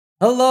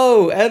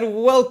Hello and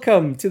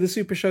welcome to the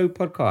SuperShow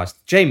podcast.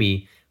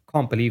 Jamie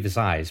can't believe his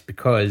eyes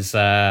because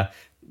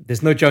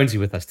there's no Jonesy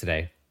with us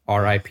today.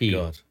 R.I.P.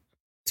 God.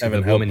 to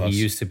Heaven the help woman he us.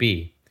 used to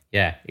be.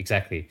 Yeah,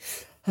 exactly.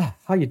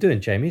 How you doing,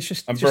 Jamie? It's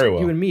just, I'm just very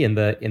well. you and me in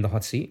the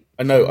hot seat.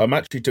 I know, I'm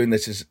actually doing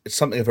this as it's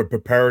something of a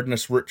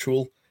preparedness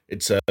ritual.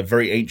 It's a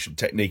very ancient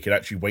technique. It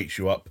actually wakes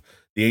you up.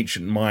 The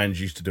ancient Mayans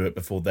used to do it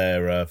before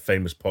their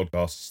famous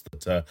podcasts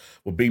that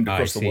were beamed I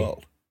across the see.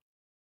 world.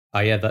 Oh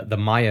yeah, the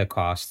Maya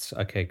casts.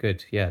 Okay,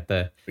 good. Yeah,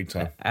 the Big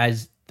time.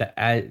 as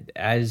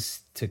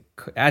to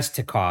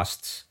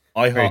casts.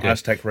 I Very Heart good.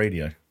 Aztec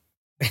Radio.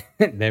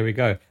 There we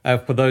go.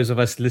 For those of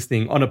us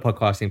listening on a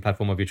podcasting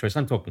platform of your choice,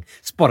 I'm talking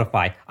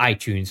Spotify,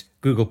 iTunes,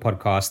 Google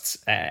Podcasts,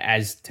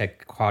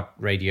 Aztec Heart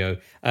Radio.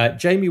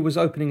 Jamie was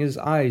opening his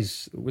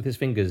eyes with his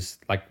fingers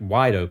like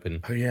wide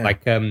open. Oh, yeah.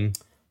 Like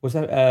was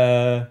that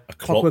A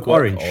Clockwork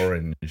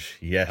Orange?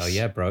 Yes. Oh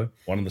yeah, bro.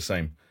 One and the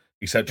same.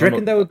 Except Do you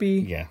reckon that would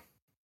be? Yeah.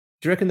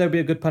 Do you reckon there would be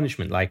a good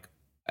punishment, like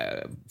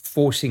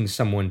forcing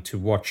someone to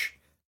watch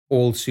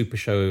all Super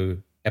Show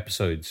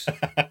episodes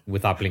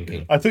without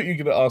blinking? I thought you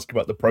were going to ask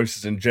about the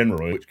process in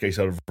general, in which case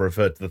I'd have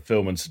referred to the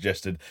film and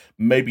suggested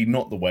maybe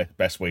not the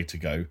best way to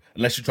go,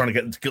 unless you're trying to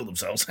get them to kill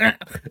themselves.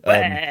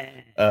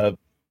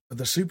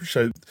 The Super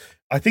Show,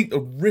 I think the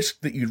risk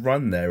that you'd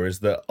run there is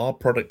that our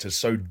product is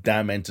so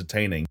damn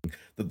entertaining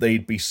that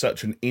they'd be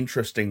such an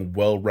interesting,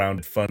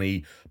 well-rounded,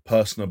 funny,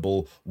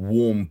 personable,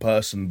 warm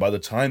person by the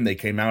time they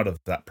came out of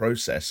that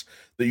process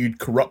that you'd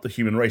corrupt the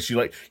human race.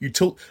 You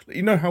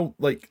know how,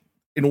 like,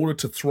 in order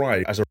to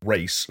thrive as a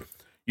race,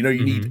 you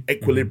need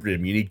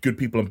equilibrium. You need good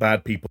people and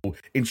bad people,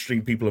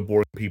 interesting people and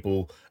boring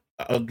people,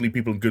 ugly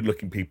people and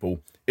good-looking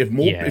people.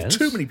 If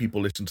too many people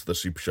listen to the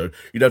Super Show,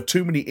 you'd have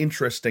too many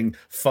interesting,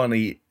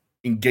 funny,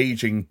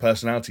 engaging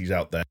personalities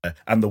out there,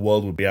 and the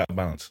world would be out of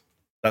balance.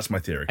 That's my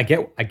theory. I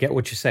get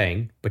what you're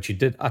saying, but you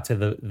did utter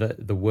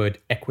the word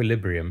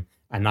equilibrium,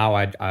 and now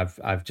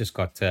I've just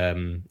got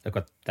I've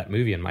got that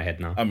movie in my head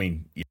now. I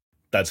mean, yeah,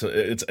 that's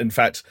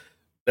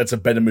a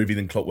better movie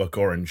than Clockwork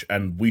Orange,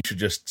 and we should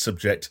just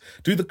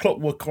do the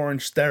Clockwork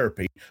Orange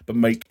therapy, but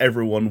make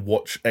everyone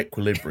watch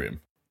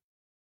Equilibrium,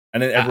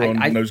 and then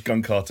everyone knows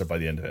Gun Carter by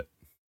the end of it.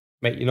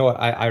 Mate, you know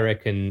what? I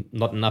reckon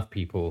not enough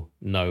people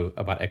know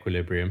about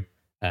Equilibrium.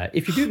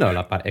 If you do know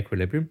about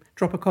Equilibrium,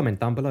 drop a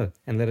comment down below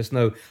and let us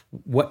know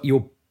what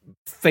your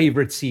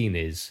favorite scene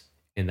is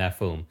in that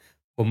film.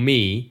 For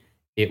me,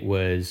 it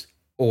was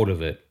all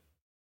of it.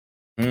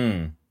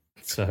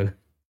 So,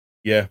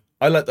 yeah,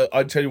 I like that.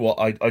 I tell you what,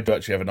 I do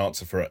actually have an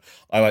answer for it.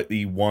 I like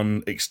the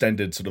one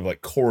extended sort of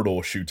like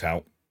corridor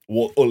shootout,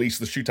 or at least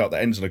the shootout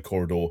that ends in a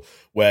corridor,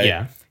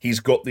 where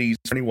he's got these,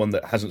 for anyone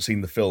that hasn't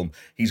seen the film,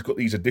 he's got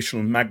these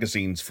additional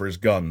magazines for his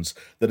guns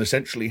that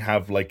essentially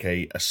have like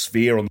a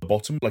sphere on the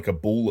bottom, like a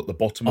ball at the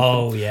bottom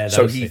of them. Yeah.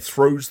 So he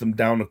throws them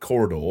down a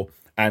corridor,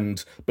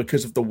 and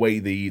because of the way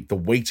the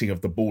weighting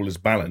of the ball is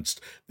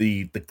balanced,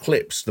 the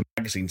clips, the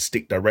magazines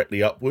stick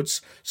directly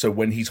upwards. So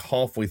when he's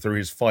halfway through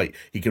his fight,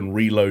 he can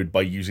reload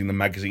by using the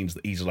magazines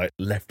that he's like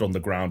left on the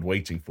ground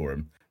waiting for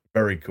him.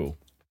 Very cool.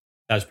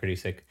 That was pretty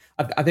sick.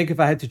 I think if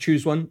I had to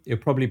choose one, it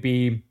would probably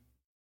be...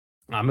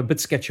 I'm a bit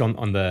sketchy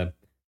on the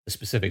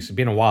specifics. It's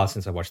been a while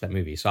since I watched that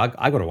movie, so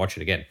I got to watch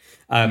it again.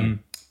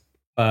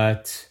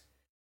 But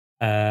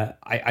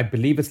I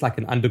believe it's like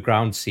an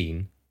underground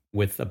scene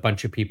with a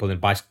bunch of people in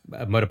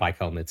motorbike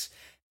helmets,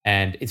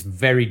 and it's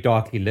very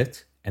darkly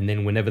lit. And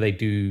then whenever they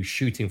do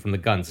shooting from the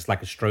guns, it's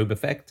like a strobe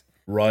effect.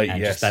 Right, and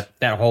yes. Just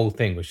that whole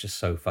thing was just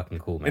so fucking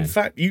cool, man. In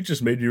fact, you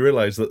just made me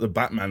realize that the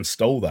Batman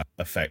stole that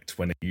effect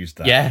when he used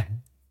that.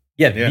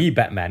 Yeah, the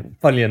Batman.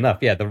 Funnily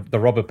enough, the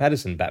Robert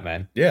Pattinson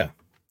Batman. Yeah.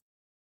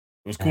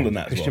 It was cool in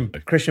that as well.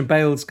 Christian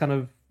Bale's kind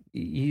of,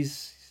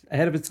 he's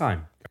ahead of his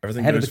time.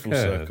 Everything ahead goes of the full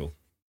curve. circle.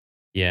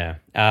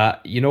 Yeah.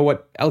 You know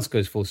what else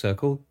goes full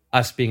circle?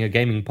 Us being a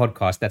gaming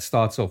podcast that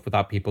starts off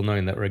without people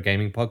knowing that we're a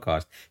gaming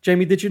podcast.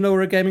 Jamie, did you know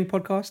we're a gaming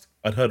podcast?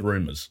 I'd heard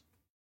rumors.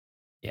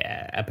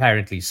 Yeah,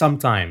 apparently.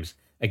 Sometimes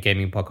a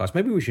gaming podcast.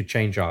 Maybe we should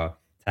change our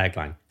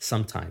tagline.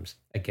 Sometimes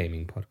a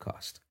gaming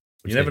podcast.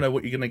 You never know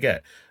what you're going to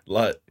get.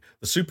 Like,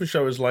 the Super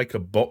Show is like a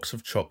box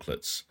of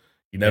chocolates.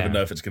 You never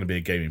know if it's going to be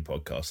a gaming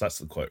podcast. That's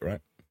the quote,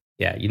 right?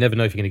 Yeah, you never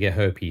know if you're going to get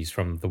herpes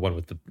from the one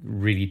with the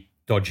really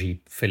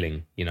dodgy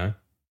filling, you know?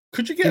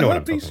 Could you get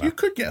herpes? You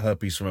could get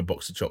herpes from a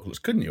box of chocolates,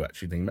 couldn't you,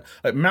 actually?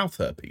 Like mouth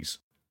herpes.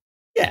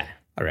 Yeah,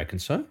 I reckon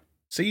so.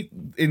 See,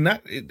 in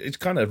that, it's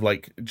kind of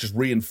like just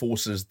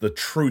reinforces the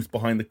truth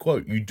behind the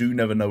quote. You do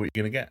never know what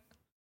you're going to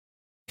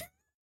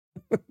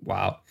get.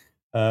 Wow.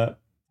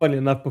 Funny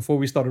enough, before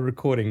we started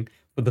recording,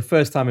 for the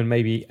first time in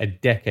maybe a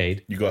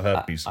decade... You got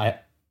herpes.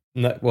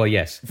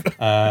 Yes.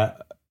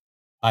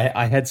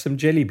 I had some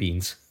jelly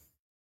beans.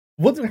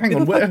 Hang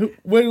on,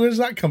 where does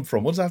that come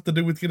from? What does that have to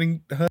do with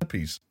getting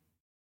herpes?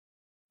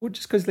 Well,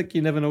 just because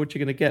you never know what you're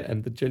going to get,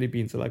 and the jelly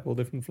beans are like all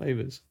different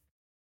flavors.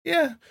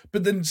 Yeah,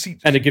 but then see,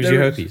 and it gives you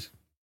herpes.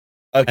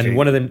 Okay, and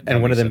one of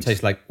them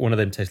tastes like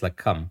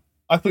cum.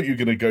 I thought you were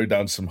going to go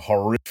down some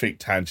horrific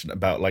tangent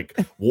about like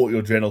what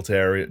your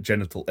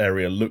genital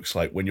area looks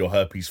like when your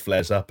herpes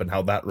flares up, and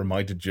how that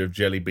reminded you of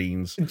jelly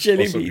beans,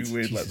 Jelly or something beans,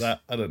 weird Jesus. like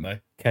that. I don't know.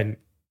 Can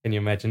you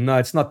imagine? No,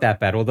 it's not that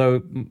bad.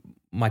 Although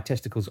my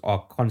testicles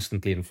are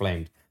constantly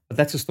inflamed, but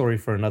that's a story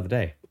for another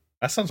day.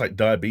 That sounds like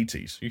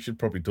diabetes. You should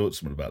probably talk to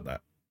someone about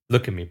that.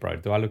 Look at me, bro.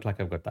 Do I look like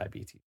I've got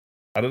diabetes?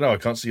 I don't know. I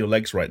can't see your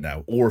legs right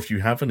now, or if you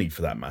have any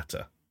for that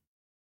matter.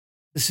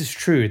 This is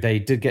true. They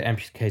did get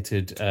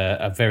amputated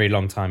a very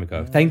long time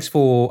ago. Thanks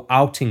for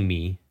outing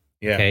me.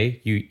 Yeah.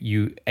 Okay,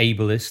 you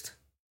ableist.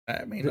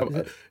 I mean,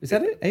 Is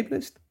that it?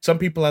 Ableist? some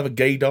people have a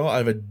gaydar. I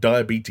have a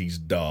diabetes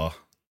dar.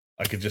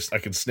 I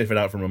can sniff it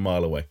out from a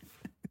mile away.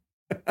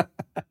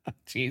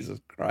 Jesus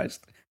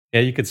Christ.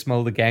 Yeah, you could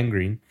smell the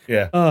gangrene.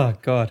 Yeah. Oh,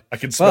 God. I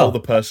can smell the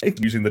person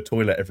using the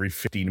toilet every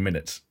 15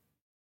 minutes.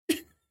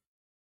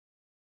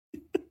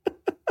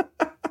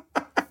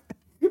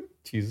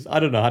 Jesus, I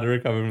don't know how to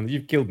recover from this.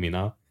 You've killed me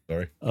now.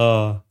 Sorry.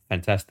 Oh,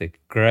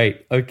 fantastic.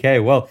 Great. Okay,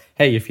 well,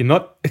 hey, if you're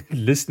not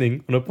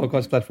listening on a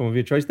podcast platform of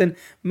your choice, then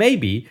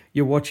maybe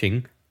you're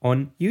watching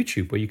on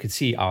YouTube, where you can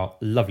see our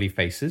lovely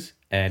faces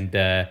and,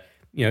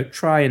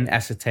 try and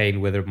ascertain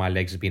whether my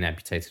legs have been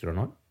amputated or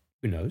not.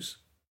 Who knows?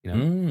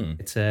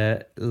 It's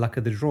a luck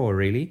of the draw,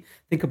 really.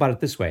 Think about it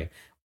this way.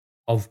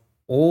 Of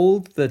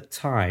all the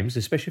times,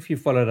 especially if you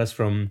followed us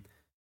from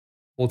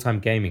all-time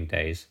gaming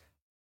days,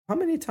 how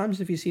many times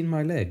have you seen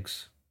my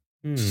legs?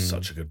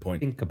 Such a good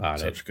point. Think about it.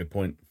 Such a good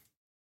point.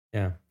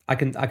 Yeah, I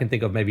can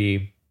think of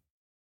maybe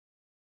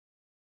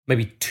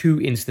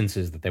 2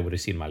 instances that they would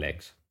have seen my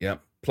legs. Yeah.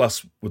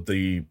 Plus, with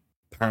the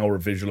power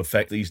of visual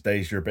effect these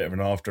days, you're a bit of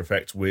an After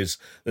Effects whiz.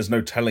 There's no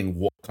telling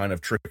what kind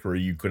of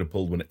trickery you could have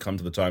pulled when it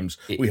comes to the times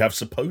we have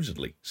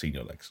supposedly seen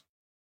your legs.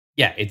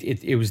 Yeah,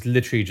 it was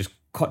literally just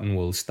cotton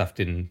wool stuffed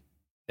in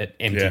an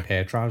empty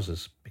pair of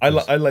trousers. I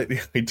like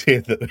the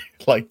idea that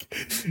like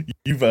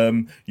you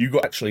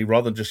got actually,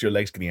 rather than just your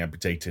legs getting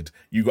amputated,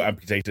 you got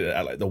amputated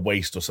at like the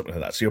waist or something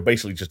like that. So you're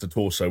basically just a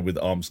torso with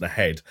arms and a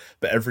head.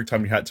 But every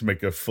time you had to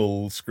make a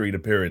full screen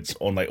appearance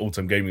on like All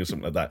Time Gaming or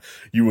something like that,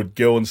 you would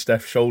go on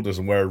Steph's shoulders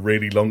and wear a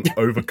really long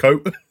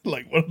overcoat,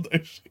 like one of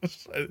those.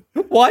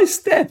 Why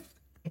Steph?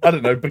 I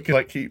don't know,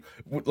 because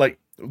like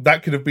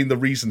that could have been the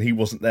reason he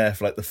wasn't there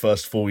for like the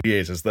first 4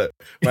 years. Is that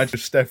imagine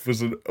if Steph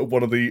was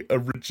one of the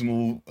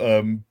original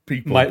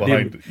people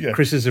behind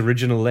Chris's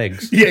original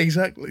legs. Yeah,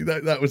 exactly.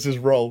 That was his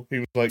role. He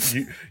was like,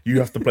 you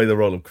have to play the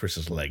role of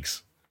Chris's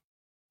legs.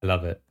 I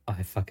love it.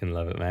 I fucking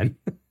love it, man.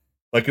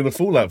 Like in the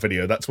Fallout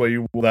video, that's where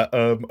you wore that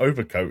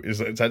overcoat. Is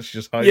that it's actually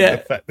just hiding the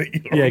fact that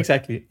you're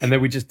exactly. And then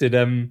we just did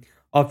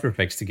After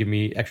Effects to give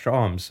me extra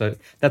arms. So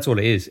that's all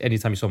it is.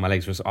 Anytime you saw my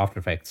legs was After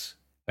Effects.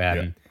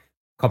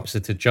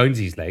 Composited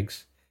Jonesy's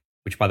legs,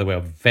 which by the way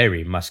are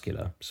very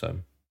muscular. So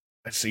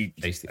I see,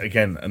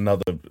 again,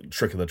 another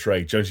trick of the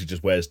trade. Jonesy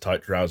just wears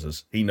tight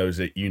trousers. He knows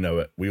it, you know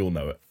it, we all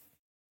know it.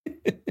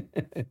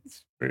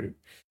 It's true.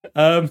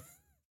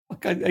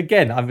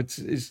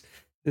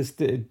 This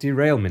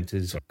derailment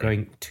is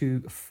going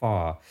too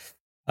far.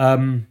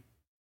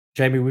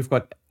 Jamie, we've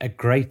got a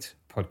great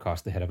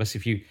podcast ahead of us.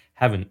 If you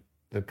haven't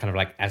kind of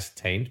like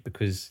ascertained,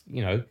 because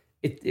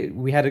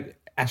we had an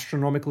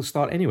astronomical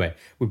start anyway.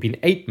 We've been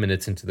 8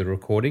 minutes into the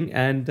recording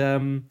and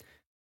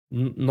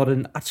not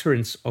an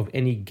utterance of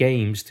any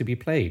games to be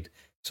played.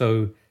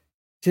 So, do you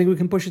think we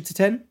can push it to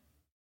 10?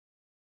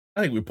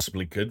 I think we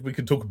possibly could. We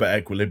could talk about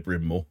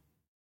Equilibrium more.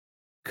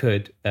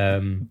 Could.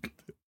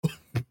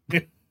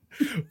 We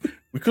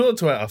could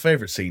talk about our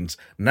favourite scenes.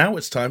 Now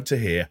it's time to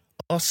hear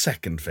our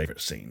second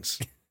favourite scenes.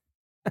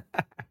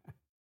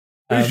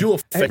 Who's your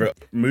favourite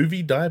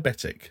movie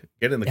diabetic?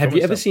 Get in the comments.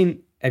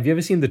 Have you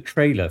ever seen the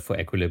trailer for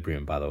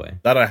Equilibrium, by the way?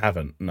 That I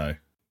haven't, no.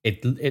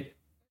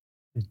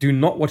 Do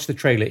not watch the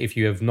trailer if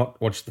you have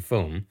not watched the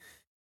film.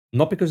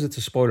 Not because it's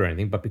a spoiler or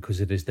anything, but because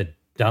it is the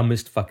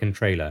dumbest fucking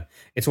trailer.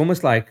 It's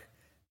almost like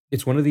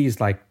it's one of these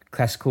like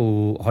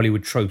classical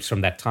Hollywood tropes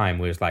from that time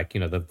where it's like, the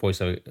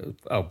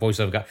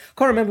voiceover guy. I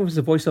can't remember if it was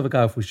the voiceover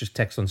guy or if it was just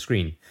text on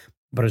screen.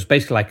 But it was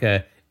basically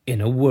like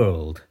in a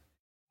world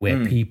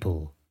where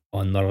people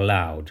are not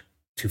allowed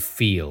to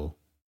feel.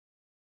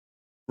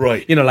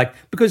 Right.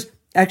 Because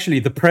actually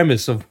the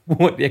premise of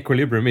what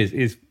Equilibrium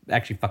is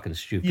actually fucking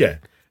stupid. Yeah.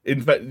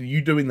 In fact,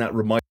 you doing that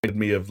reminded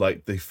me of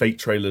like the fake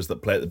trailers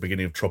that play at the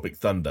beginning of Tropic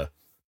Thunder.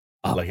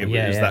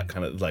 That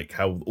kind of like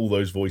how all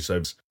those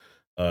voiceovers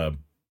are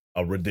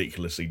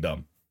ridiculously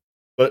dumb.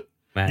 But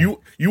Man.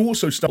 You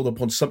also stumbled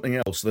upon something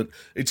else that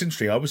it's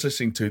interesting. I was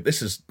listening to,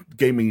 this is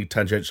gaming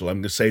tangential. I'm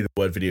going to say the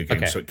word video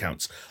game so it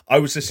counts. I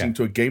was listening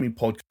to a gaming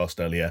podcast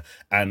earlier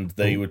and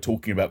they were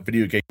talking about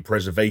video game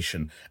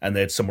preservation, and they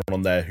had someone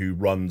on there who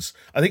runs,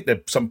 I think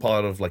they're some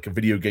part of like a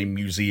video game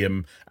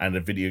museum and a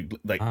video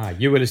like.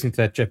 You were listening to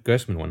that Jeff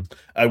Gerstmann one.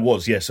 I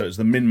was, yeah. So it was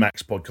the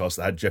Min-Max podcast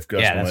that had Jeff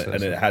Gerstmann on it,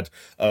 and it had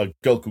a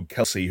girl called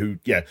Kelsey who,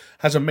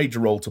 has a major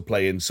role to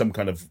play in some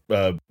kind of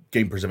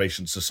game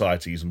preservation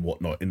societies and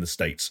whatnot in the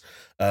States.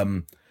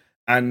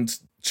 And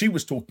she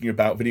was talking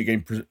about video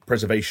game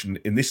preservation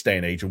in this day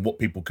and age and what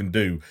people can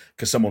do,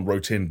 because someone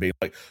wrote in being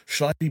like,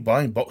 should I be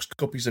buying boxed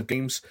copies of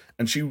games?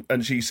 And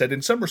she said,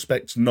 in some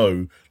respects,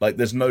 no. Like,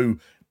 there's no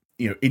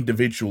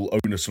individual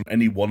onus on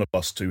any one of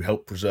us to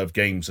help preserve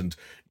games, and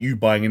you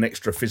buying an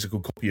extra physical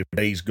copy of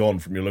Days Gone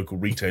from your local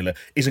retailer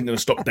isn't going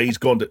to stop Days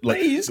Gone.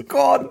 Days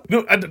Gone.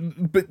 No,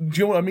 but do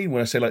you know what I mean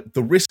when I say, like,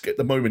 the risk at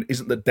the moment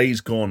isn't that Days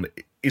Gone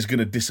is going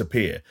to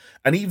disappear,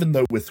 and even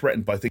though we're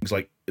threatened by things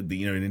like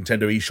the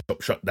Nintendo eShop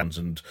shutdowns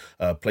and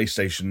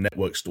PlayStation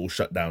Network store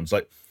shutdowns,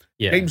 like.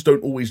 Yeah. Games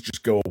don't always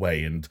just go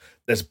away, and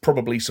there's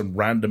probably some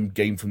random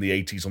game from the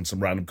 80s on some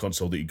random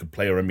console that you could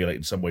play or emulate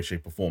in some way,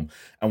 shape, or form.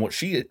 And what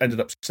she ended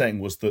up saying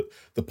was that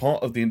the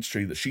part of the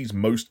industry that she's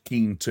most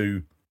keen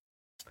to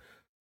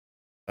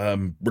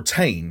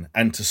retain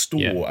and to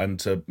store and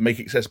to make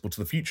accessible to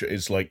the future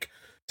is, like,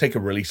 take a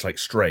release like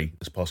Stray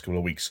this past couple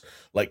of weeks.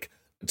 Like,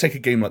 take a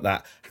game like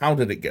that. How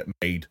did it get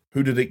made?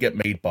 Who did it get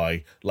made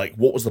by? Like,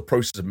 what was the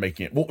process of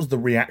making it? What was the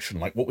reaction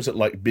like? What was it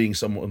like being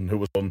someone who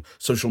was on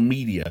social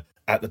media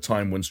at the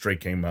time when Stray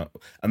came out?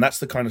 And that's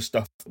the kind of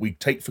stuff that we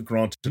take for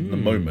granted in the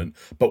moment,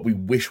 but we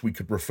wish we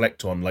could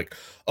reflect on. Like,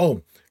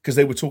 because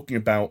they were talking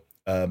about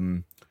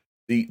the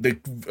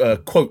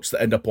quotes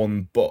that end up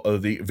on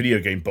the video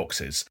game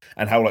boxes,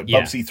 and how, like,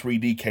 Bubsy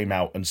 3D came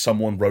out and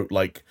someone wrote,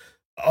 like,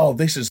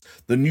 this is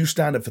the new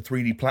standard for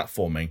 3D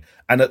platforming.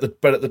 And at the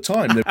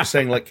time they were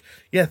saying, like,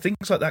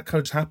 things like that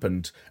kind of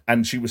happened.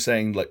 And she was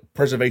saying, like,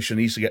 preservation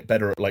needs to get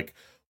better at, like,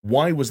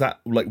 why was that,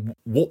 like,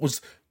 what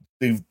was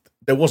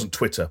there wasn't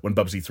Twitter when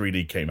Bubsy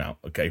 3D came out,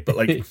 okay? But,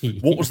 like,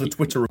 what was the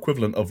Twitter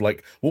equivalent of,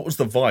 like, what was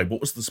the vibe?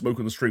 What was the smoke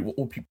on the street? What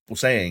were people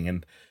saying?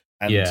 And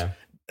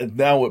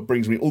now it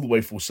brings me all the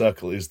way full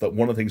circle, is that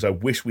one of the things I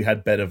wish we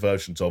had better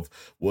versions of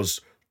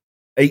was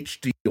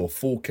HD or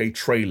 4K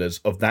trailers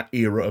of that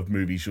era of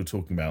movies you're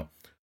talking about.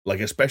 Like,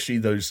 especially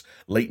those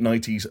late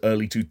 90s,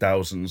 early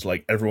 2000s,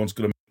 like, everyone's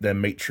going to make their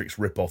Matrix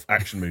rip-off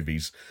action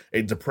movies.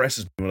 It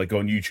depresses me when I go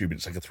on YouTube and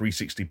it's like a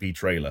 360p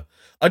trailer.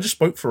 I just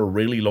spoke for a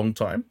really long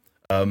time.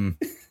 And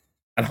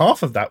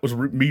half of that was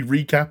me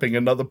recapping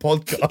another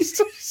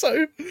podcast.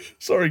 So,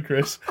 sorry,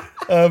 Chris.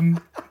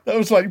 That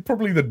was, like,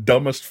 probably the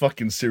dumbest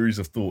fucking series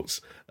of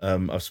thoughts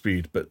I've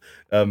spewed. But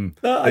there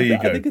you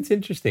go. I think it's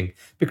interesting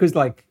because,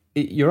 like,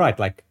 you're right.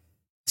 Like,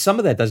 some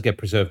of that does get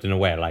preserved in a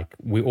way. Like,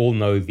 we all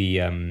know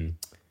the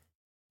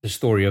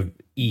story of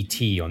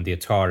E.T. on the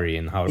Atari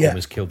and how it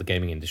almost killed the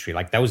gaming industry.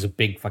 Like, that was a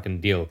big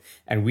fucking deal,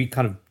 and we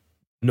kind of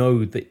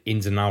know the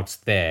ins and outs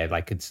there.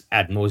 Like, it's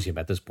ad nauseum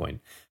at this point.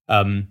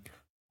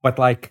 But,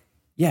 like,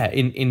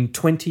 in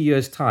 20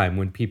 years' time,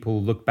 when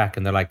people look back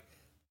and they're like,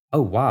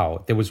 oh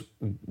wow, there was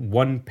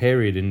one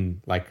period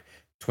in, like,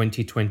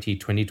 2020,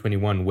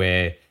 2021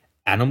 where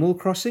Animal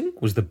Crossing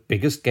was the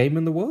biggest game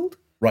in the world.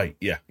 Right,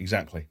 yeah,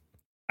 exactly.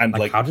 And,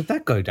 like, how did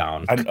that go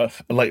down? And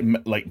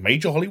like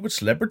major Hollywood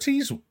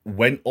celebrities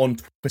went on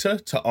Twitter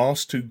to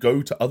ask to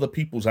go to other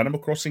people's Animal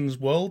Crossing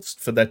worlds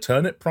for their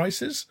turnip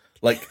prices.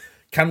 Like,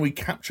 can we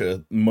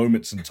capture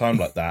moments in time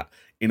like that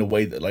in a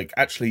way that, like,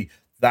 actually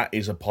that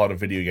is a part of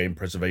video game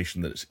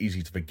preservation that it's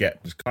easy to forget,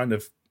 but it's kind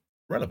of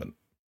relevant.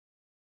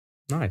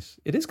 Nice.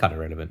 It is kind of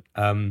relevant.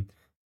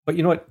 But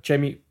you know what,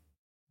 Jamie?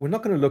 We're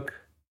not going to look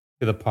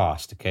to the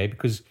past, okay?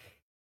 Because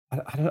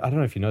I don't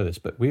know if you know this,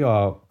 but we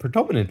are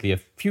predominantly a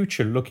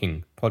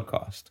future-looking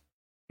podcast.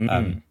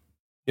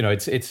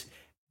 It's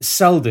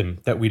seldom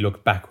that we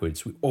look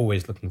backwards. We're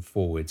always looking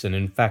forwards. And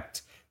in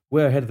fact,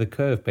 we're ahead of the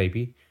curve,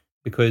 baby.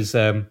 Because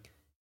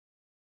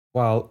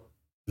while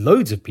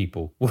loads of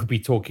people will be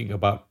talking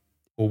about,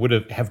 or would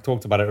have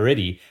talked about it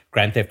already,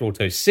 Grand Theft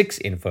Auto 6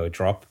 info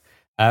drop,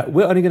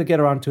 we're only going to get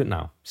around to it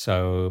now.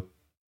 So,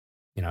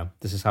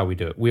 this is how we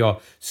do it. We are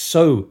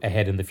so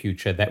ahead in the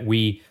future that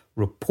we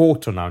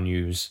report on our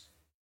news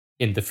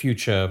in the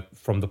future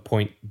from the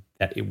point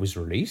that it was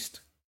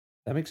released.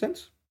 That makes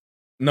sense?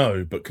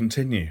 No, but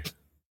continue.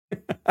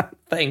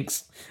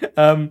 Thanks.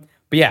 But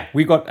yeah,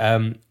 we got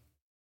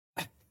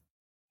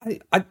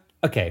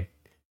okay.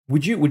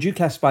 Would you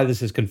classify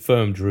this as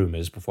confirmed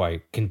rumors before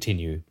I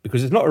continue?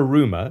 Because it's not a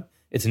rumor,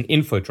 it's an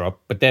info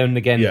drop, but then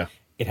again,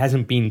 it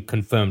hasn't been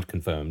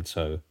confirmed.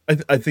 So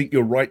I think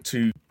you're right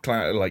to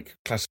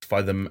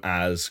classify them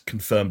as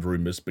confirmed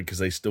rumors, because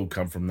they still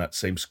come from that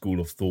same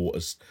school of thought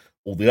as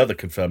all the other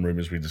confirmed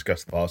rumors we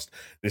discussed in the past.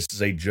 This is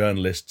a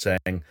journalist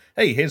saying,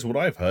 hey, here's what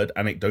I've heard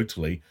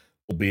anecdotally,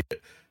 albeit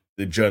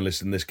the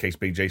journalist in this case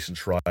being Jason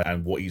Schreier,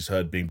 and what he's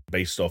heard being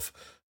based off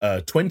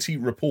 20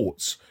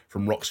 reports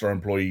from Rockstar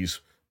employees,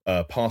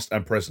 past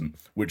and present,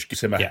 which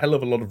gives him a hell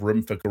of a lot of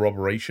room for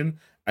corroboration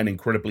and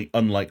incredibly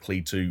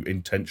unlikely to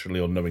intentionally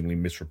or knowingly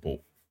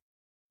misreport.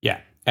 Yeah,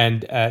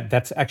 and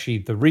that's actually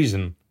the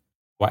reason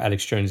why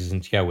Alex Jones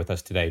isn't here with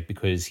us today,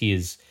 because he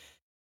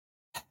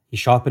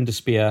sharpened a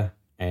spear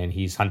and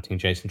he's hunting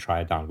Jason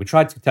Schreier down. We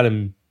tried to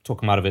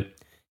talk him out of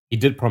it. He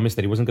did promise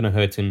that he wasn't going to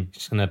hurt him,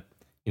 just going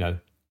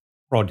to,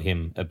 prod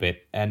him a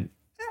bit, and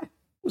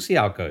we'll see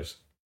how it goes.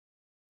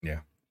 Yeah,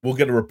 we'll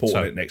get a report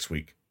on it next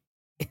week.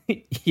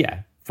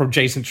 Yeah, from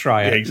Jason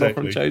Schreier, exactly. not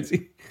from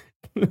Jonesy.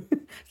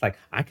 It's like,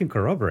 I can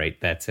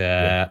corroborate that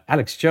Yeah.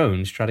 Alex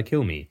Jones tried to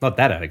kill me. Not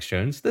that Alex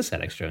Jones, this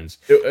Alex Jones.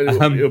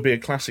 It'll be a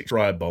classic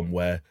Dryer bomb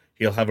where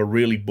he'll have a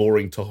really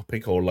boring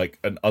topic or like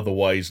an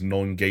otherwise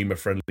non-gamer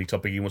friendly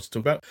topic he wants to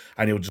talk about,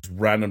 and he'll just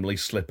randomly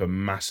slip a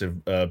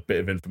massive bit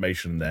of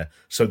information there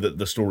so that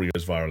the story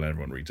goes viral and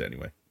everyone reads it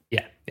anyway.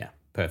 Yeah,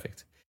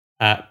 perfect.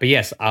 But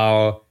yes,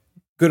 our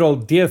good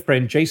old dear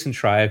friend Jason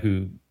Schreier,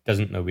 who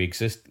doesn't know we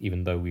exist,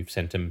 even though we've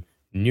sent him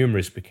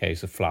numerous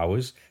bouquets of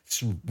flowers.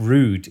 It's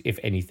rude, if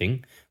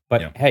anything.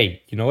 But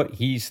hey, you know what?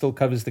 He still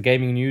covers the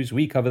gaming news.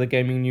 We cover the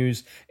gaming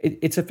news.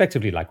 It's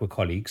effectively like we're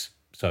colleagues.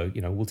 So,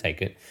 we'll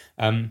take it.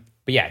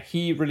 But yeah,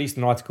 he released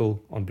an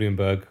article on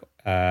Bloomberg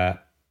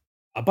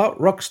about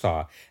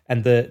Rockstar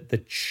and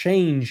the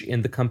change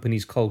in the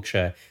company's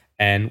culture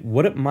and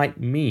what it might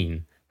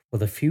mean for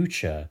the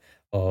future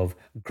of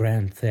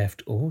Grand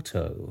Theft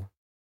Auto.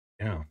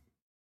 Yeah.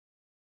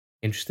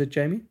 Interested,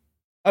 Jamie?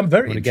 I'm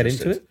very interested. Want to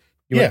get into it?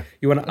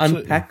 You want to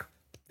unpack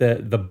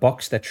the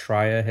box that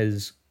Schreier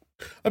has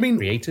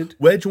created?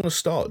 Where do you want to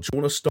start? Do you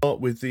want to start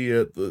with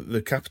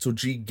the capital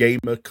G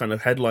gamer kind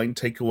of headline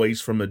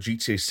takeaways from a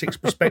GTA 6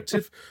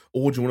 perspective,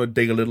 or do you want to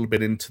dig a little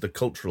bit into the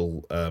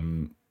cultural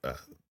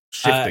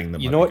shifting that might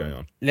be going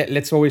on?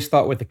 Let's always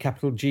start with the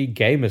capital G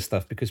gamer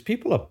stuff, because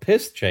people are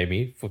pissed,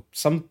 Jamie, for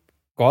some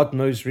God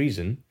knows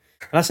reason.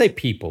 And I say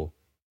people,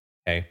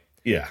 okay?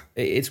 Yeah.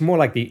 It's more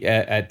like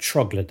the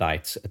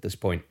troglodytes at this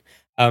point.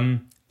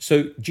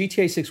 So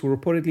GTA 6 will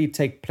reportedly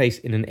take place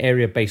in an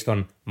area based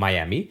on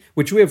Miami,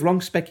 which we have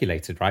long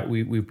speculated, right?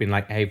 We've been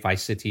like, hey,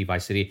 Vice City,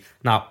 Vice City.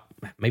 Now,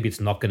 maybe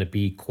it's not going to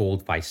be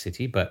called Vice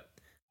City, but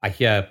I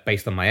hear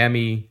based on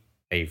Miami,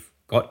 they've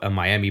got a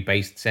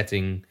Miami-based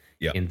setting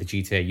in the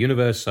GTA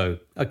universe. So,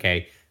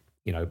 okay,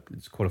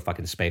 let's call a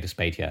fucking spade a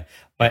spade here.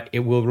 But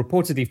it will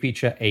reportedly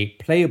feature a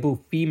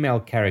playable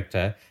female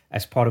character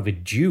as part of a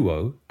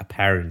duo,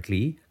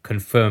 apparently,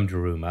 confirmed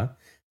rumor,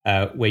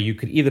 where you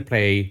could either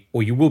play,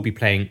 or you will be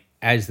playing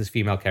as this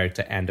female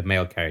character and a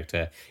male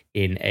character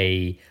in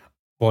a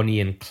Bonnie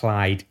and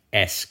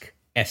Clyde-esque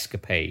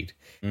escapade.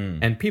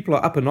 And people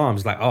are up in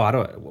arms like,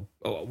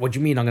 what do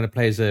you mean I'm going to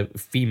play as a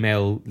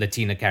female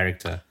Latina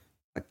character?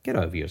 Like, get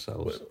over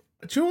yourselves.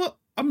 Do you know what?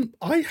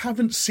 I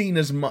haven't seen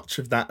as much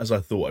of that as I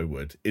thought I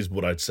would, is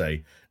what I'd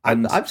say.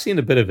 And I've seen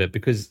a bit of it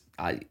because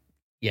I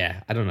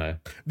don't know.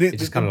 It's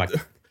just kind of like...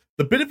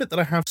 The bit of it that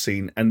I have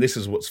seen, and this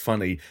is what's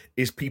funny,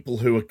 is people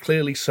who are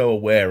clearly so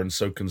aware and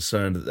so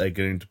concerned that they're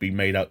going to be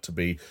made out to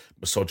be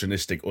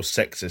misogynistic or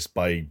sexist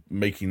by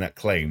making that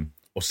claim,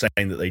 or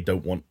saying that they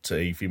don't want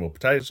a female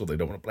protagonist or they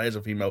don't want to play as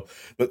a female,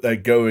 that they're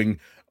going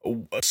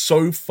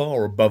so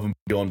far above and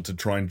beyond to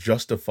try and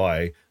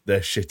justify their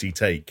shitty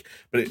take.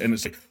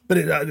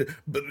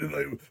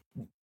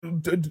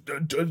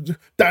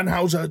 Dan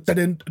Houser said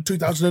in a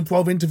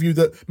 2012 interview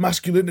that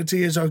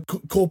masculinity is a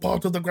core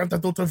part of the Grand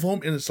Theft Auto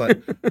form, and it's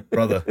like,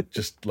 brother,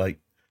 just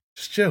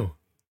chill.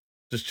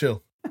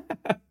 If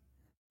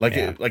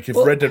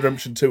Red Dead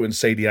Redemption 2 and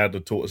Sadie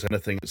Adler taught us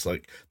anything, it's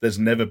like there's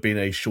never been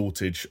a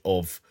shortage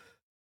of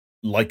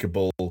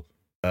likable,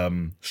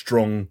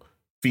 strong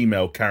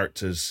female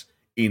characters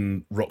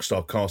in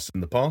Rockstar casts in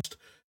the past.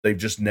 They've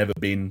just never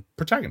been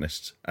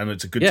protagonists, and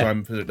it's a good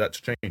time for that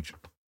to change.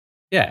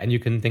 Yeah, and you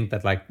can think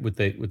that, like, with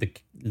the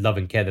love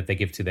and care that they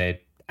give to their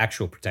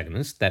actual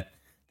protagonists, that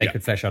they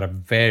could flesh out a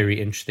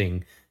very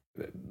interesting,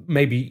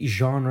 maybe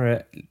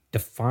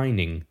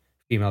genre-defining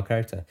female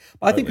character.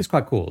 But I think it's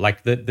quite cool.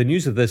 Like, the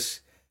news of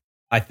this,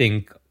 I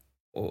think,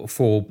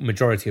 for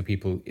majority of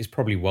people, is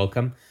probably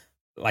welcome.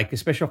 Like,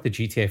 especially after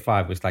GTA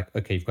 5 was like,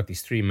 okay, you've got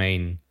these three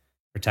main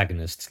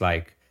protagonists.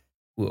 Like,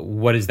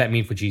 what does that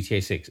mean for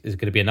GTA 6? Is it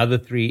going to be another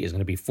 3? Is it going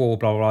to be 4?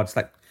 Blah, blah, blah. It's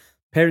like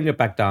paring it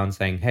back down,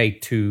 saying, hey,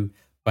 2,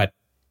 but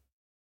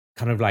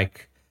kind of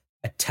like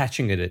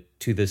attaching it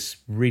to this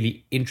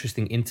really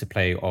interesting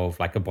interplay of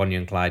like a Bonnie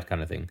and Clyde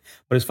kind of thing.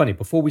 But it's funny,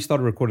 before we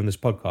started recording this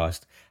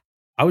podcast,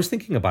 I was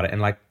thinking about it,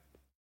 and like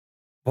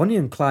Bonnie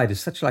and Clyde is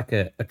such like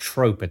a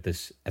trope at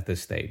this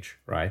stage,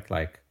 right?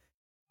 Like,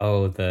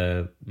 oh,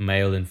 the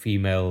male and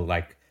female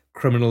like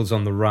criminals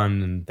on the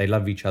run, and they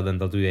love each other and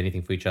they'll do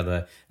anything for each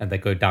other, and they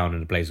go down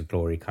in a blaze of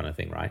glory kind of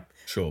thing, right?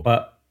 Sure.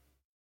 But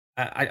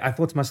I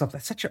thought to myself,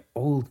 that's such an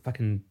old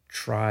fucking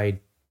tried,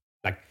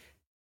 like,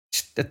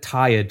 just a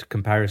tired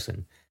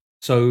comparison.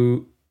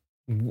 So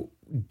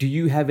do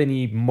you have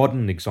any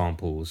modern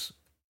examples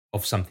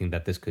of something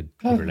that this could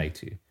relate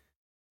to?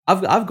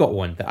 I've got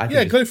one that I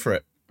think go for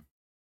it.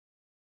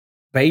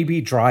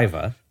 Baby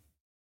Driver.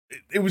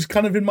 It was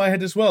kind of in my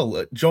head as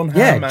well. John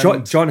Hamm. Yeah,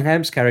 John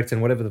Hamm's character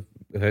and whatever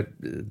the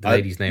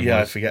lady's name was. Yeah,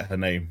 I forget her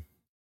name.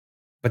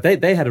 But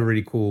they had a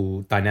really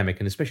cool dynamic,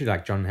 and especially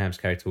like John Hamm's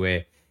character,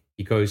 where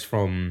he goes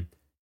from,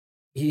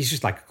 he's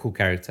just like a cool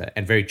character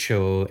and very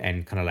chill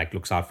and kind of like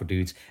looks out for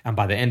dudes, and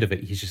by the end of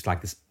it, he's just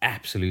like this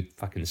absolute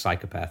fucking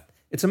psychopath.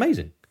 It's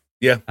amazing.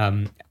 Yeah.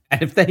 And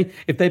if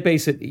they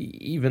base it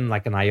even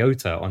like an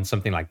iota on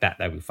something like that,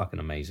 that'd be fucking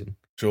amazing.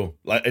 Sure.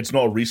 Like, it's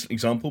not a recent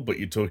example, but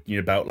you're talking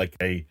about like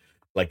a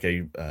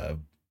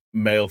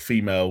male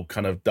female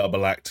kind of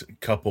double act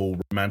couple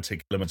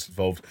romantic elements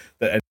involved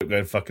that end up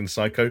going fucking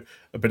psycho.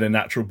 A bit of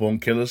natural born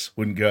killers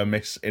wouldn't go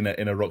amiss in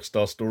a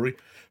Rockstar story.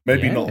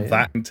 Maybe not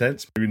that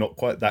intense, maybe not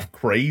quite that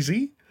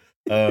crazy.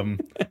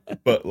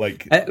 But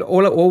like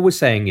all we're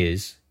saying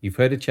is you've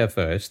heard it here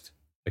first.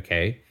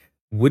 Okay,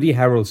 Woody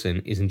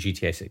Harrelson is in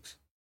GTA 6.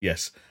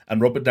 Yes,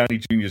 and Robert Downey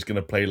Jr. is going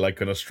to play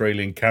like an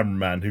Australian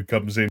cameraman who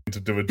comes in to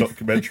do a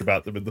documentary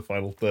about them in the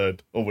final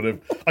third or whatever.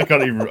 I can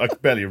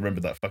barely remember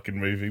that fucking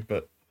movie,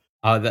 but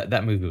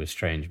that movie was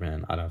strange,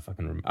 man. I don't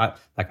fucking remember.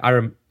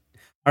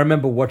 I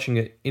remember watching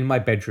it in my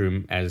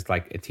bedroom as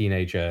like a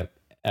teenager,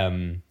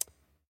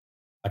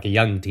 like a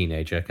young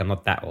teenager. I'm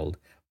not that old,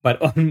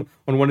 but on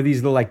one of these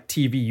little like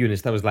TV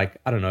units that was like,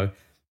 I don't know,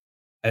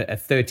 a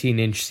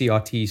 13-inch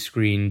CRT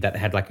screen that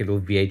had like a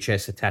little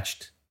VHS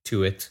attached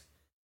to it.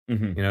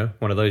 Mm-hmm. You know,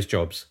 one of those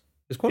jobs.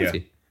 It's quality.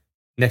 Yeah.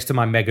 Next to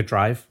my Mega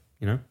Drive,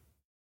 you know.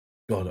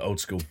 God, old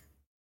school.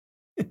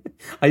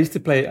 I used to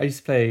play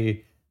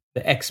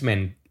the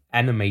X-Men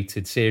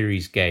animated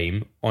series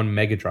game on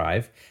Mega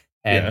Drive,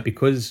 and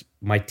because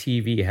my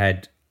TV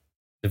had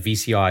the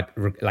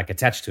VCR like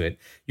attached to it,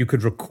 you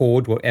could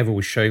record whatever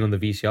was showing on the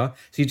VCR.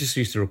 So you just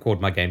used to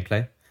record my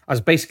gameplay. I was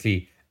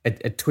basically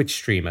a Twitch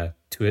streamer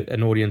to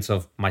an audience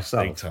of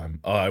myself. Big time.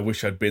 Oh, I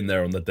wish I'd been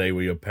there on the day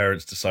where your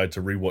parents decide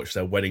to rewatch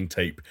their wedding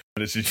tape,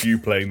 and it's just you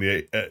playing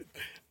the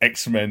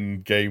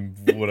X-Men game,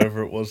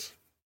 whatever it was.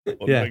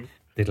 Yeah.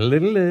 But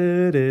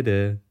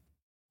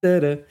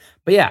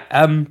yeah,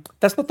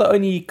 that's not the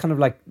only kind of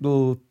like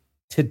little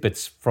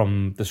tidbits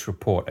from this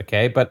report,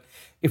 okay? But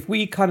if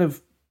we kind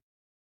of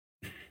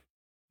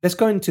let's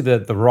go into the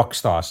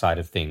Rockstar side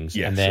of things,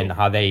 and then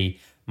how they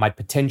might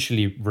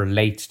potentially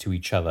relate to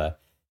each other,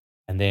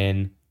 and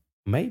then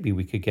maybe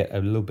we could get a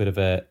little bit of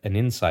an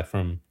insight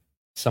from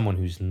someone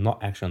who's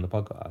not actually on the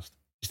podcast,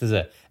 just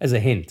as a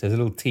hint, as a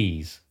little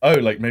tease. Oh,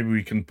 like maybe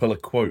we can pull a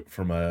quote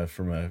from a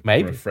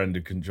friend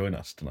who can join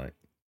us tonight.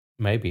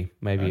 Maybe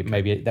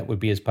that would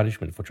be his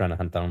punishment for trying to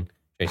hunt down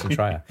Jason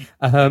Schreier.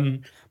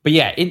 But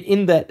yeah,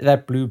 in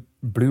that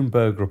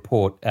Bloomberg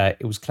report,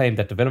 it was claimed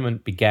that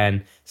development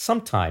began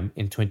sometime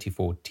in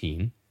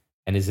 2014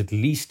 and is at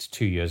least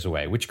 2 years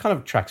away, which kind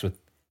of tracks with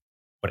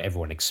what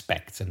everyone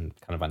expects and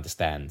kind of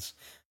understands.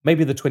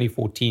 Maybe the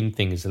 2014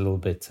 thing is a little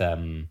bit...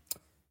 that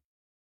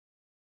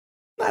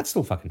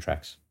still fucking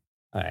tracks.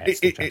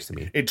 It tracks to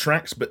me. It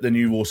tracks, but then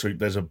you also...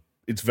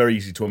 It's very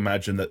easy to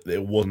imagine that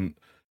it wasn't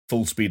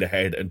full speed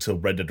ahead until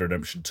Red Dead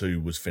Redemption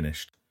 2 was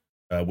finished,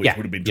 which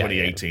would have been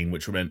 2018,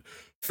 which meant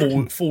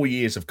 4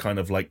 years of kind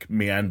of like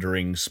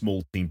meandering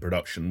small team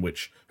production,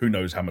 which who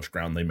knows how much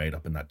ground they made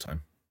up in that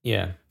time.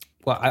 Yeah.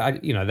 Well,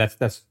 that's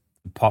the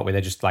part where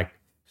they just like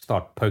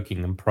start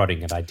poking and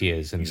prodding at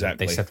ideas, and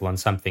they settle on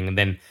something, and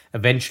then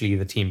eventually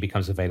the team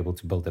becomes available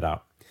to build it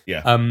out.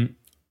 Yeah.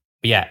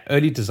 But yeah,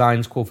 early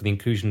designs call for the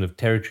inclusion of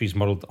territories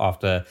modeled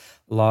after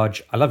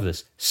large, I love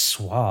this,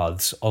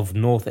 swaths of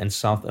North and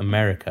South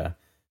America.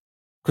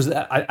 Because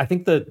I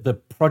think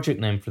the project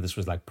name for this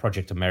was like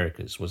Project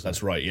Americas, wasn't it?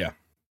 That's right, yeah.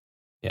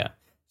 Yeah.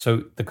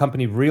 So the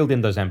company reeled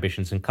in those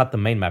ambitions and cut the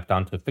main map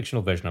down to a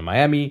fictional version of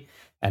Miami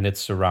and its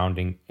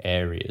surrounding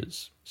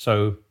areas.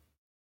 So,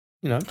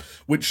 you know,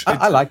 which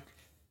I like.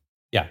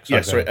 Yeah,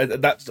 sorry.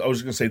 That's I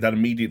was going to say that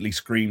immediately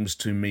screams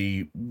to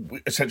me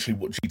essentially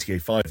what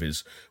GTA 5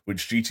 is,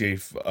 which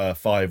GTA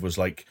 5 was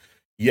like,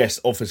 yes,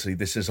 obviously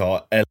this is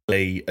our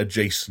LA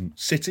adjacent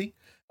city,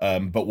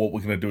 but what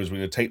we're going to do is we're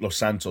going to take Los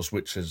Santos,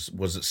 which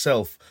was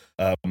itself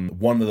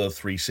one of the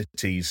three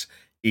cities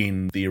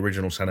in the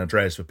original San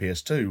Andreas for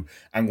PS2,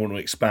 and want to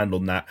expand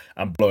on that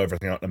and blow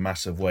everything out in a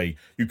massive way.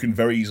 You can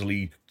very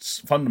easily,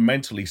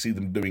 fundamentally see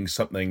them doing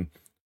something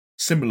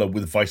similar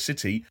with Vice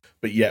City,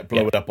 but yet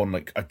blow it up on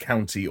like a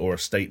county or a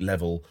state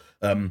level.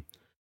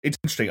 It's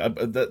interesting,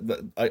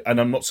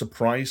 and I'm not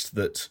surprised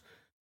that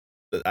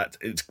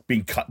it's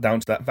been cut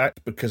down to that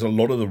fact, because a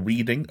lot of the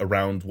reading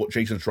around what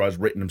Jason Schreier's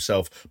written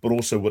himself, but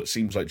also what it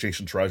seems like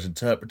Jason Schreier's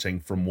interpreting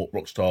from what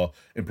Rockstar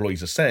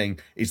employees are saying,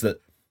 is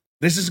that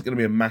this isn't going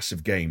to be a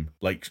massive game,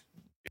 like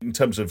in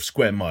terms of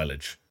square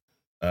mileage.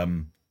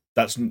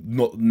 That's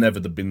never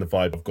been the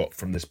vibe I've got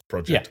from this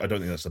project. I don't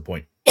think that's the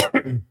point.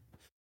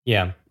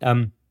 Yeah,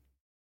 and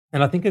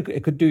I think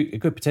it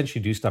could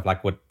potentially do stuff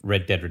like what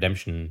Red Dead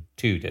Redemption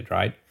 2 did,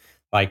 right?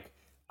 Like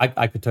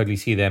I could totally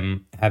see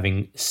them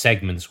having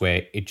segments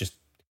where it just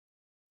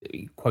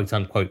quote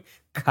unquote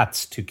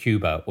cuts to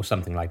Cuba or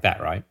something like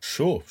that, right?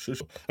 Sure.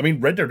 I mean,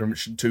 Red Dead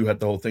Redemption 2 had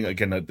the whole thing.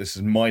 Again, this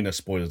is minor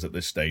spoilers at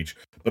this stage,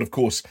 but of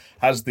course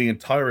has the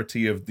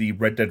entirety of the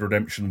Red Dead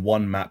Redemption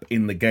 1 map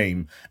in the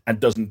game and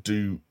does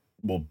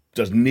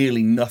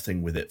nearly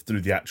nothing with it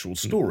through the actual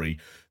story.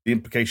 The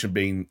implication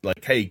being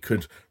like, hey,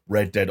 could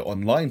Red Dead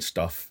Online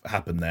stuff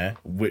happen there?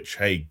 Which,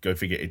 hey, go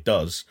figure, it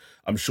does.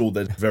 I'm sure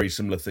there's very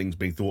similar things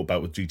being thought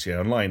about with GTA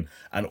Online,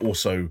 and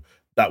also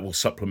that will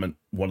supplement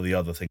one of the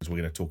other things we're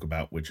going to talk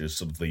about, which is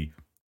sort of the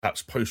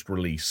perhaps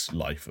post-release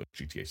life of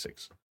GTA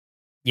 6.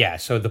 Yeah,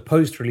 so the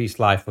post-release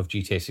life of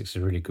GTA 6 is a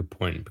really good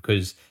point,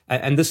 because,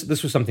 and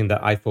this was something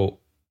that I thought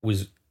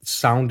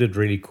sounded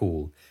really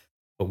cool,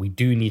 but we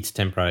do need to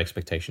temper our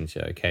expectations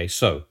here. Okay,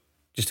 so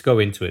just to go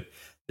into it,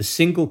 the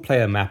single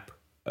player map,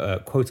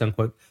 quote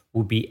unquote,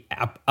 will be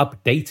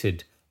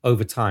updated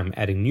over time,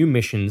 adding new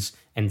missions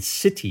and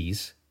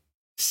cities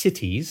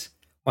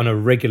on a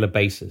regular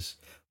basis,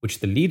 which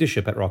the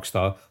leadership at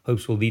Rockstar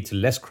hopes will lead to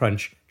less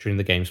crunch during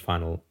the game's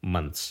final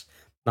months.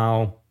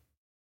 Now,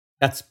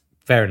 that's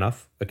fair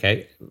enough.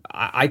 Okay,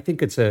 I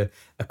think it's a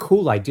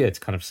cool idea to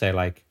kind of say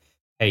like,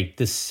 hey,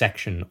 this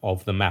section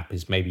of the map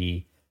is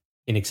maybe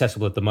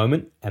inaccessible at the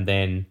moment, and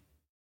then,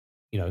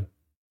 you know,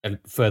 and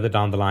further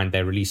down the line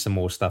they release some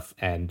more stuff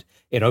and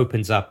it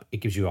opens up, it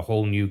gives you a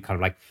whole new kind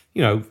of like,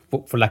 you know,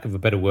 for lack of a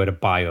better word, a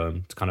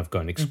biome to kind of go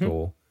and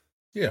explore.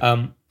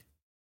 Yeah.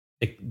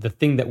 The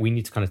thing that we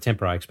need to kind of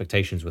temper our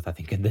expectations with, I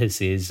think, in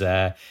this is,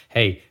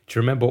 hey, do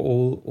you remember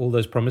all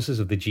those promises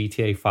of the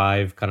GTA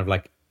 5 kind of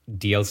like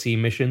DLC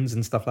missions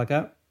and stuff like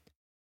that?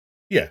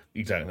 Yeah,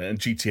 exactly. And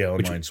GTA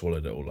Online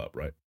swallowed it all up,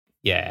 right?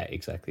 Yeah,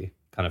 exactly.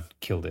 Kind of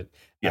killed it.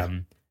 Yeah.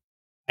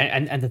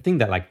 And the thing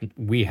that like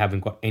we haven't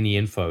got any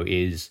info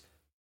is,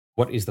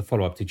 what is the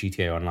follow up to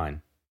GTA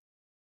Online?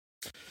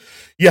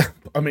 Yeah,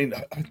 I mean,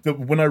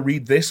 when I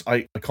read this,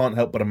 I can't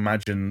help but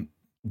imagine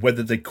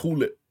whether they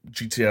call it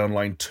GTA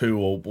Online 2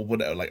 or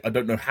whatever. Like, I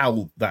don't know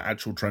how that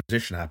actual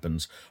transition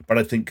happens, but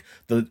I think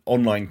the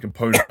online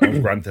component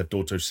of Grand Theft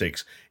Auto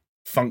 6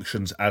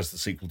 functions as the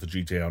sequel to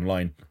GTA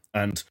Online.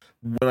 And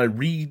when I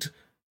read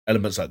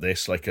elements like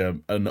this, like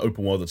an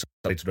open world that's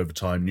updated over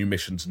time, new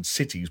missions and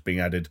cities being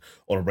added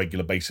on a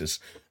regular basis,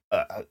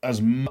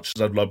 as much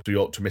as I'd love to be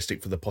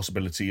optimistic for the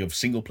possibility of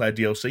single-player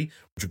DLC,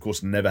 which of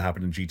course never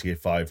happened in GTA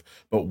 5,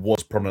 but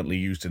was prominently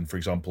used in, for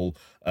example,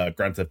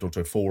 Grand Theft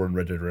Auto 4 and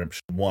Red Dead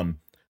Redemption 1,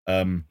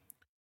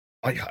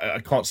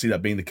 I can't see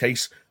that being the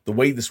case. The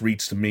way this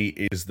reads to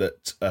me is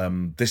that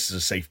this is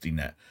a safety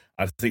net.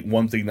 I think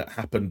one thing that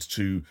happened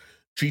to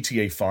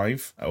GTA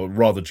 5, or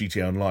rather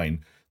GTA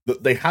Online,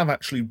 that they have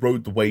actually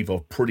rode the wave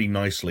of pretty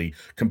nicely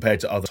compared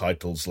to other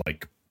titles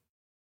like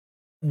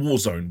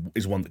Warzone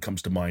is one that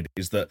comes to mind,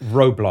 is that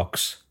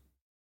Roblox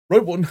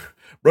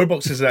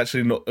is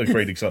actually not a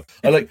great example.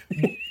 I like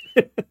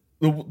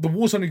the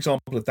Warzone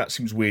example, if that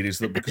seems weird, is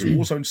that because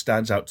Warzone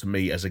stands out to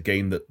me as a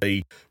game that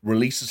they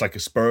released as like a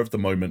spur of the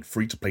moment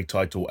free-to-play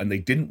title, and they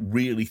didn't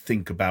really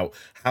think about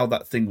how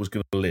that thing was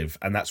going to live,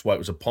 and that's why it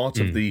was a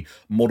part of the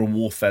Modern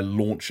Warfare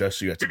launcher,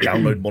 so you had to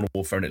download Modern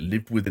Warfare and it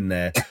lived within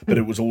there, but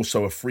it was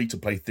also a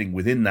free-to-play thing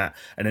within that,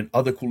 and then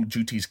other Call of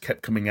Duties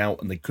kept coming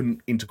out and they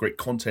couldn't integrate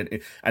content,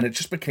 and it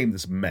just became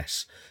this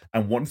mess.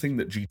 And one thing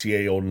that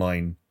GTA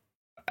Online,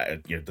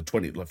 the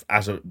 20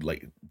 as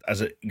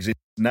it exists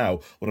now,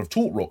 what I've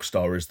taught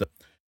Rockstar is that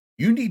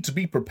you need to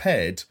be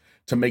prepared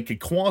to make a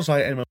quasi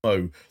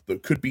MMO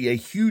that could be a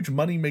huge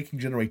money making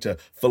generator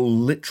for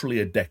literally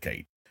a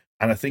decade.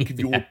 And I think if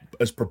you're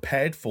as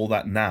prepared for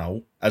that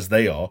now as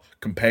they are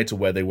compared to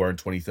where they were in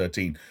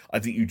 2013, I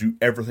think you do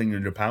everything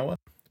in your power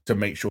to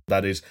make sure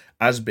that is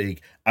as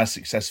big, as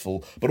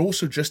successful, but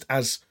also just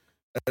as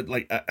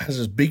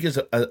as big as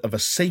of a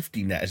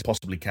safety net as it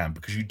possibly can,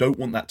 because you don't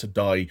want that to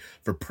die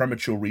for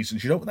premature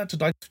reasons. You don't want that to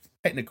die for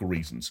technical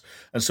reasons.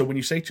 And so when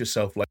you say to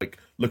yourself, like,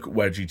 look at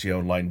where GTA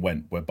Online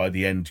went, where by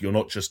the end you're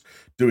not just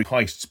doing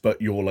heists,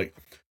 but you're like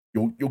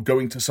you're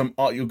going to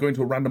you're going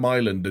to a random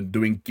island and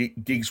doing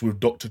gigs with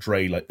Dr.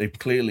 Dre. Like, they've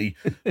clearly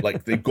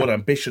they've got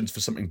ambitions for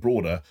something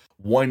broader.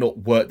 Why not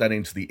work that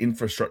into the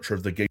infrastructure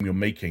of the game you're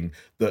making?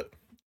 That,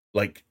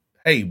 like,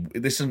 hey,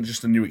 this isn't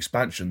just a new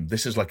expansion.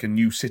 This is like a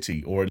new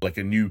city or like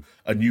a new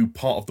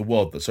part of the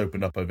world that's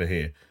opened up over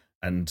here.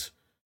 And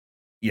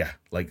yeah,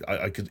 like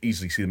I could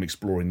easily see them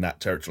exploring that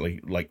territory.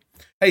 Like,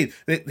 hey,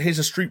 here's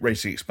a street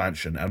racing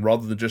expansion, and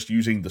rather than just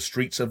using the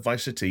streets of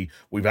Vice City,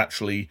 we've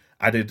actually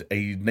added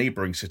a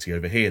neighboring city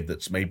over here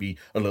that's maybe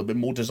a little bit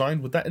more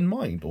designed with that in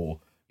mind, or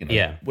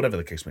whatever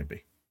the case may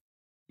be.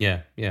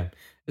 Yeah,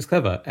 it's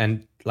clever.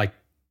 And like,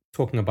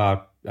 talking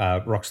about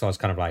Rockstar's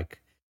kind of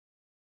like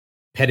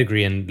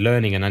pedigree and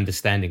learning and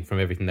understanding from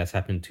everything that's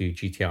happened to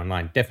GTA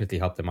Online definitely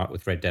helped them out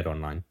with Red Dead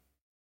Online.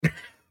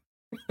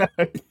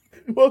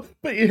 Well,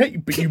 but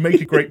you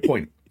make a great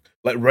point.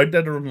 Like, Red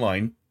Dead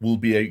Online will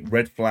be a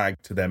red flag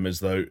to them,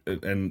 as though,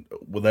 and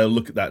they'll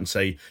look at that and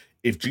say,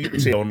 if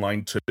GTA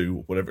Online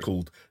 2, whatever it's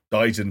called,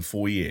 dies in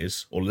 4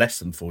 years or less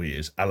than 4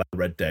 years, a la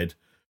Red Dead,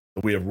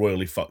 we have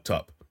royally fucked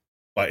up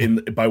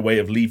by way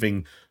of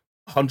leaving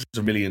hundreds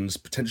of millions,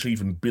 potentially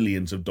even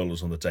billions of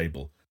dollars on the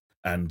table,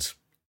 and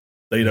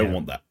they don't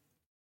want that.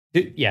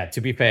 Yeah,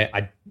 to be fair,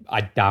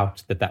 I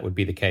doubt that would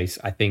be the case.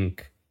 I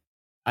think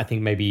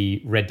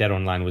maybe Red Dead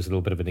Online was a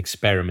little bit of an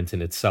experiment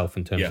in itself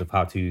in terms of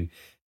how to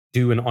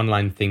do an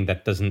online thing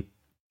that doesn't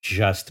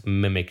just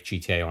mimic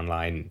GTA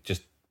Online,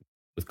 just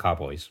with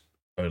cowboys.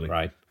 Totally.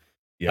 Right?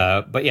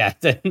 Yeah. But yeah,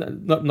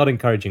 not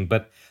encouraging.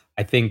 But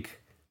I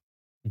think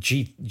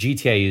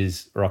GTA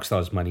is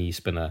Rockstar's money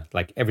spinner.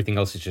 Like, everything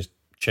else is just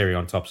cherry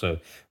on top. So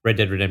Red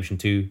Dead Redemption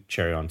 2,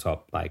 cherry on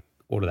top. Like,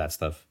 all of that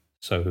stuff.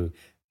 So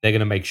they're going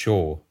to make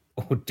sure,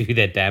 or do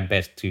their damn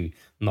best to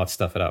not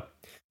stuff it up.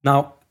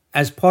 Now,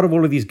 as part of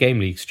all of these game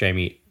leaks,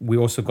 Jamie, we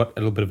also got a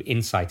little bit of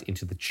insight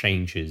into the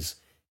changes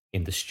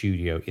in the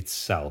studio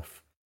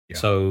itself. Yeah.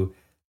 So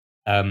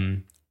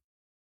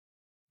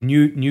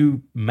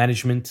new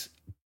management,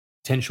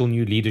 potential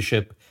new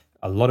leadership,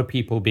 a lot of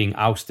people being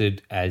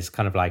ousted as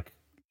kind of like,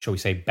 shall we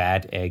say,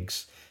 bad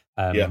eggs.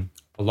 A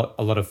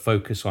lot of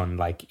focus on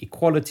like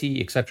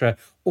equality, etc.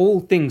 All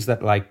things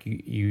that like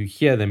you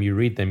hear them, you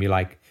read them, you're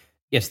like,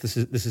 yes, this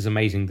is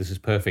amazing, this is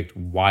perfect.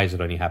 Why is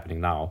it only happening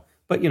now?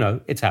 But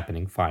it's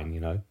happening.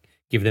 Fine,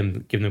 give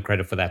them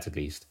credit for that at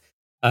least.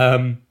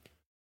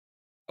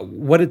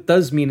 What it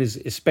does mean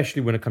is,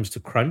 especially when it comes to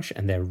crunch,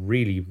 and they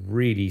really,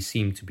 really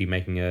seem to be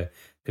making a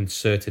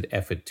concerted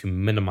effort to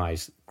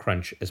minimize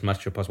crunch as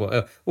much as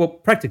possible. Well,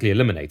 practically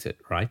eliminate it,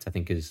 right? I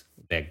think is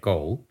their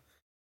goal.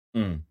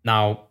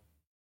 Now,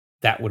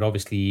 that would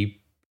obviously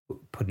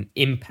put an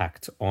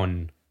impact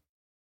on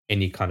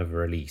any kind of a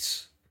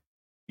release.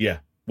 Yeah.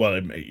 Well,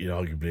 it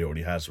arguably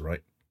already has,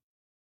 right?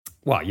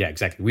 Well, yeah,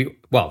 exactly.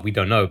 We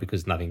don't know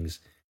because nothing's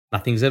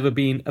ever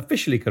been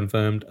officially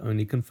confirmed,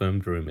 only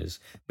confirmed rumors.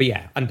 But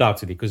yeah,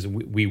 undoubtedly, because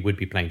we would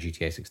be playing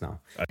GTA 6 now.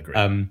 I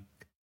agree.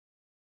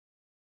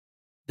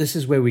 This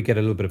is where we get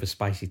a little bit of a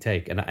spicy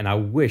take, and I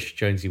wish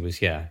Jonesy was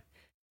here,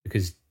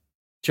 because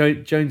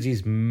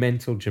Jonesy's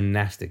mental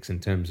gymnastics in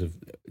terms of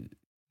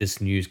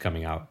this news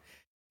coming out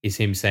is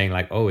him saying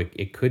like, "Oh,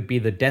 it could be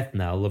the death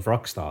knell of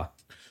Rockstar."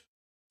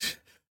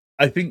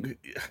 I think,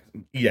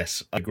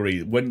 yes, I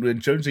agree. When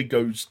Jonesy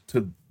goes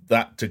to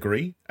that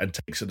degree and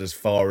takes it as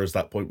far as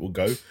that point will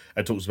go,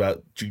 and talks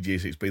about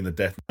GTA 6 being the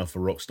death knell for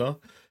Rockstar,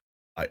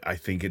 I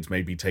think it's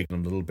maybe taken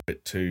a little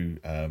bit too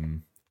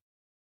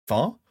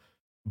far.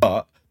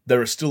 But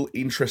there are still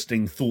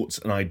interesting thoughts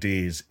and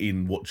ideas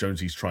in what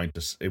Jonesy's trying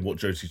to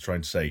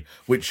say.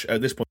 Which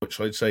at this point,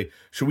 should I say,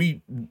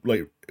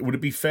 would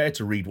it be fair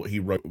to read what he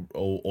wrote,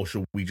 or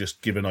should we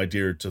just give an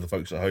idea to the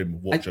folks at home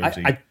what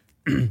Jonesy?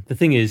 The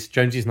thing is,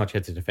 Jonesy's not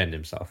here to defend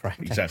himself, right?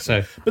 Exactly.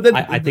 So, but then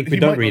I think we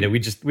don't read it. We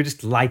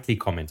just lightly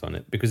comment on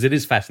it because it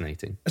is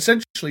fascinating.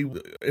 Essentially,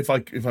 if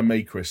I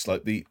may, Chris,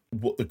 like the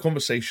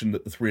conversation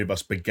that the three of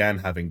us began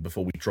having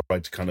before we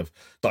tried to kind of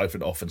dive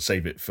it off and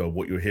save it for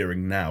what you're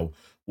hearing now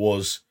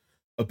was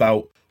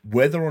about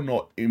whether or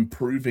not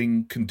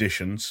improving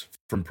conditions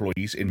for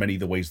employees in many of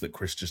the ways that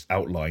Chris just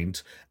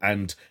outlined,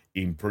 and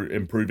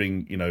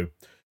improving,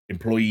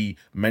 employee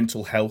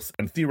mental health,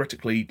 and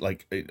theoretically,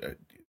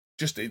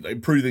 just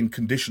improving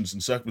conditions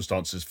and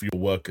circumstances for your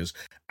workers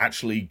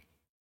actually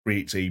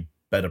creates a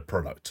better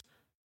product.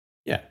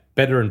 Yeah,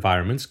 better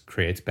environments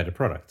creates better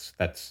products.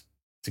 It's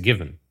a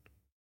given.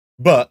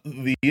 But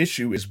the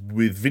issue is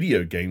with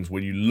video games,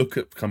 when you look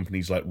at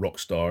companies like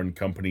Rockstar and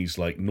companies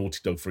like Naughty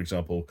Dog, for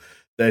example,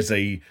 there's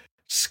a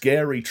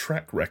scary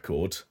track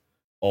record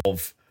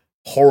of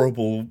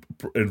horrible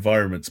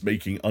environments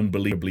making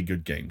unbelievably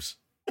good games.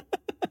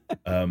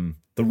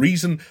 The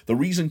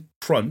reason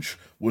crunch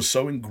was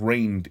so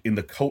ingrained in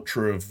the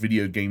culture of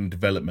video game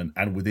development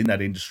and within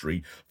that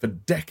industry for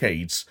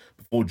decades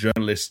before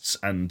journalists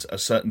and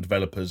certain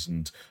developers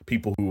and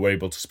people who were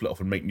able to split off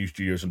and make new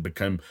studios and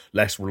become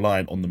less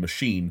reliant on the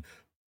machine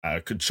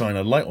could shine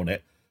a light on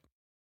it,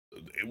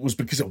 it was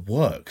because it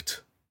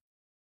worked.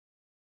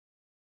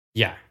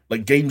 Yeah.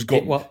 Like games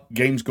got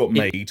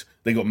made.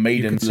 They got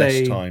made in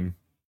less time.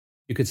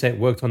 You could say it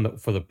worked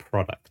for the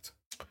product.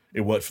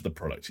 It worked for the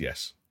product,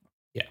 yes.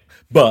 Yeah.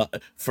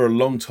 But for a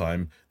long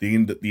time, the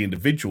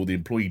individual, the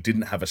employee,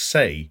 didn't have a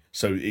say.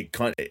 So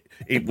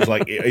it was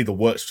like it either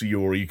works for you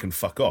or you can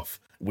fuck off,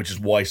 which is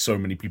why so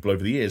many people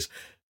over the years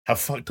have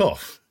fucked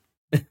off.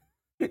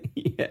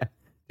 Yeah.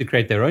 To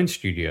create their own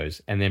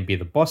studios and then be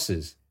the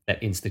bosses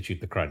that institute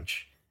the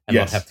crunch and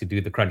not have to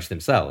do the crunch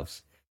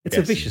themselves. It's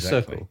a vicious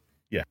circle.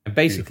 Yeah. And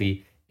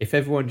basically, if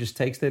everyone just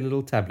takes their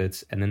little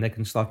tablets and then they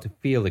can start to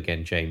feel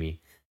again,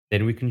 Jamie,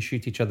 then we can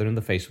shoot each other in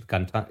the face with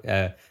gun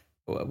Carter.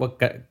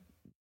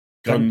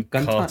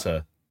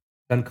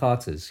 Gun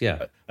Carters,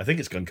 yeah. I think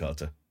it's Gun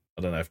Carter.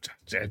 I don't know if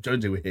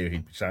Jonesy were here,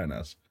 he'd be shouting at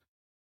us.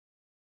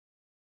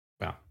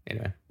 Well,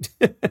 anyway.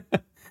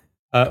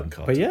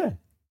 But yeah,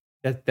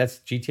 that's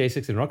GTA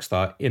 6 and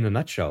Rockstar in a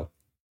nutshell.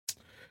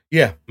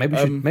 Yeah.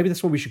 Maybe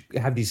that's what we should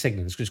have these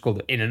segments, just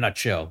called In a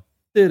Nutshell.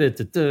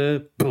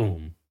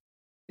 Boom.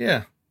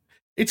 Yeah.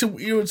 It's a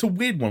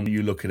weird one when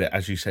you look at it,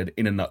 as you said,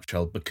 in a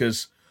nutshell,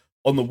 because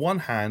on the one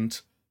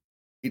hand,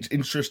 it's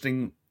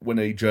interesting when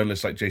a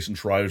journalist like Jason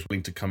Schreier is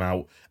willing to come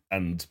out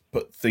and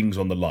put things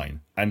on the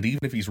line. And even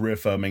if he's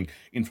reaffirming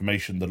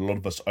information that a lot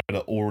of us either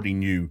already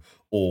knew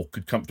or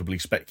could comfortably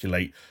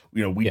speculate,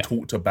 we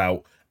talked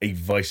about a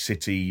Vice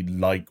City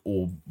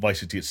or Vice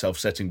City itself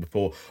setting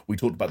before. We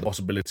talked about the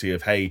possibility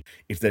of, hey,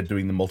 if they're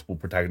doing the multiple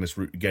protagonist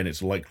route again,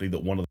 it's likely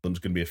that one of them's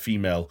going to be a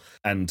female.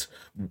 And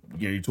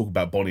you talk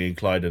about Bonnie and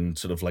Clyde and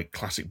sort of like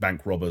classic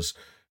bank robbers.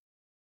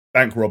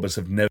 Bank robbers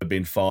have never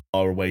been far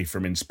away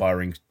from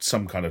inspiring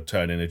some kind of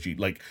turn energy.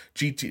 Like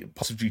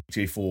parts of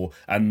GTA 4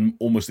 and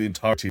almost the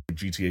entirety of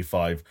GTA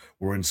 5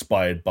 were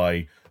inspired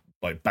by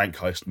like bank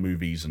heist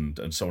movies and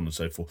so on and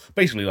so forth.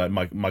 Basically,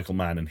 like Michael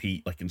Mann and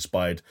Heat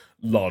inspired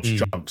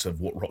large chunks of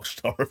what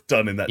Rockstar have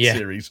done in that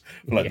series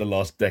for the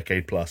last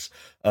decade plus.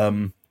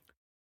 And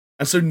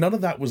And so none of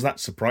that was that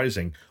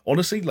surprising.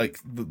 Honestly, like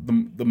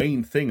the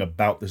main thing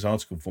about this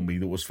article for me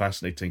that was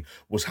fascinating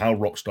was how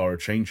Rockstar are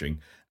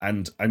changing.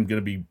 And I'm going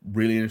to be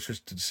really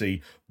interested to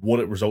see what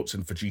it results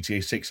in for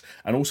GTA 6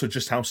 and also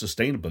just how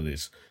sustainable it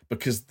is.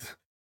 Because,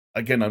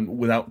 again,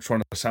 without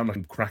trying to sound like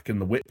I'm cracking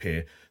the whip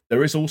here,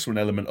 there is also an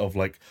element of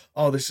like,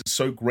 oh, this is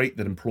so great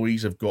that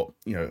employees have got,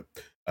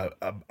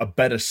 a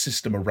better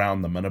system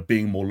around them and are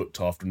being more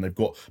looked after, and they've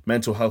got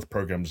mental health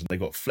programs and they've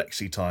got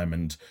flexi time,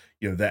 and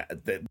they're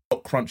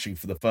not crunching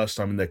for the first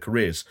time in their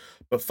careers.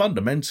 But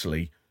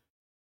fundamentally,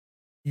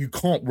 you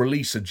can't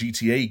release a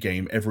GTA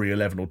game every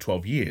 11 or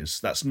 12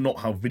 years. That's not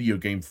how video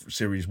game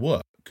series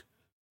work.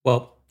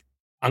 Well,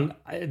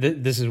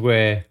 this is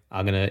where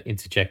I'm going to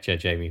interject here,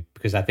 Jamie,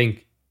 because I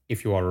think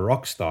if you are a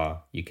rock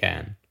star, you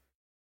can.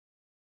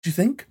 Do you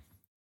think?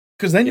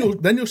 Because then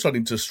you're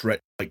starting to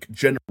stretch like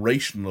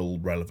generational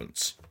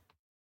relevance.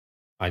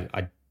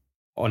 I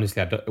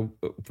honestly, I don't,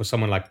 for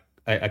someone like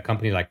a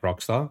company like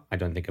Rockstar, I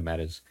don't think it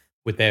matters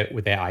with their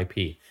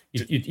IP.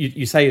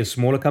 You say a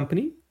smaller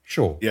company,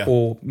 sure, yeah,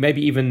 or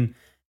maybe even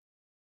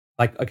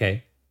like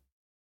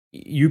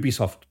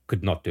Ubisoft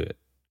could not do it,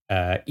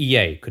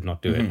 EA could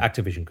not do it,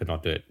 Activision could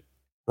not do it.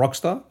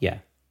 Rockstar,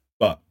 yeah.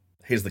 But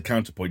here's the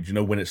counterpoint. Do you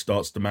know when it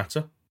starts to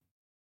matter?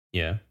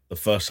 Yeah, the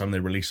first time they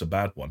release a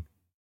bad one.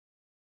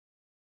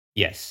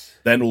 Yes.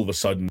 Then all of a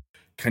sudden,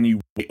 can you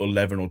wait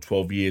 11 or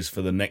 12 years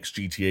for the next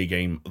GTA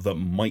game that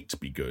might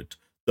be good,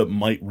 that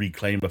might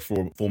reclaim a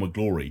former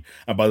glory?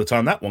 And by the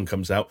time that one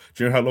comes out,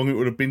 do you know how long it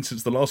would have been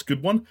since the last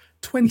good one?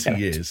 20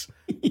 years.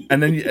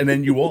 And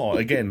then you are,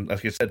 again,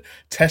 like I said,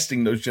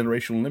 testing those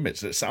generational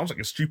limits. It sounds like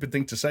a stupid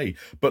thing to say,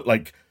 but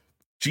like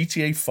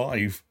GTA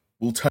 5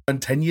 will turn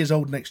 10 years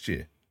old next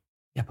year.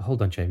 Yeah, but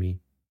hold on, Jamie.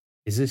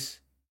 Is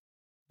this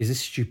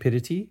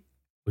stupidity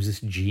or is this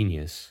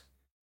genius?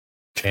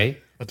 Okay,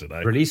 I don't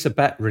know. Release a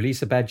bad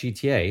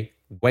GTA.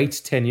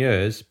 Wait 10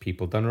 years.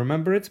 People don't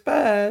remember it's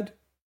bad.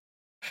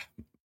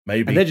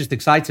 Maybe. And they're just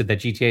excited that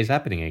GTA is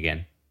happening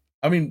again.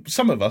 I mean,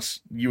 some of us,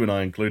 you and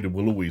I included,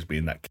 will always be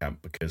in that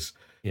camp because,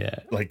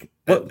 think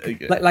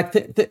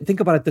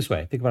about it this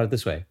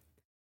way.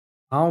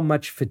 How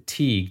much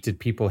fatigue did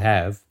people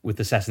have with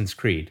Assassin's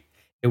Creed?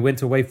 It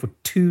went away for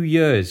 2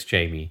 years,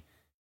 Jamie.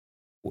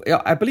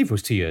 I believe it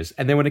was 2 years,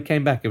 and then when it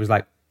came back, it was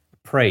like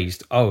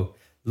praised. Oh,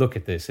 look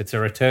at this! It's a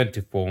return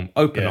to form.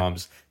 Open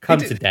arms. Come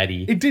to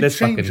daddy. It did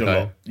change a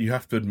lot. You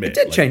have to admit, it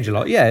did change a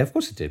lot. Yeah, of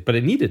course it did, but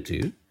it needed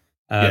to.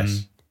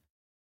 Yes.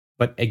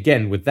 But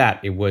again, with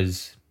that, it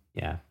was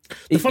it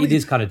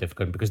is kind of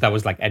difficult because that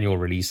was like annual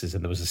releases,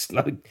 and there was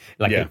a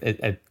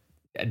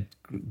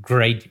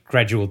great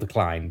gradual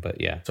decline.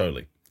 But yeah,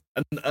 totally.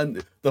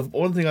 And the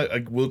one thing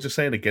I will just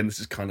say, and again,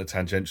 this is kind of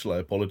tangential. I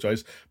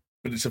apologize.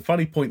 But it's a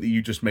funny point that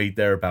you just made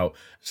there about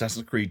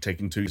Assassin's Creed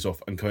taking 2 years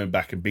off and coming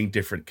back and being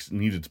different because it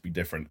needed to be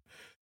different.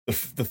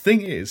 The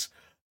thing is,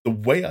 the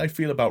way I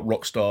feel about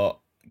Rockstar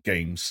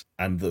games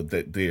and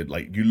the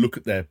like, you look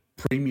at their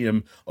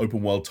premium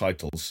open world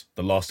titles,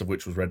 the last of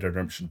which was Red Dead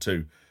Redemption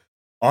 2,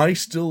 I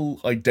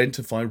still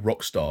identify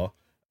Rockstar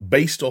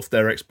based off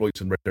their exploits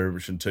in Red Dead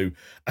Redemption 2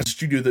 as a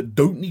studio that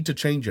don't need to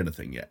change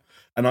anything yet.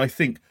 And I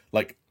think,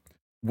 like,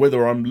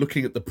 whether I'm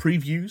looking at the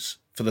previews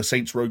for the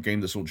Saints Row game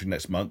that's launching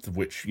next month, of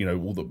which,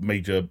 all the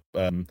major,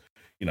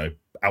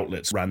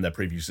 outlets ran their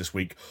previews this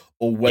week,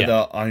 or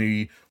whether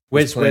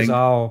Where's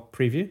our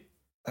preview?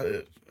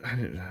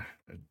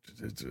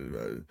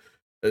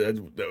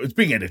 It's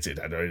being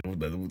edited. I don't.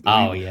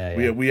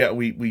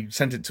 We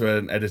sent it to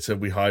an editor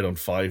we hired on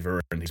Fiverr,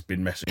 and he's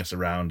been messing us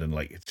around, and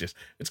like it's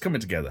coming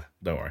together.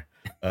 Don't worry.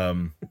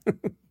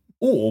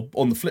 Or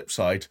on the flip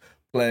side,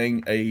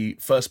 playing a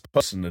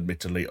first-person,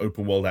 admittedly,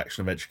 open-world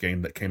action-adventure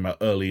game that came out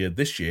earlier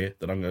this year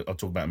that I'll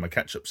talk about in my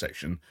catch-up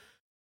section.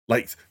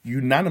 Like,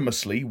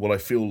 unanimously, what I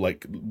feel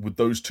like with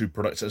those two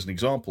products as an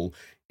example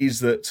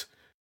is that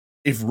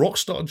if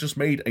Rockstar just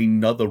made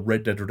another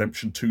Red Dead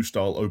Redemption 2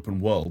 style open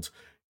world,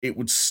 it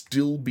would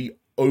still be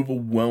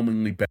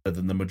overwhelmingly better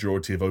than the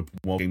majority of open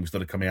world games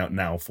that are coming out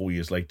now 4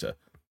 years later.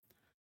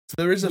 So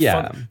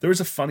there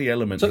is a funny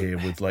element here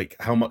with like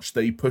how much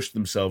they push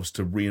themselves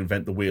to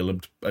reinvent the wheel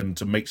and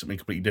to make something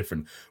completely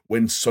different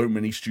when so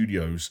many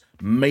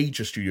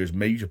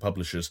major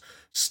publishers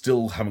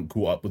still haven't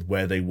caught up with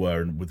where they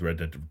were with Red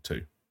Dead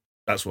 2.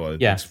 That's why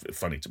it's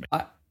funny to me.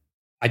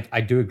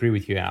 I do agree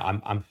with you.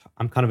 I'm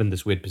kind of in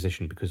this weird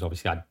position because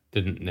obviously I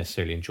didn't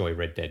necessarily enjoy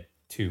Red Dead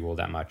 2 all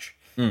that much.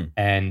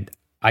 And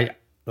I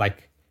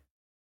like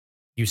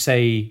you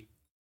say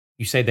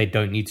they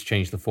don't need to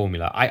change the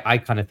formula. I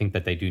kind of think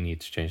that they do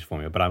need to change the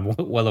formula, but I'm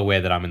well aware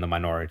that I'm in the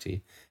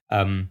minority.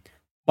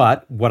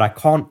 But what I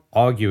can't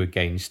argue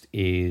against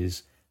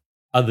is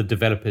other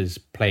developers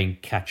playing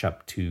catch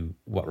up to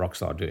what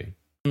Rockstar are doing.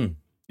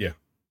 Yeah.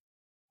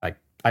 Like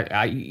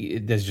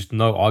there's just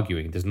no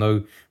arguing. There's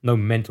no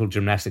mental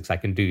gymnastics I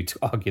can do to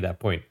argue that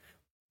point.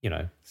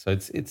 So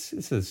it's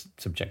a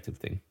subjective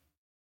thing.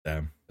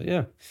 Damn. But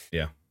yeah.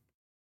 Yeah.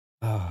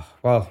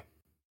 Well.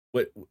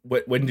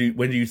 When do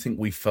you think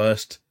we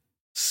first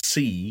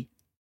see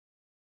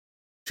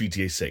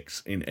GTA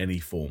 6 in any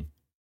form?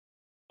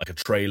 like a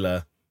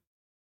trailer.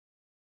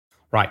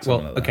 Right.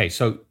 Well, like okay.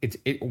 So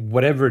it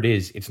whatever it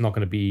is, it's not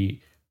going to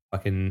be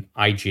fucking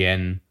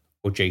IGN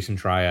or Jason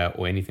Schreier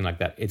or anything like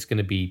that. It's going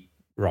to be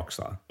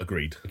Rockstar.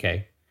 Agreed.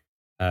 Okay.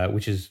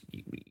 Which is,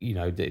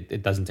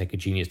 it doesn't take a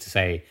genius to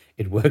say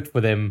it worked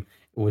for them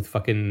with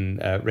fucking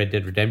Red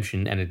Dead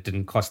Redemption, and it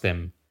didn't cost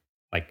them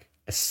like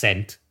a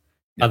cent,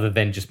 other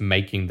than just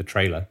making the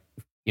trailer,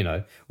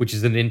 which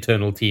is an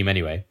internal team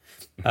anyway.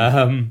 It's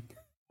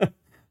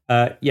going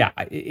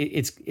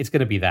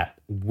to be that.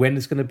 When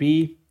it's going to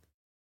be,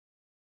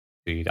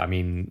 dude, I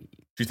mean,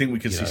 do you think we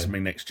could see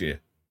something next year?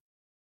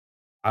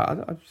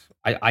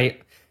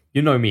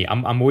 You know me,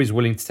 I'm always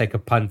willing to take a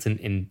punt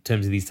in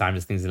terms of these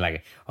times. Things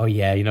like, oh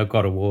yeah,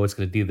 God of War is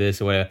going to do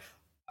this, or whatever.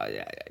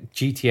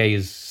 GTA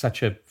is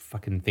such a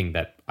fucking thing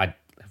that I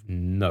have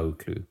no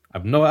clue. I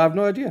have no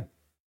idea.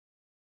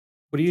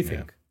 What do you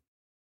think?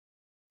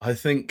 I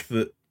think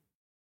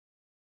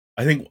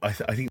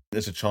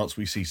there's a chance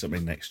we see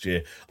something next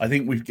year. I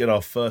think we get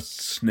our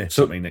first sniff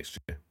something next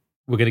year.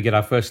 We're going to get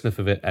our first sniff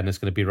of it, and it's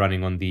going to be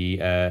running on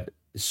the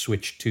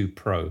Switch 2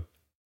 Pro.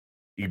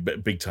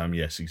 Big time,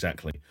 yes,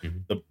 exactly.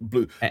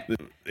 Mm-hmm.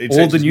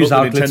 All the news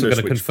outlets are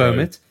going to confirm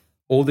it.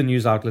 All the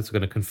news outlets are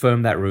going to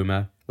confirm that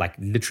rumor. Like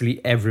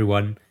literally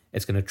everyone,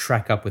 it's going to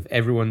track up with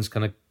everyone's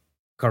kind of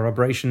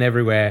corroboration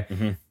everywhere,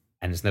 and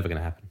it's never going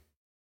to happen.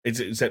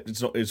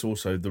 It's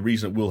also the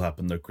reason it will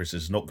happen though, Chris.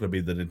 Is not going to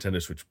be the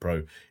Nintendo Switch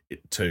Pro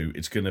 2.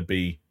 It's going to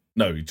be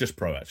just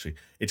Pro actually.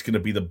 It's going to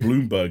be the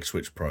Bloomberg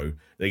Switch Pro.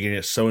 They're going to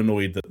get so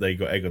annoyed that they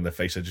got egg on their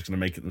face. They're just going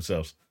to make it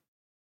themselves.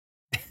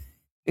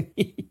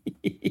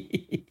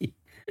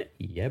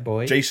 Yeah,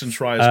 boy. Jason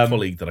Schreier's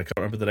colleague that I can't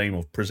remember the name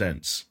of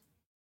presents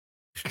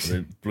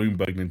the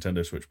Bloomberg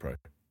Nintendo Switch Pro.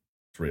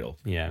 It's real.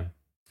 Yeah.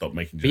 Stop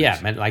making jokes. But yeah,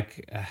 man,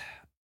 like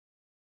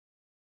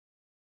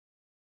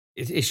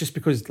it's just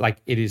because like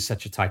it is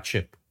such a tight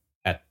ship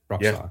at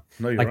Rockstar. Yeah.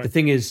 No, you're like right. the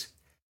thing is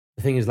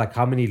like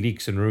how many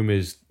leaks and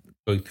rumors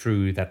go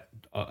through that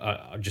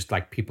are just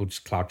like people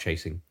just cloud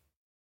chasing.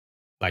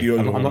 Like the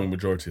overwhelming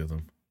majority of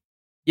them.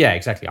 Yeah,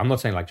 exactly. I'm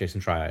not saying like Jason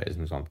Schreier is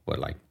an example, but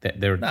like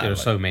there are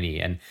so many,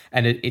 and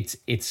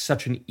it's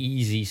such an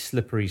easy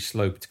slippery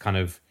slope to kind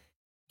of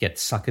get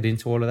suckered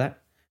into all of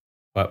that.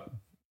 But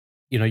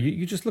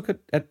you just look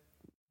at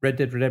Red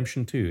Dead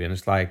Redemption 2, and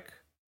it's like,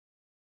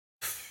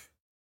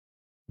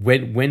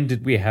 when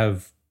did we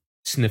have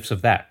sniffs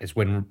of that? It's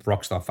when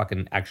Rockstar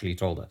fucking actually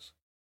told us.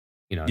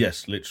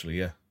 Yes, literally,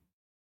 yeah.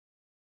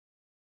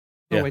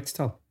 No way to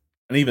tell.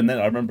 And even then,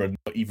 I remember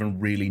not even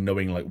really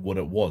knowing like what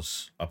it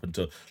was up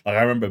until like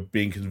I remember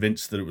being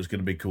convinced that it was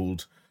going to be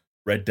called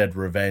Red Dead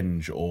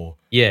Revenge or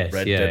Red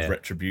Dead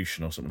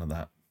Retribution or something like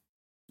that.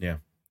 Yeah,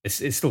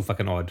 it's still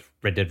fucking odd.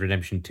 Red Dead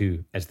Redemption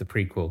 2 as the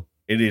prequel.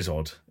 It is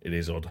odd.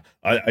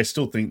 I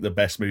still think the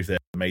best move they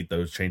made though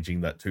was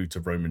changing that 2 to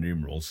Roman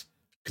numerals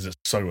because it's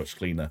so much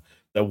cleaner.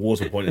 There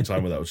was a point in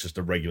time where that was just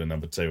a regular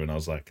number 2, and I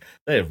was like,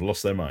 they have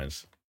lost their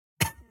minds.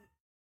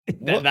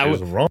 What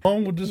is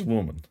wrong with this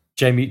woman?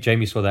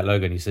 Jamie saw that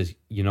logo and he says,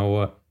 you know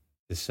what?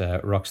 This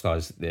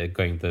Rockstar's they're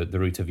going the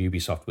route of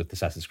Ubisoft with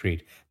Assassin's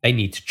Creed. They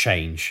need to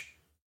change.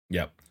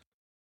 Yep.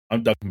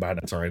 I'm ducking behind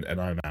that side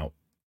and I'm out.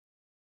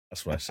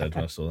 That's what I said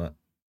when I saw that.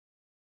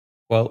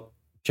 Well,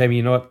 Jamie,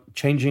 you know what?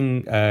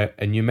 Changing a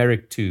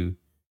numeric 2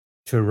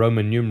 to a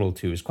Roman numeral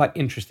 2 is quite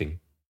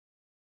interesting.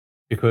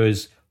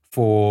 Because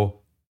for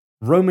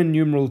Roman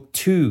numeral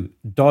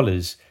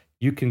 $2,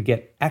 you can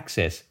get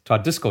access to our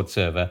Discord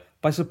server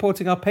by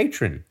supporting our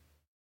Patreon.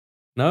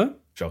 No?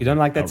 Shocking. You don't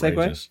like that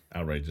segue?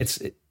 Outrageous.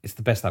 It's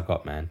the best I've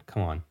got, man.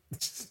 Come on.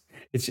 It's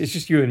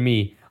just you and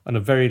me on a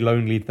very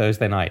lonely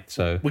Thursday night.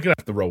 So we're gonna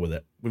have to roll with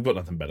it. We've got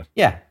nothing better.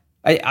 Yeah.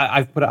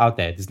 I've put it out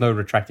there. There's no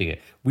retracting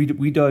it.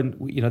 We don't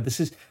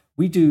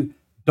we do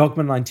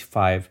Dogma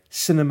 95,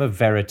 Cinema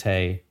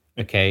Verite,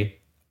 okay?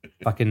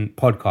 Fucking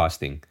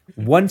podcasting.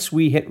 Once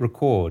we hit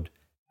record,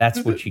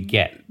 that's what you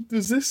get.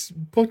 Does this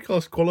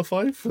podcast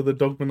qualify for the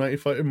Dogma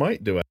 95? It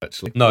might do,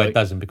 actually. No, it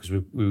doesn't, because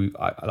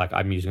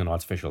I'm using an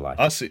artificial light.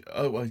 I see.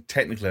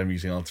 Technically, I'm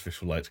using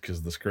artificial light because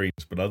of the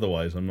screens, but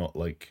otherwise, I'm not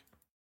like.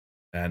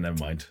 Never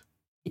mind.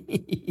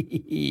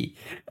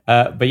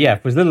 But yeah,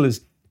 for as little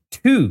as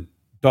 $2,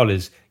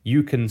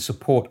 you can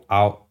support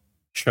our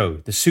show,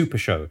 the Super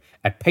Show,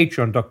 at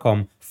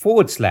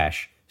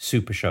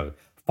patreon.com/Super Show.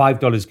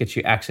 $5 gets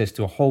you access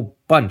to a whole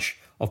bunch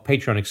of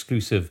Patreon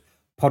exclusive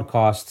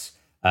podcasts.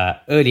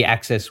 Early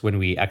access when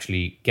we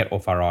actually get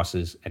off our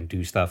asses and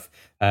do stuff.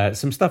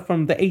 Some stuff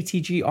from the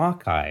ATG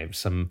archive,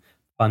 some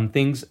fun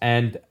things,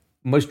 and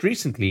most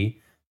recently,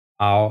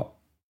 our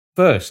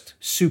first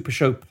Super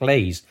Show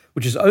plays,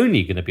 which is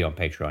only going to be on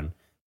Patreon,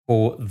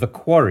 for The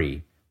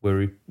Quarry,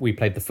 where we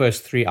played the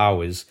first 3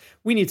 hours.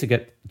 We need to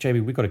get, Jamie,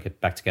 we've got to get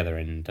back together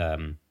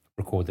and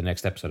record the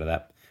next episode of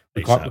that.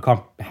 We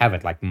can't have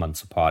it like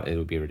months apart. It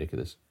would be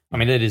ridiculous. I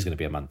mean, it is going to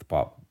be a month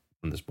apart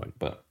from this point,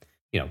 but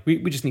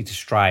we just need to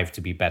strive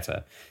to be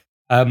better.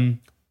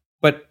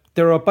 But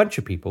there are a bunch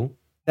of people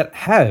that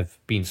have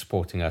been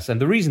supporting us, and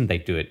the reason they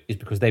do it is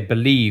because they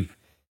believe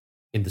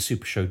in the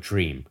Super Show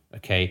dream,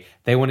 okay?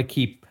 They want to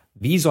keep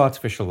these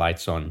artificial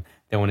lights on.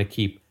 They want to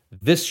keep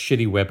this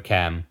shitty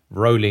webcam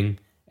rolling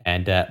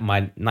and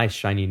my nice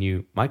shiny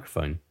new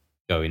microphone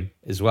going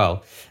as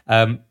well.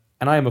 And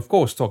I am, of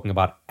course, talking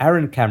about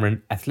Aaron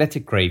Cameron,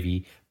 Athletic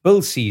Gravy,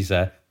 Bill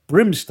Caesar,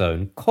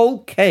 Brimstone,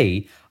 Cole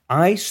K,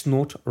 I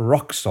Snort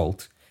Rock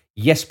Salt,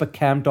 Jesper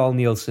Camdal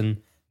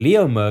Nielsen,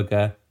 Leo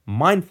Merger,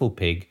 Mindful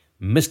Pig,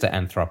 Mr.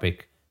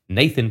 Anthropic,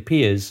 Nathan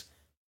Piers,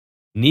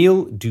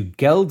 Neil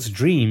Dugeld's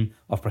Dream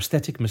of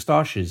Prosthetic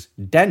Moustaches,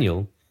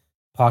 Daniel,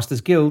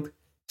 Pastors Guild,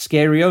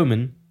 Scary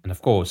Omen, and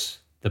of course,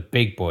 the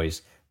big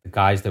boys, the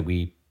guys that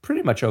we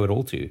pretty much owe it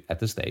all to at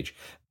this stage.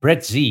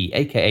 Brett Z,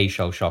 aka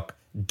Shellshock,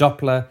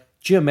 Doppler,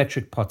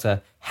 Geometric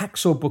Potter,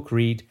 Hacksaw Book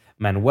Read,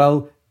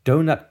 Manuel,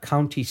 Donut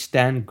County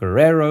Stan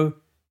Guerrero,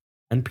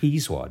 and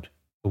Peaswad,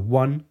 the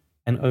one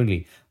and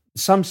only.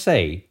 Some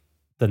say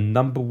the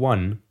number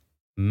one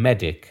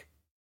medic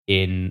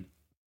in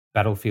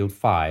Battlefield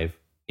 5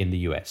 in the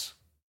US.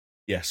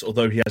 Yes,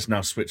 although he has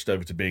now switched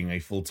over to being a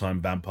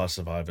full-time Vampire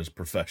Survivors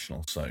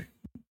professional, so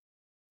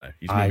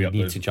I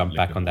need to jump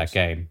back on that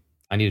game.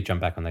 I need to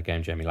jump back on that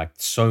game, Jamie. Like,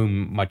 so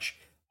much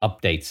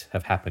updates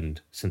have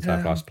happened since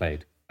I've last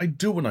played. I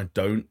do and I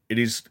don't. It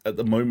is, at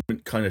the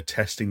moment, kind of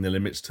testing the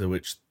limits to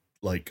which,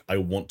 like, I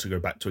want to go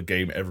back to a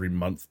game every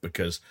month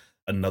because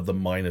another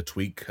minor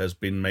tweak has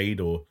been made,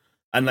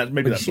 and that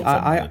maybe that's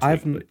not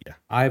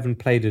I haven't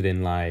played it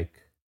in, like,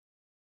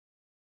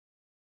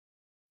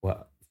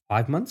 what,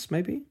 5 months,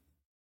 maybe?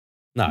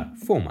 No,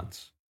 4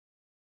 months.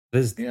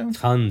 There's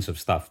tons of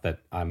stuff that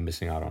I'm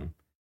missing out on.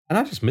 And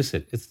I just miss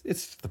it.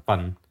 It's the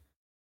fun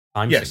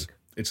time sink.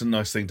 It's a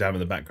nice thing to have in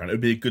the background. It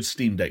would be a good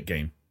Steam Deck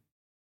game,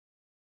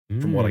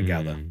 from what I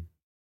gather.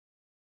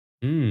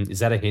 Is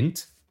that a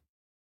hint?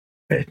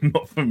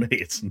 Not for me,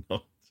 it's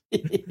not.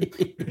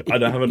 I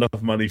don't have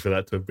enough money for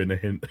that to have been a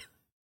hint.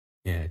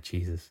 Yeah,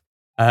 Jesus.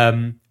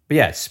 But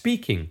yeah,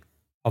 speaking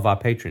of our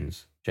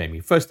patrons,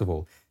 Jamie, first of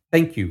all,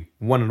 thank you,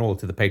 one and all,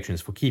 to the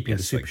patrons for keeping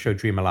the Super Show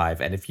dream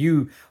alive. And if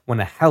you want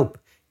to help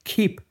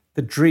keep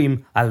the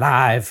dream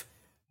alive,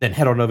 then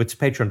head on over to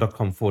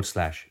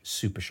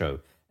patreon.com/Super Show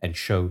and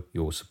show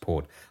your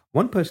support.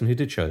 One person who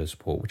did show their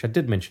support, which I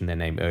did mention their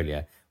name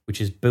earlier,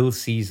 which is Bill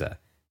Caesar.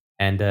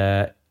 And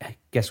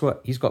guess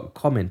what? He's got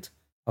comment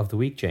of the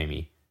week,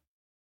 Jamie.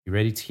 You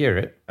ready to hear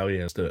it? Oh,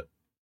 yeah, let's do it.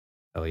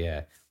 Oh,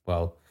 yeah.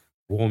 Well,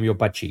 warm your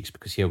butt cheeks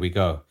because here we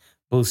go.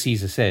 Bill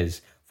Caesar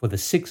says, for the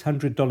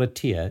 $600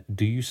 tier,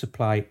 do you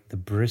supply the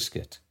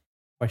brisket?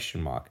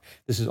 Question mark.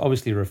 This is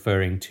obviously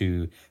referring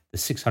to the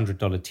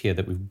 $600 tier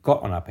that we've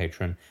got on our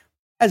Patreon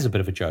as a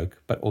bit of a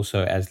joke, but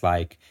also as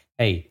like,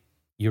 hey,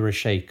 you're a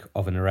sheikh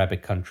of an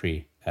Arabic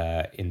country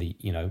in the,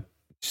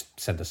 just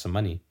send us some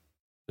money.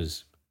 It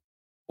was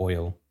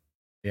oil.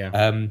 Yeah.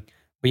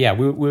 But yeah,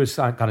 we were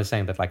kind of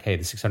saying that, like, hey,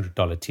 the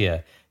 $600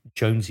 tier,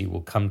 Jonesy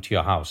will come to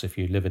your house if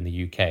you live in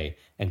the UK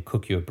and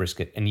cook you a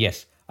brisket. And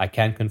yes, I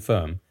can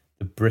confirm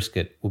the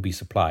brisket will be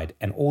supplied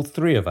and all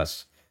three of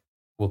us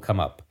will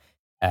come up.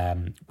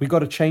 We got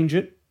to change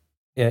it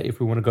if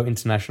we want to go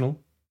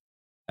international.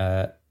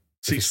 If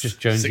it's just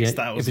Jonesy,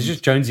 if it's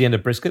just Jonesy and a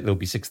brisket, there'll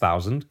be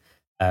 6,000.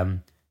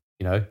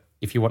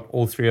 If you want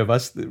all three of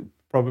us,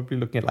 probably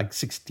looking at like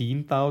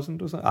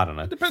 16,000 or something. I don't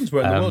know. It depends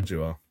where in the world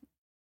you are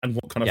and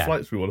what kind of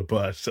flights we want to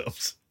buy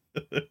ourselves.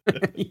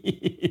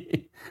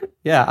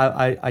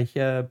 Yeah, I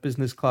hear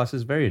business class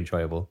is very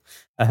enjoyable.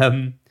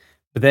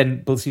 But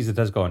then Bill Caesar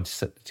does go on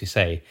to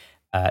say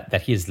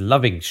that he is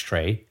loving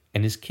Stray,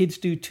 and his kids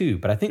do too.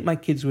 But I think my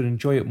kids would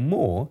enjoy it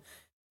more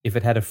if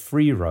it had a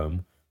free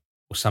roam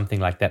or something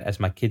like that, as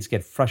my kids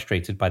get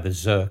frustrated by the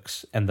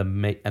Zerks and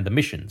the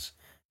missions.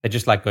 They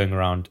just like going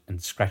around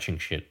and scratching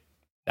shit.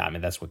 I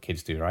mean, that's what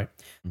kids do, right?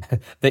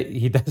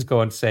 He does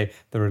go on to say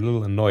they're a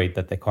little annoyed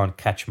that they can't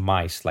catch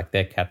mice like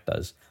their cat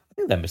does. I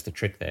think they missed a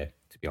trick there,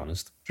 to be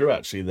honest. True,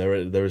 actually.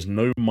 There is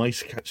no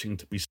mice catching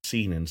to be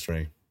seen in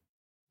Stray.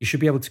 You should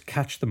be able to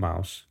catch the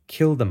mouse,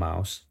 kill the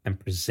mouse, and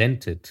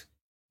present it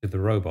to the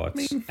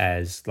robots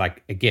as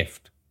like a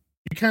gift.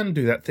 You can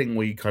do that thing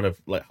where you kind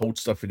of like hold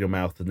stuff in your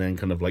mouth and then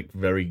kind of like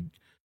very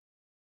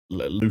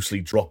loosely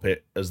drop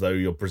it as though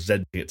you're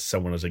presenting it to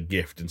someone as a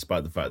gift, in spite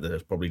of the fact that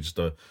there's probably just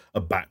a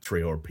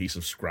battery or a piece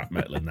of scrap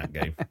metal in that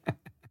game.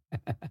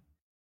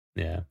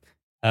 Yeah.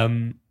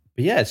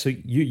 But yeah, so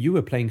you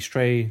were playing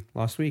Stray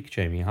last week,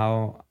 Jamie.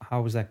 How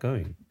was that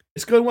going?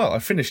 It's going well. I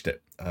finished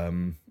it.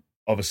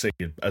 Obviously,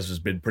 as has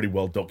been pretty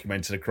well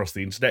documented across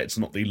the internet, it's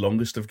not the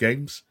longest of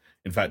games.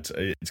 In fact,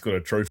 it's got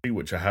a trophy,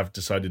 which I have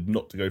decided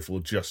not to go for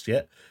just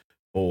yet,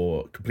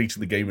 for completing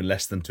the game in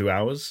less than 2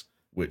 hours,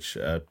 which...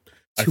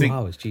 2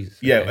 hours, Jesus.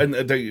 Yeah, okay. And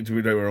don't get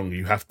me wrong,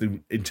 you have to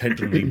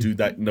intentionally do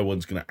that. No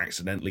one's going to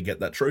accidentally get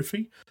that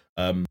trophy.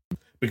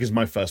 Because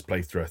my first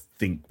playthrough, I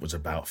think, was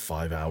about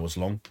 5 hours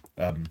long.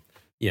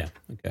 Yeah,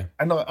 okay.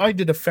 And I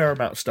did a fair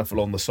amount of stuff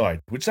along the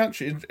side, which is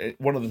actually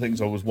one of the things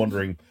I was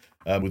wondering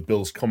with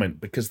Bill's comment,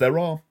 because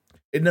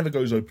it never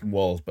goes open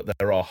world, but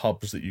there are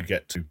hubs that you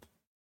get to.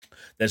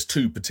 There's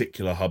two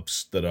particular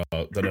hubs that are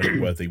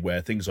noteworthy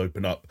where things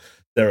open up.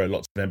 There are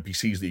lots of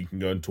NPCs that you can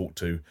go and talk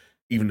to.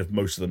 even if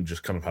most of them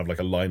just kind of have like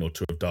a line or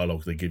two of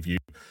dialogue they give you.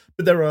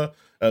 But there are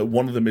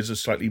one of them is a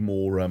slightly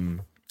more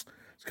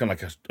it's kind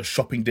of like a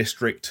shopping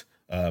district,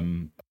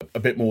 a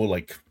bit more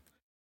like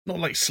not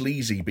like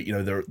sleazy, but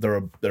there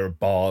are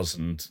bars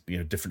and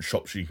different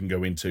shops you can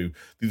go into.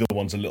 The other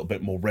one's a little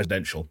bit more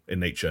residential in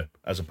nature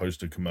as opposed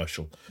to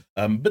commercial.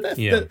 But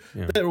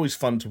they're always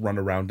fun to run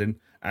around in,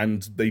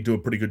 and they do a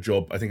pretty good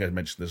job. I think I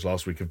mentioned this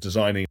last week of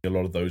designing a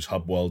lot of those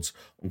hub worlds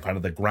on kind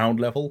of the ground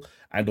level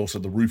and also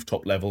the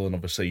rooftop level, and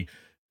obviously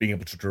being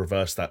able to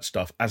traverse that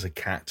stuff as a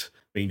cat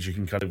means you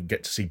can kind of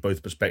get to see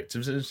both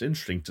perspectives. And it's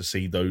interesting to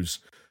see those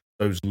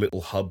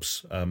little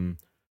hubs from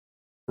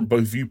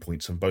both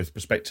viewpoints and both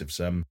perspectives.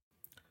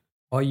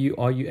 Are you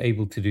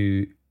able to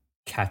do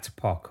cat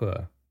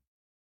parkour?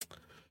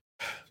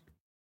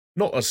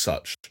 Not as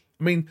such.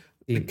 I mean,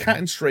 the cat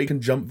and Stray can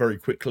jump very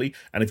quickly,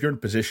 and if you're in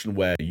a position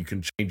where you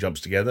can chain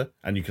jumps together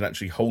and you can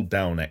actually hold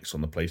down X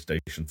on the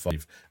PlayStation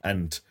 5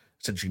 and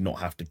essentially not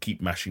have to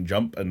keep mashing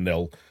jump, and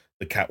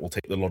the cat will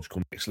take the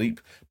logical next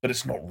leap, but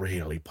it's not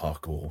really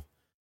parkour.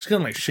 It's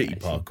kind of like shitty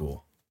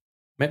parkour.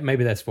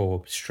 Maybe that's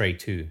for Stray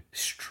 2.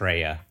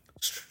 Strayer.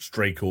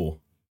 Stray core.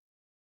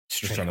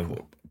 Just trying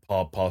to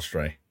par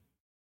Stray.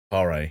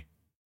 Pare.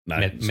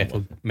 No,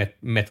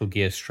 Metal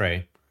Gear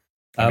Stray.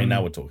 I mean,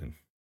 now we're talking.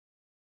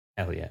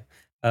 Hell yeah.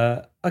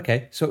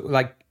 Okay, so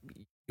like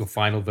your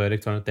final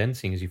verdict on it then,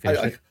 seeing as you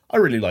finished it? I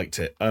really liked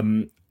it.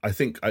 I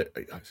think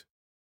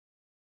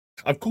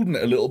I've called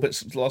it a little bit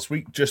since last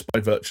week, just by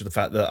virtue of the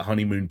fact that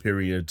honeymoon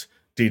period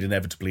did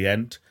inevitably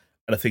end.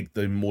 And I think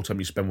the more time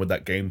you spend with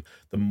that game,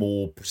 the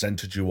more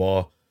presented you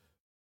are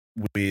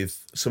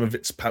with some of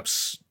its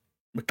perhaps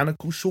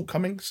mechanical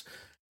shortcomings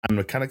and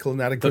mechanical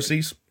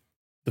inadequacies.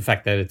 The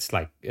fact that it's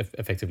like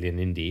effectively an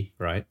indie,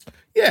 right?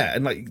 Yeah,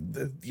 and like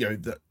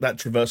that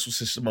traversal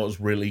system, I was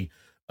really,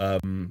 I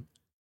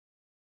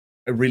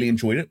really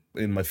enjoyed it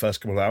in my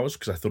first couple of hours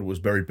because I thought it was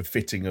very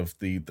befitting of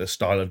the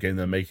style of game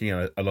they're making,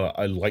 and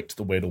I liked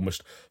the way it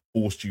almost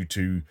forced you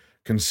to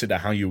consider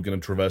how you were going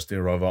to traverse the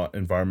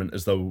environment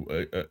as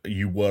though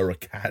you were a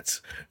cat.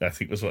 I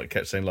think was what I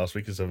kept saying last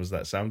week, as as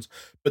that sounds.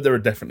 But there are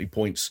definitely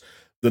points.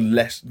 The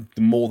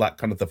more that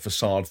kind of the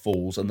facade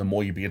falls, and the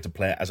more you begin to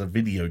play it as a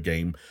video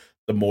game,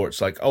 the more it's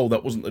like, oh,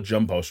 that wasn't the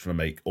jump I was trying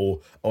to make, or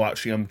oh,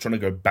 actually, I'm trying to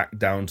go back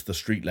down to the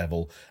street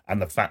level,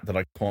 and the fact that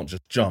I can't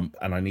just jump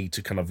and I need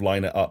to kind of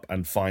line it up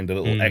and find a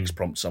little X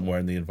prompt somewhere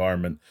in the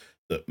environment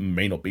that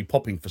may not be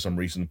popping for some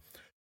reason.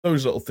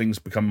 Those little things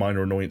become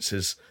minor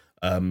annoyances.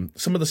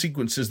 Some of the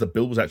sequences that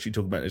Bill was actually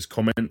talking about in his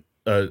comment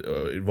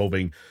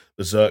involving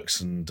the Zerks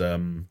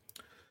and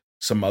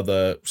some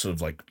other sort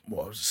of like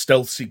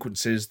stealth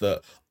sequences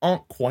that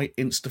aren't quite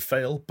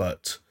insta-fail,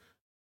 but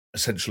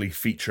essentially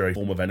feature a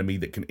form of enemy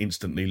that can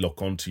instantly lock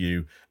onto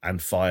you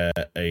and fire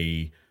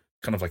a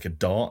kind of like a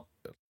dart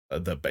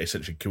that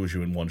essentially kills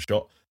you in one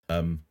shot.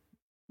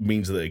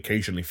 Means that it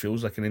occasionally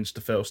feels like an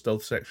insta-fail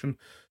stealth section.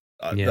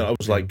 I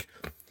was like,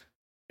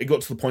 it got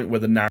to the point where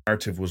the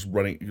narrative was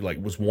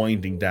was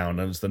winding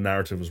down, and as the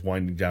narrative was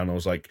winding down, I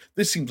was like,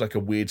 this seems like a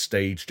weird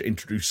stage to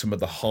introduce some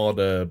of the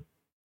harder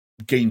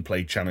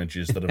gameplay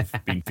challenges that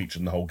have been featured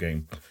in the whole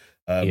game.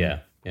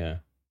 That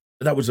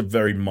was a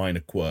very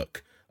minor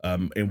quirk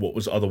in what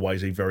was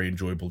otherwise a very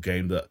enjoyable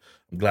game that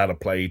I'm glad I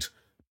played.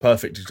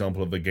 Perfect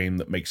example of a game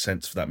that makes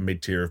sense for that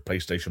mid-tier of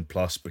PlayStation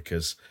Plus,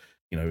 because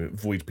it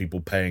avoids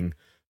people paying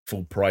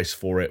full price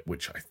for it,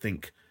 which I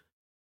think,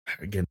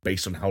 again,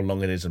 based on how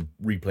long it is and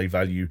replay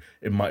value,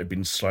 it might have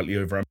been slightly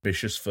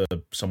overambitious for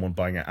someone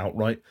buying it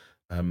outright.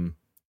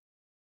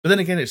 But then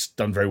again, it's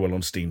done very well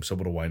on Steam, so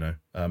what do I know?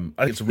 I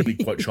think it's a really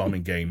quite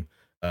charming game,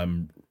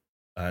 and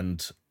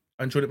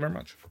I enjoyed it very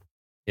much.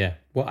 Yeah,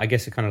 well, I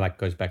guess it kind of like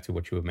goes back to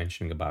what you were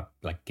mentioning about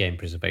like game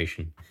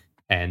preservation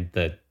and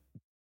the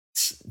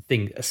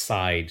thing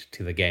aside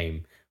to the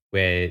game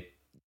where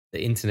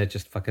the internet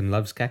just fucking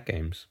loves cat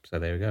games. So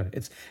there we go.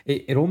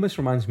 It almost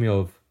reminds me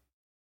of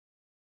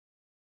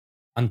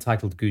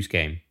Untitled Goose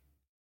Game.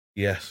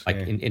 Yes. Like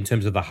in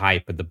terms of the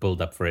hype and the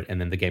build up for it, and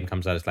then the game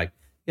comes out, it's like,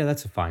 yeah,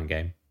 that's a fine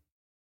game.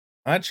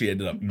 I actually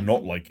ended up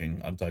not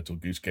liking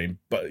Untitled Goose Game,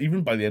 but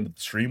even by the end of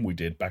the stream we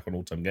did back on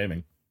All Time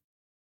Gaming.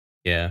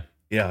 Yeah.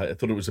 Yeah, I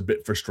thought it was a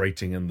bit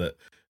frustrating in that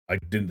I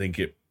didn't think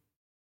it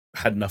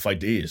had enough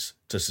ideas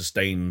to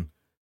sustain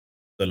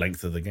the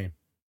length of the game.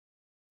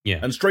 Yeah.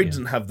 And Stray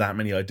doesn't have that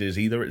many ideas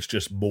either. It's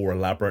just more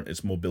elaborate,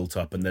 it's more built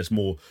up, and there's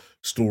more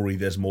story,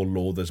 there's more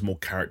lore, there's more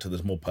character,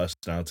 there's more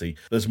personality.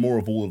 There's more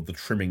of all of the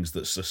trimmings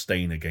that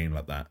sustain a game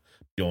like that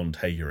beyond,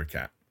 hey, you're a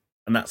cat.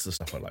 And that's the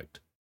stuff I liked.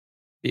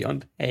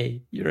 Beyond,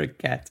 hey, you're a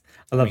cat.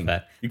 I love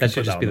that. That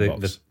should just be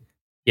the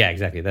yeah,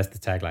 exactly. That's the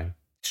tagline.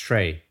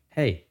 Stray,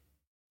 hey,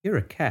 you're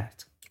a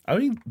cat. I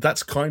mean,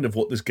 that's kind of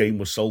what this game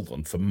was sold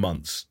on for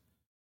months.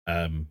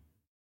 And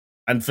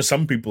for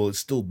some people, it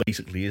still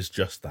basically is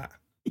just that.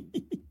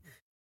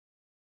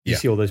 You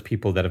see all those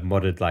people that have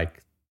modded,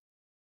 like,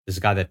 there's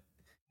a guy that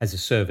has a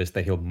service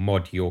that he'll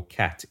mod your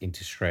cat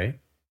into Stray.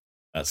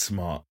 That's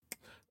smart.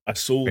 I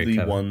saw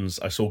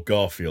I saw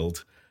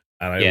Garfield,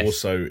 and I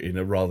also, in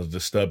a rather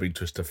disturbing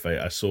twist of fate,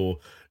 I saw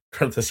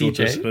Grand Theft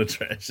Auto CJ? San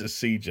Andreas is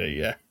CJ,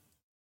 yeah.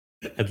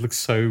 It looks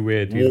so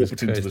weird. Dude,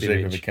 Warped into the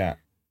shape of a cat.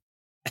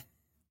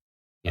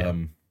 Yeah,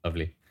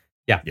 lovely.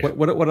 Yeah. Yeah.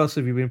 What else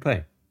have you been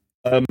playing?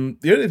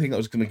 The only thing I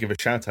was going to give a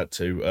shout out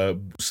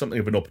to something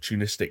of an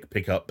opportunistic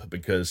pickup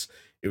because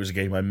it was a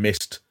game I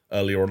missed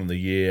earlier on in the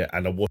year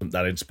and I wasn't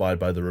that inspired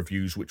by the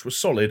reviews, which were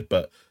solid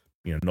but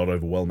not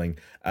overwhelming.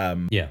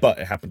 But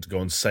it happened to go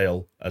on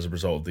sale as a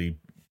result of the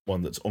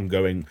one that's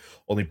ongoing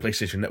on the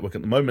PlayStation Network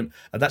at the moment,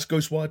 and that's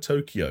Ghostwire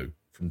Tokyo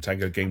from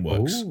Tango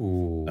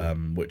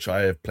Gameworks, which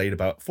I have played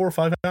about 4 or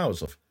 5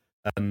 hours of,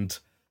 and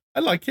I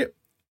like it.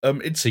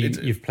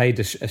 You've played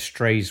a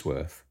stray's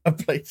worth.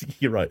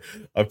 You're right.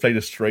 I've played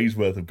a stray's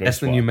worth of Ghostwire. That's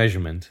the new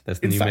measurement. That's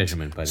the new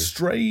measurement, buddy.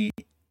 Stray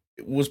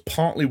was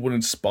partly what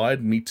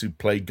inspired me to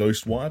play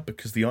Ghostwire,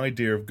 because the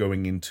idea of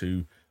going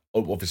into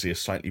obviously a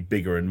slightly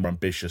bigger and more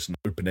ambitious and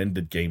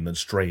open-ended game than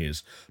Stray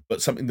is,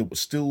 but something that was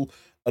still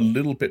a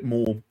little bit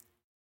more,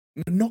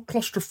 not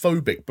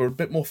claustrophobic, but a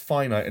bit more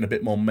finite and a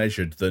bit more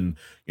measured than,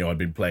 I'd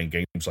been playing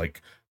games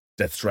like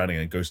Death Stranding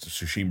and Ghost of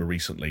Tsushima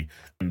recently.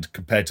 And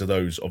compared to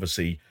those,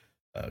 obviously,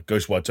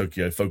 Ghostwire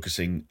Tokyo,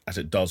 focusing as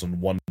it does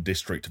on one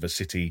district of a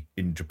city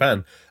in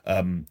Japan,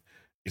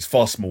 is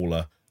far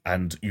smaller,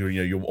 and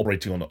you're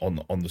operating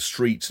on the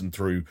streets and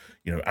through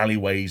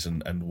alleyways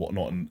and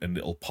whatnot and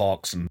little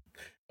parks and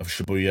of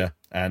Shibuya,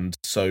 and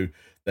so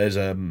there's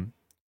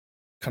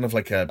kind of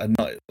like a I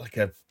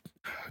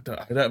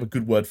don't have a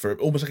good word for it,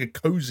 almost like a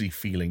cozy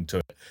feeling to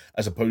it,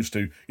 as opposed to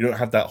you don't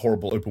have that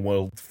horrible open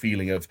world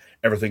feeling of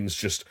everything's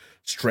just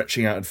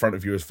stretching out in front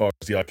of you as far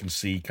as the eye can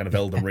see, kind of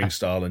Elden Ring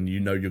style, and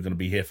you're going to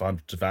be here for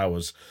hundreds of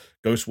hours.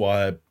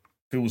 Ghostwire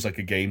feels like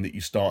a game that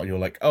you start and you're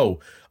like, oh,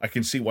 I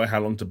can see why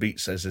How Long to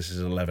Beat says this is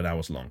 11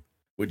 hours long,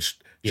 which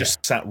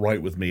just sat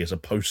right with me as a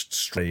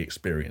post-Stray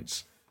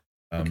experience.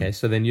 Okay,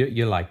 so then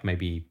you're like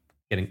maybe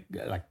getting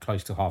like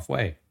close to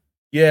halfway.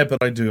 Yeah,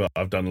 but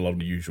I've done a lot of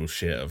the usual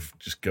shit of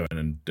just going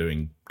and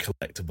doing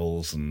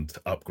collectibles and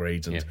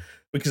upgrades, and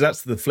because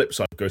that's the flip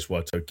side of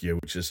Ghostwire Tokyo,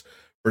 which is,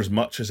 for as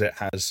much as it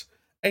has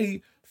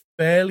a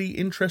fairly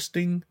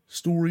interesting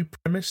story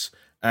premise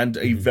and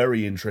a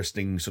very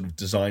interesting sort of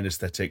design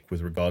aesthetic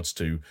with regards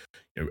to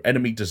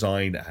enemy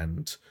design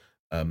and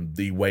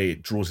the way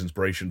it draws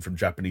inspiration from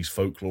Japanese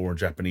folklore and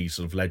Japanese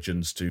sort of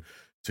legends to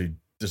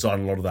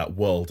design a lot of that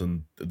world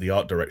and the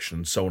art direction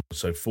and so on and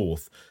so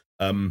forth.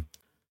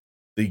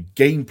 The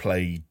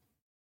gameplay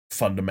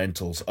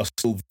fundamentals are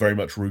still very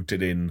much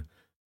rooted in,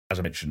 as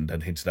I mentioned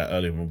and hinted at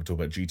earlier when we talked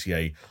about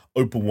GTA,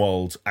 open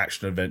world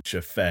action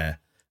adventure fare,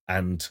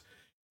 and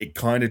it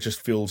kind of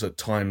just feels at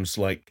times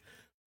like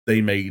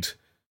they made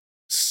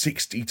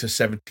 60 to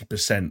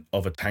 70%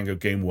 of a Tango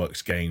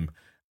Gameworks game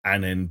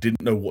and then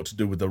didn't know what to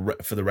do with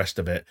for the rest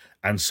of it,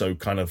 and so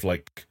kind of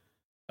like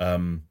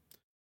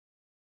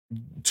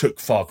took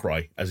Far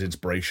Cry as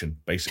inspiration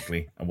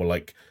basically, and were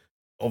like,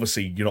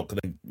 obviously you're not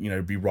going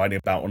to be riding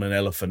about on an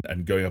elephant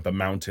and going up a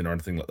mountain or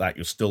anything like that.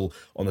 You're still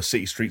on the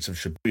city streets of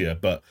Shibuya,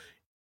 but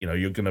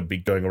you're going to be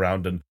going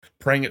around and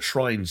praying at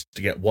shrines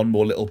to get one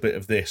more little bit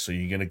of this, or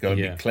you're going to go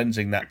and be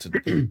cleansing that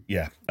to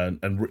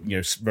and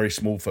very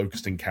small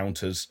focused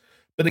encounters.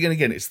 But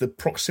again, it's the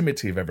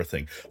proximity of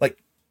everything.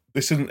 Like,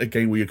 this isn't a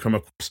game where you come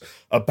across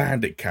a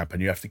bandit camp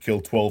and you have to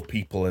kill 12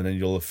 people and then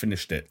you'll have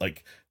finished it.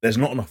 Like, there's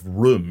not enough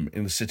room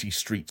in the city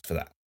streets for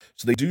that.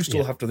 So they do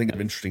still have to think of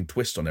an interesting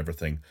twist on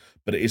everything,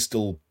 but it is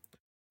still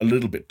a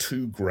little bit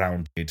too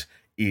grounded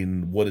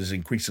in what is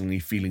increasingly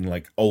feeling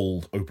like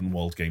old open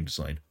world game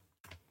design.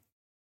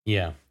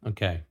 Yeah,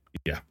 okay.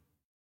 Yeah.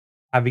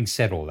 Having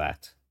said all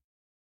that,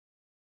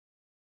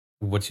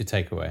 what's your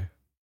takeaway?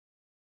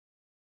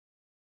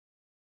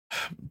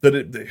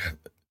 That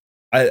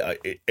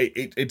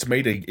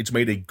it's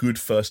made a good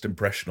first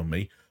impression on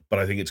me, but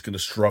I think it's going to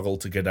struggle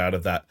to get out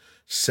of that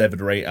 7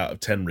 or 8 out of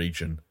 10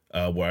 region,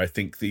 where I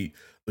think the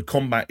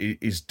combat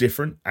is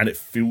different and it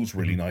feels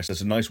really nice.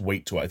 There's a nice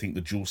weight to it. I think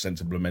the DualSense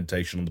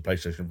implementation on the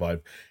PlayStation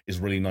 5 is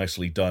really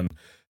nicely done.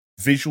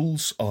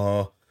 Visuals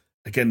are,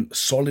 again,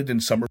 solid in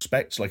some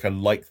respects. Like, I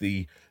like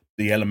the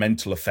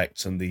elemental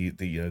effects and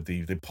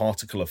the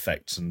particle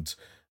effects and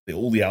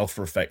all the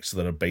alpha effects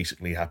that are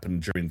basically happen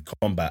during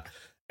combat.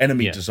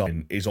 Enemy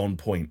design is on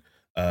point.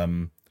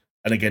 And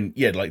again,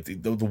 like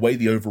the way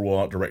the overall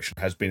art direction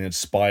has been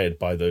inspired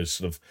by those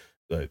sort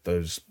of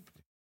those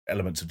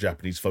elements of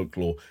Japanese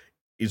folklore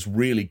is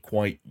really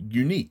quite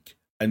unique.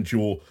 And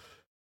you're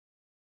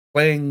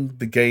playing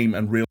the game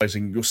and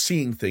realizing you're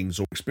seeing things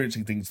or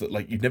experiencing things that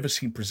like you've never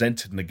seen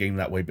presented in a game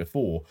that way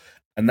before.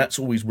 And that's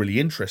always really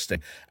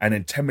interesting. And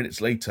then 10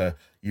 minutes later,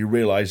 you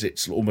realize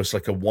it's almost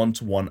like a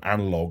one-to-one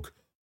analog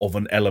of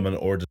an element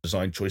or a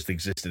design choice that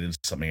existed in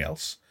something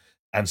else.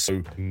 And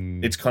so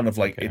it's kind of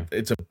like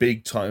it's a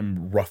big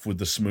time rough with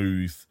the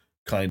smooth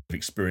kind of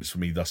experience for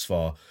me thus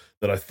far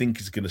that I think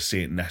is going to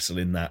see it nestle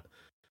in that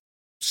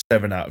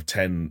 7 out of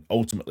 10,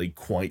 ultimately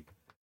quite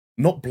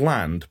not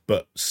bland,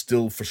 but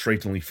still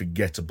frustratingly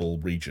forgettable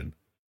region.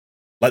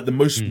 Like the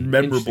most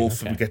memorable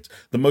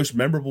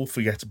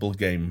forgettable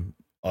game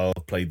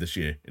I've played this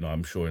year,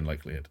 I'm sure in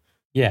likelihood.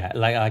 Yeah,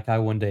 like I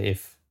wonder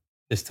if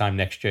this time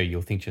next year,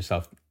 you'll think to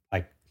yourself,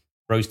 like,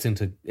 rose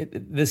tinted.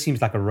 This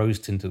seems like a rose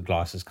tinted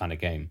glasses kind of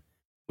game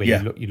where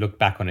Yeah. you look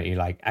back on it, and you're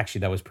like,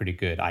 actually, that was pretty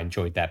good. I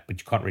enjoyed that, but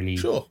you can't really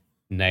Sure.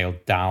 nail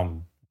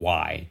down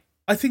why.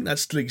 I think that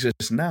still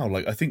exists now.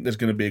 Like, I think there's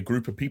going to be a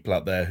group of people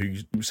out there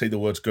who say the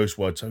words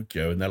Ghostwire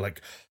Tokyo, and they're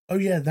like, "Oh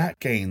yeah, that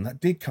game that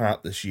did come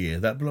out this year.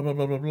 That blah blah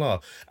blah blah blah,"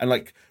 and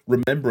like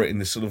remember it in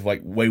this sort of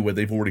like way where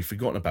they've already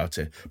forgotten about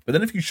it. But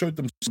then if you showed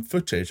them some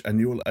footage and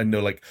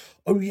they're like,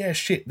 "Oh yeah,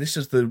 shit, this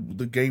is the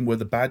game where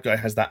the bad guy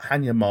has that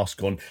Hanya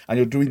mask on, and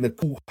you're doing the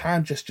cool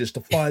hand gestures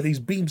to fire these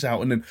beams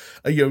out, and then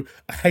a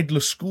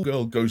headless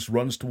schoolgirl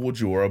runs towards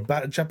you, or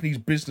a Japanese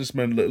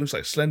businessman that looks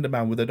like Slender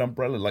Man with an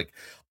umbrella." Like,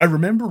 I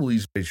remember all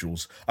these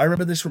visuals. I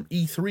remember this from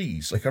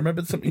E3s. Like, I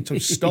remember something so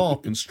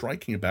stark and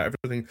striking about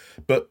everything,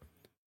 but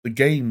the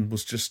game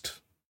was just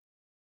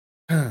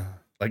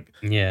like,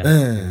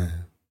 yeah.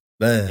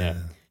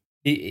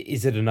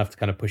 Is it enough to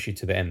kind of push you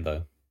to the end,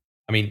 though?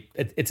 I mean,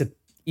 it's an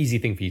easy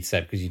thing for you to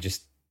say because you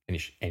just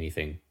finish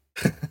anything.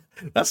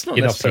 That's not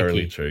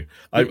necessarily true.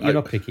 You're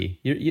not picky.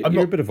 You're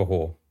a bit of a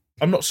whore.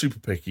 I'm not super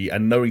picky,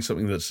 and knowing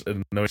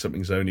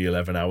something's only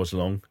 11 hours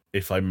long,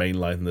 if I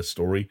mainline the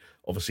story,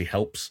 obviously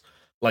helps.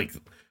 Like,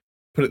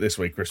 put it this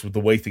way, Chris, with the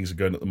way things are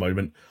going at the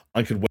moment,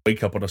 I could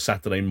wake up on a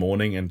Saturday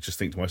morning and just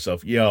think to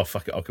myself, yeah,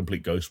 fuck it, I'll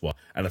complete Ghostwire.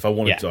 And if I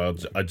wanted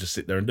to, I'd just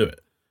sit there and do it.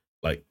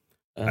 Like,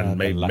 and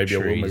maybe I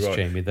will. Maybe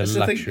Jamie, the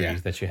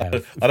luxuries that you have.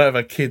 I don't have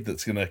a kid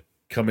that's going to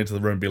come into the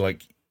room and be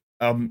like,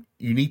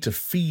 you need to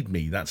feed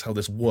me. That's how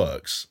this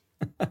works.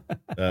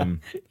 Anyway,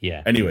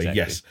 exactly.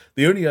 Yes.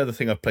 The only other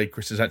thing I've played,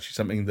 Chris, is actually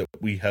something that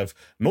we have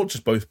not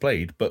just both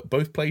played, but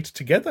both played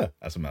together,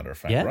 as a matter of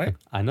fact, right?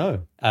 I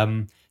know.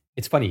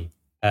 It's funny.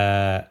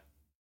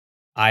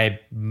 I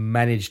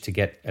managed to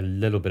get a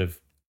little bit of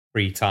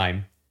free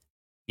time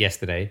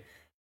yesterday,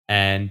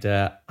 and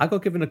I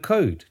got given a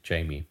code,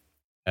 Jamie.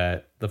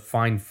 The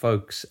fine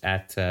folks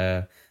at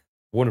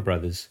Warner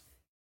Brothers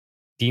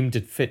deemed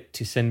it fit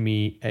to send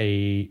me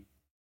a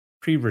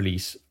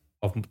pre-release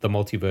of the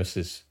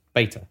Multiversus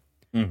beta.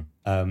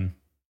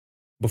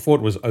 Before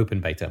it was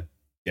open beta.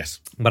 Yes.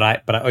 But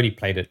I only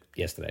played it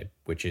yesterday,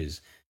 which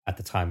is at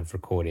the time of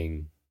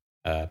recording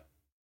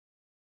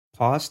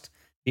past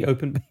the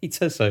open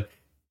beta, so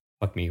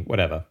fuck me,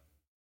 whatever.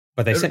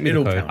 But they sent me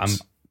the code.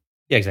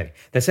 Yeah, exactly.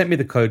 They sent me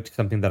the code to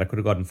something that I could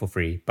have gotten for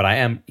free, but I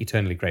am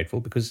eternally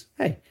grateful because,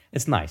 hey,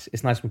 it's nice.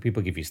 It's nice when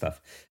people give you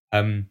stuff.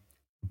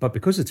 But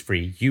because it's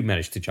free, you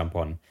managed to jump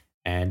on.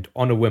 And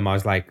on a whim, I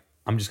was like,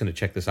 I'm just going to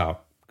check this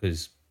out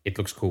because it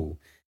looks cool.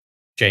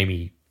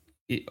 Jamie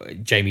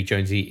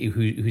Jonesy,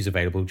 who's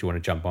available? Do you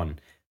want to jump on?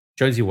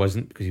 Jonesy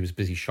wasn't because he was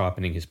busy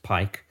sharpening his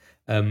pike.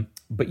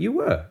 But you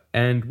were.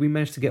 And we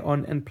managed to get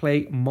on and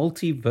play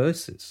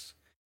Multiversus,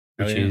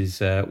 which is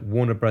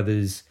Warner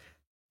Brothers'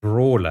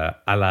 brawler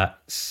a la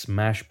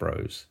Smash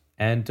Bros.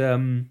 And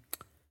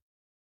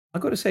I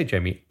got to say,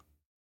 Jamie,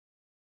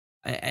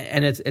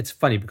 and it's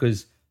funny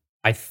because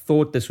I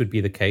thought this would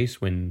be the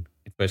case when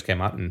it first came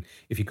out. And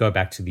if you go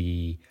back to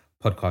the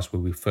podcast where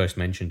we first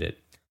mentioned it,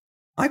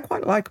 I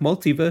quite like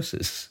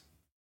Multiversus.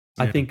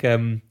 Yeah. I think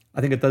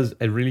it does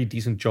a really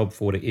decent job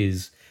for what it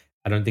is.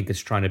 I don't think it's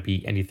trying to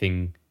be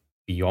anything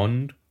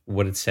beyond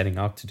what it's setting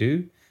out to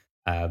do.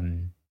 I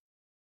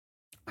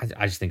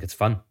just think it's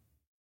fun.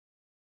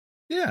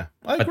 Yeah,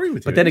 I agree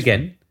with you. But then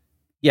again,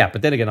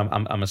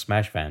 I'm a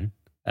Smash fan.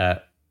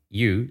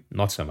 You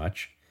not so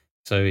much.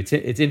 So it's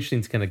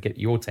interesting to kind of get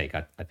your take.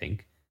 I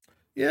think.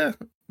 Yeah,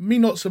 me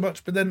not so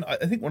much. But then I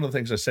think one of the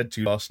things I said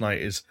to you last night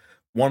is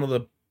one of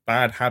the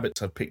bad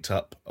habits I've picked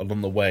up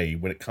along the way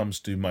when it comes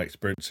to my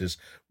experiences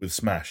with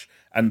Smash,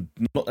 and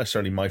not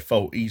necessarily my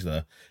fault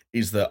either,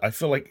 is that I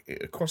feel like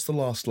across the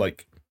last,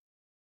 like,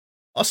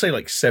 I'll say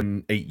like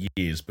 7-8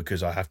 years,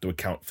 because I have to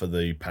account for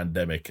the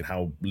pandemic and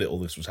how little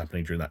this was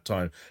happening during that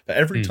time, that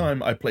every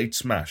time I played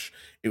Smash,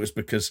 it was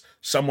because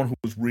someone who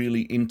was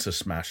really into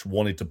Smash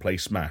wanted to play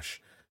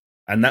Smash.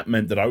 And that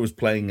meant that I was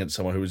playing against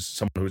someone who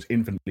was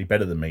infinitely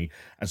better than me.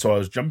 And so I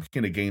was jumping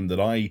in a game that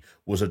I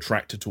was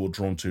attracted to or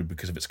drawn to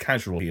because of its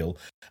casual feel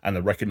and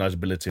the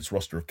recognizability of its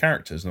roster of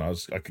characters. And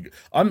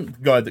I'm the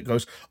guy that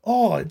goes,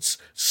 oh, it's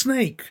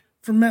Snake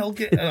from Metal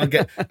Gear.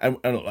 And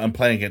I'm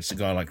playing against a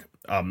guy like,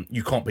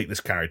 you can't pick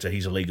this character,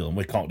 he's illegal, and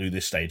we can't do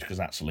this stage because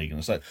that's illegal.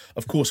 And so,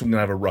 of course, I'm going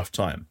to have a rough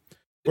time.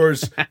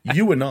 Whereas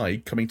you and I,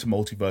 coming to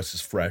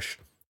Multiversus fresh,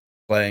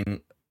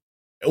 playing,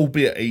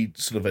 albeit a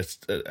sort of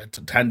a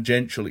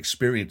tangential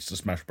experience to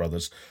Smash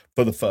Brothers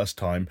for the first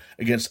time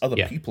against other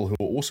people who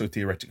are also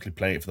theoretically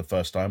playing it for the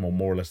first time, or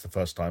more or less the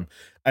first time.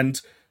 And,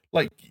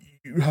 like,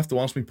 you have to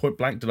ask me point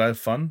blank, did I have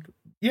fun?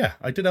 Yeah,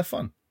 I did have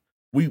fun.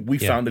 We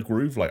found a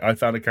groove. Like, I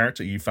found a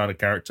character, you found a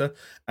character.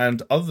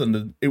 And other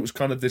than it was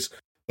kind of the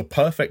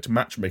perfect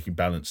matchmaking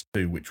balance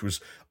too, which was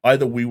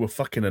either we were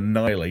fucking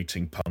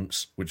annihilating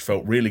punks, which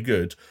felt really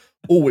good,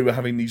 or we were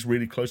having these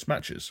really close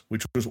matches,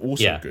 which was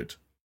also good.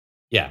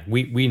 Yeah,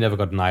 we never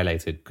got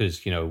annihilated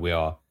because, we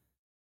are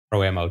pro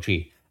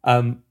MLG.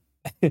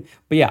 But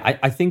yeah,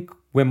 I think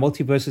where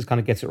Multiversus kind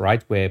of gets it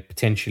right, where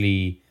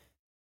potentially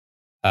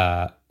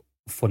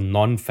for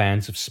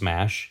non-fans of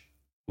Smash,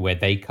 where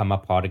they come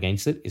up hard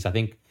against it, is I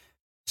think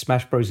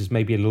Smash Bros is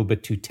maybe a little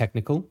bit too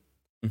technical,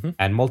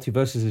 and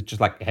Multiversus is just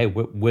like, hey,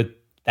 we're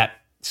that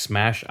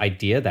Smash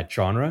idea, that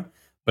genre,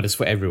 but it's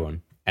for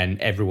everyone, and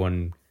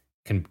everyone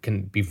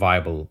can be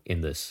viable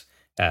in this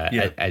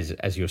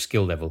as your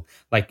skill level.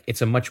 Like,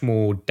 it's a much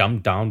more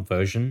dumbed down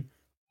version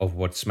of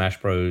what Smash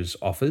Bros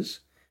offers.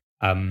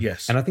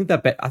 Yes. And I think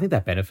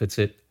that benefits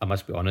it. I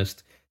must be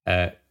honest.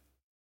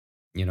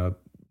 You know,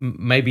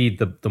 maybe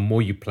the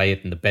more you play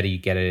it and the better you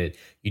get at it,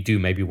 you do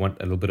maybe want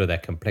a little bit of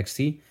that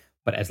complexity.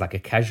 But as like a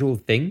casual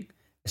thing,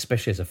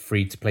 especially as a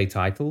free to play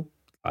title,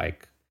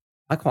 like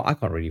I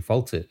can't really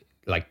fault it.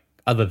 Like,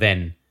 other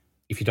than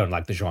if you don't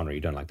like the genre, you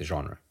don't like the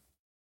genre.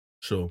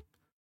 Sure.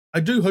 I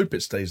do hope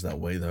it stays that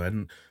way, though,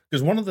 and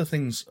because one of the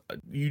things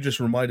you just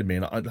reminded me,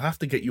 and I'd have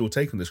to get your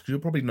take on this because you'll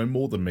probably know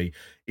more than me,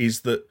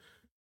 is that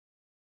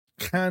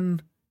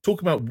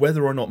talk about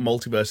whether or not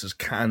Multiversus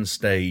can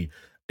stay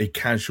a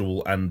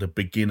casual and a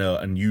beginner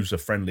and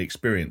user-friendly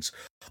experience.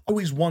 I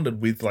always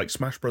wondered with like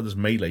Smash Brothers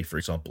Melee, for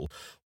example,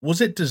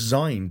 was it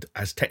designed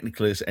as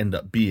technical as it ended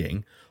up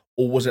being,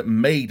 or was it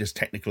made as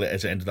technical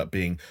as it ended up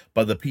being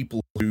by the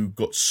people who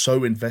got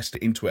so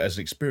invested into it as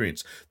an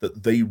experience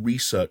that they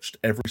researched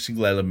every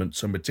single element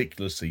so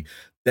meticulously?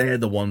 They're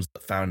the ones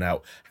that found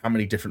out how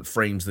many different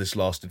frames this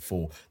lasted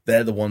for.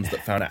 They're the ones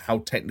that found out how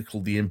technical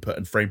the input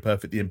and frame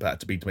perfect the input had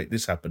to be to make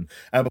this happen.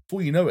 And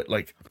before you know it,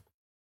 like,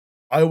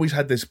 I always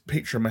had this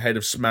picture in my head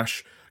of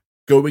Smash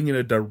going in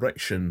a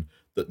direction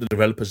that the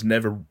developers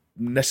never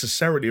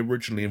necessarily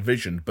originally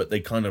envisioned, but they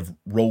kind of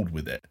rolled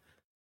with it.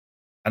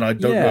 And I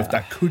don't know if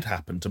that could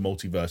happen to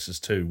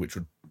Multiversus too, which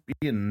would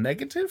be a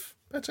negative,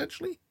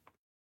 potentially.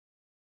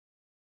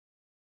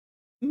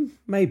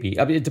 Maybe.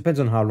 I mean, it depends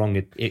on how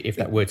long if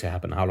that were to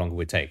happen, how long it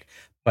would take.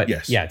 But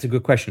yes, yeah, it's a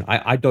good question.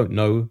 I don't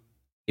know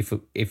if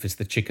it's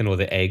the chicken or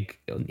the egg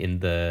in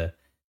the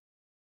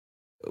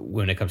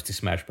when it comes to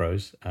Smash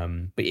Bros.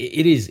 But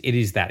it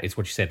is that. It's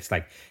what you said. It's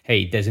like,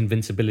 hey, there's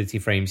invincibility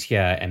frames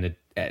here, and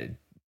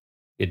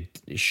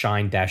it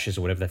shine dashes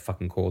or whatever they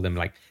fucking call them.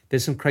 Like,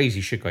 there's some crazy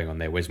shit going on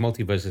there. Whereas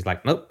Multiverse is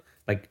like, nope.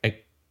 Like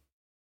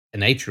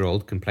an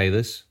 8-year-old can play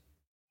this,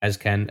 as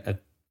can a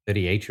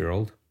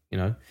 38-year-old. You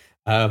know.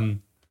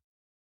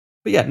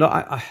 But yeah, no,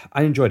 I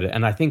enjoyed it,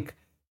 and I think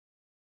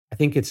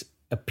its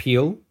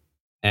appeal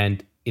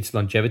and its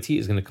longevity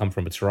is going to come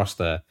from its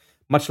roster,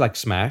 much like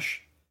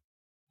Smash.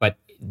 But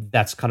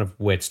that's kind of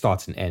where it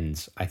starts and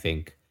ends, I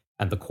think.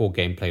 And the core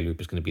gameplay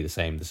loop is going to be the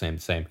same.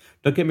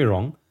 Don't get me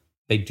wrong.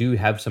 They do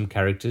have some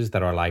characters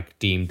that are like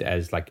deemed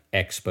as like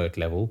expert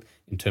level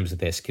in terms of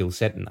their skill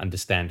set and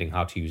understanding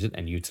how to use it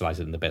and utilize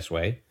it in the best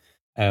way.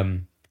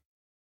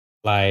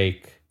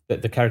 Like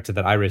the character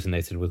that I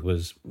resonated with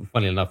was,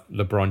 funny enough,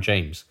 LeBron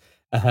James.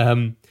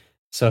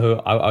 So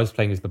I was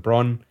playing as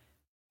LeBron,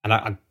 and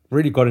I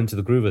really got into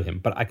the groove with him.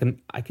 But I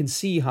can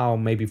see how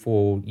maybe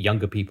for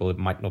younger people it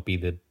might not be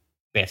the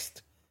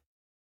best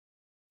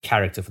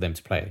character for them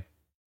to play.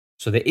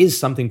 So there is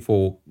something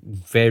for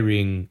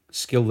varying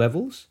skill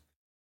levels,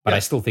 but I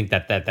still think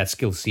that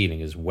skill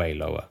ceiling is way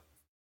lower.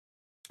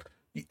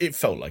 It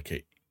felt like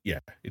it. Yeah,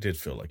 it did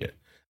feel like it.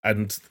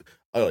 And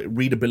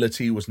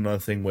readability was another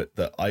thing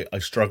that I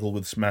struggle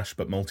with Smash,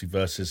 but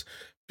Multiversus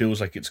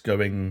feels like it's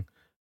going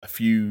a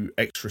few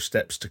extra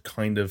steps to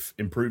kind of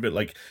improve it.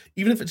 Like,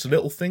 even if it's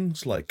little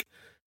things like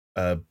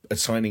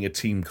assigning a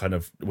team, kind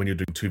of when you're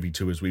doing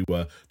 2v2 as we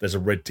were, there's a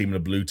red team and a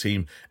blue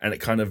team, and it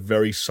kind of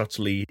very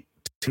subtly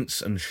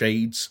tints and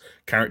shades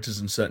characters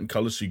in certain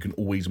colors, so you can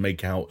always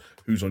make out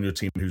who's on your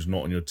team and who's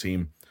not on your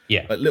team.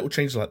 Yeah, like little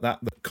changes like that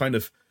kind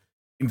of,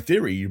 in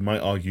theory, you might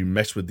argue,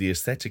 mess with the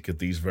aesthetic of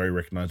these very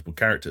recognizable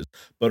characters,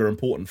 but are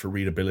important for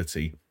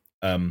readability.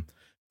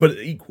 But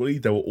equally,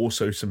 there were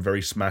also some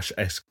very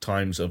Smash-esque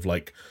times of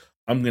like,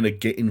 I'm going to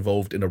get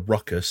involved in a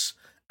ruckus,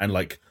 and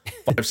like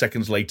 5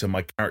 seconds later,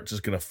 my character's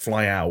going to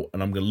fly out,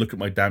 and I'm going to look at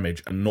my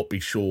damage and not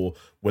be sure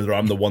whether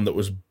I'm the one that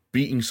was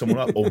beating someone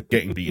up or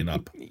getting beaten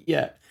up.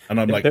 Yeah. And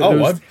I'm like,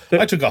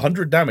 I took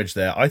 100 damage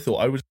there. I thought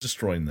I was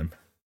destroying them.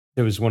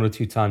 There was 1 or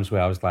 2 times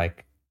where I was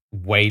like,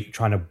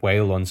 trying to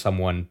wail on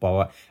someone,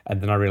 and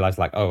then I realized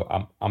like,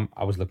 oh,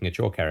 I was looking at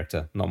your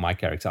character, not my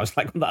character. I was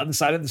like on the other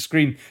side of the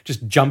screen,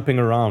 just jumping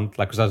around,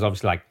 like, because I was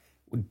obviously like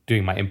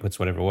doing my inputs,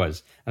 whatever it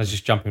was, and I was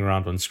just jumping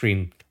around on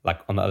screen,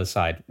 like on the other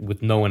side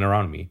with no one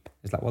around me.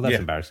 It's like, well, that's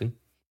embarrassing.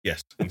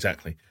 Yes,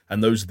 exactly.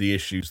 And those are the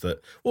issues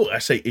that, well, I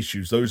say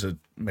issues, those are,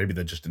 maybe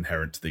they're just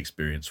inherent to the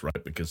experience,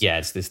 right? Because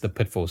it's the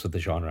pitfalls of the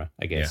genre,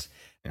 I guess.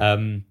 Yeah.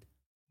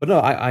 But no,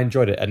 I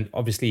enjoyed it, and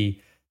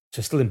obviously,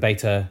 so still in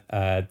beta.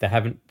 They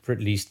haven't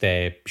released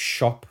their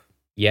shop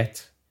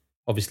yet.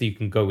 Obviously, you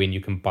can go in,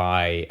 you can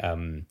buy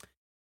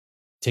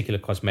particular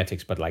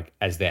cosmetics, but like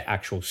as their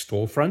actual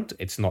storefront,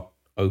 it's not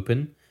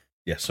open.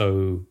 Yeah.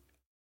 So,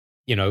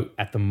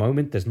 at the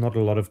moment, there's not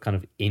a lot of kind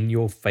of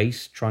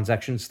in-your-face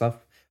transaction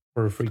stuff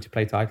for a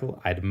free-to-play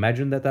title. I'd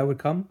imagine that would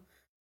come.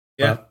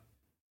 Yeah.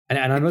 And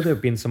I know there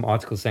have been some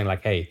articles saying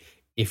like, hey,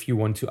 if you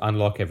want to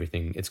unlock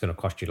everything, it's going to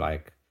cost you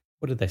like,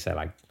 what did they say?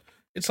 Like,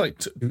 it's like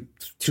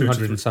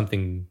 200 and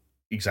something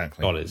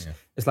Exactly. dollars. Yeah.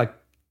 It's like,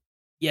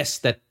 yes,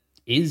 that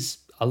is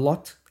a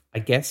lot, I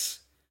guess,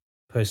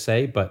 per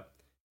se, but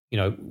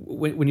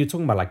when you're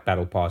talking about like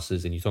battle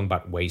passes and you're talking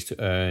about ways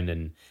to earn,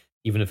 and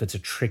even if it's a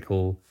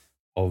trickle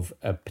of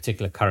a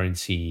particular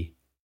currency,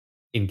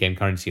 in-game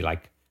currency,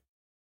 like,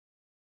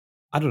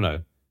 I don't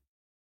know.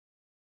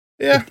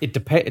 Yeah. It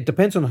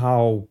depends on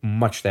how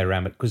much they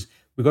ram it, because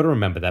we got to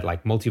remember that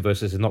like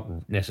Multiversus is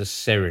not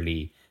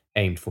necessarily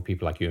aimed for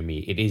people like you and me.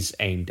 It is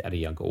aimed at a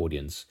younger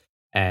audience,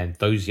 and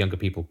those younger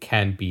people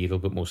can be a little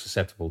bit more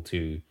susceptible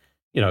to,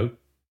 you know,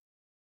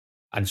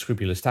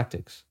 unscrupulous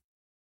tactics.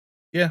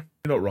 Yeah,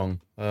 you're not wrong.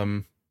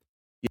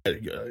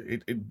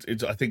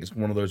 It's. I think it's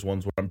one of those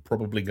ones where I'm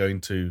probably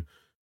going to,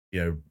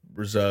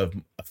 reserve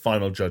a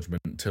final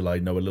judgment until I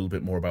know a little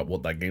bit more about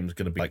what that game is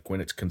going to be like when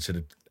it's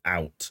considered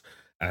out,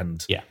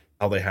 and Yeah.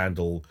 how they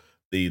handle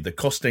the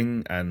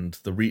costing and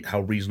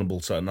how reasonable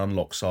certain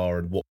unlocks are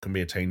and what can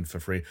be attained for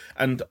free.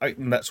 And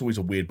that's always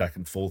a weird back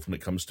and forth when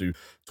it comes to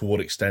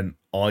what extent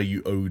are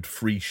you owed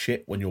free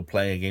shit when you're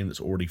playing a game that's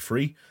already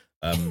free.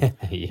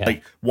 Yeah.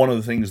 Like, one of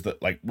the things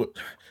that, like,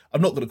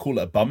 I'm not going to call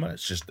it a bummer,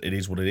 it's just, it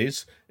is what it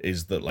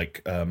is that,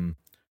 like,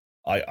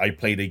 I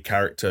played a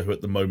character who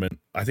at the moment,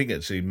 I think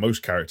actually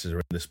most characters are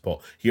in this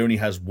spot, he only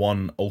has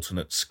one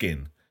alternate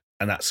skin,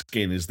 and that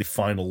skin is the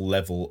final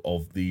level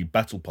of the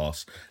battle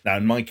pass. Now,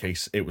 in my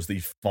case, it was the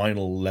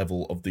final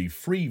level of the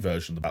free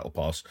version of the battle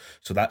pass,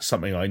 so that's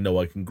something I know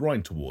I can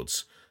grind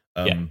towards.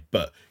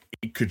 But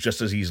it could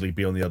just as easily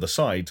be on the other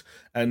side,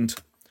 and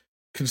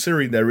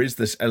considering there is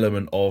this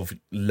element of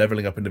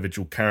leveling up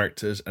individual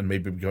characters and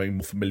maybe becoming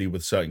more familiar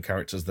with certain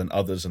characters than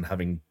others and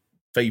having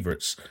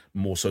favorites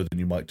more so than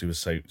you might do with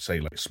say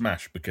like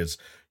Smash, because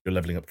you're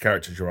leveling up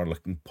characters, you're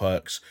unlocking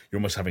perks, you're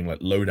almost having like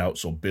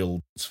loadouts or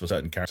builds for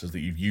certain characters that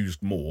you've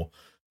used more.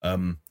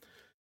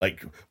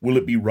 Like, will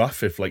it be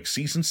rough if like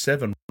season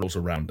 7 rolls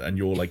around and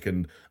you're like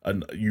and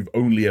you've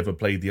only ever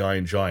played the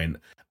Iron Giant,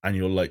 and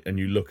you're like, and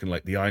you look and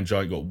like the Iron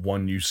Giant got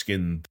one new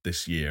skin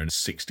this year and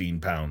it's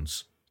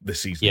 £16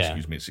 this season? Yeah.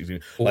 Excuse me, it's 16.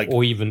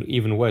 Or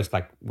even worse,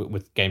 like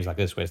with games like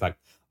this, where it's like,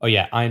 oh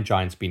yeah, Iron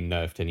Giant's been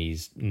nerfed and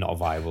he's not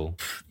viable,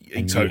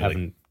 and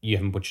totally. you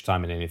haven't put your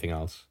time in anything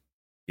else.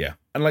 Yeah,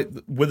 and like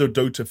whether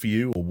Dota for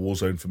you or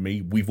Warzone for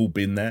me, we've all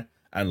been there,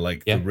 and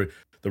like the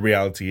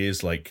reality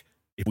is, like,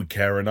 if we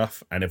care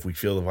enough and if we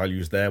feel the value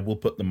is there, we'll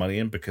put the money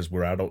in because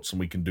we're adults and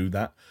we can do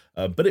that.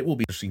 But it will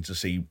be interesting to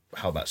see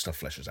how that stuff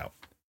fleshes out.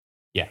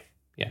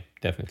 Yeah,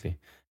 definitely.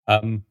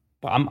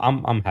 But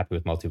I'm happy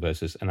with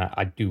Multiversus, and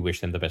I do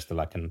wish them the best of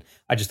luck, and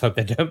I just hope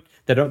they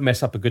don't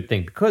mess up a good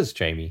thing, because,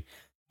 Jamie,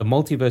 the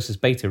Multiversus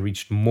beta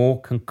reached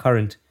more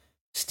concurrent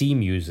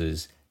Steam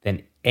users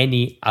than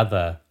any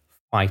other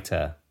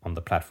fighter on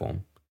the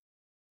platform,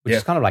 which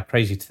is kind of like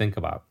crazy to think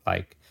about.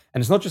 Like,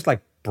 and it's not just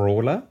like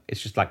brawler;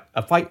 it's just like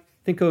a fight.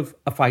 Think of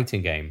a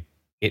fighting game.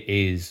 It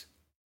is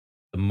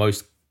the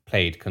most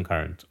played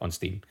concurrent on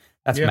Steam.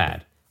 That's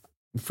mad.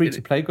 Free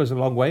to play goes a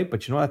long way,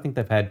 but you know what? I think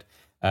they've had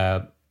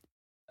a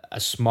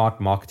smart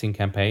marketing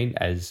campaign,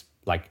 as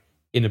like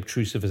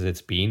inobtrusive as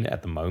it's been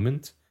at the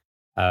moment.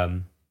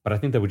 But I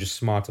think they were just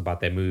smart about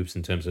their moves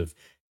in terms of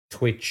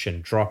Twitch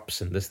and drops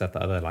and this, that, the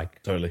other.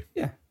 Like, Totally.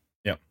 Yeah.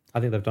 I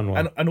think they've done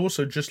well. And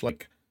also just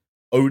like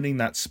owning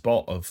that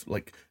spot of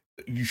like,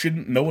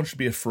 no one should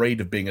be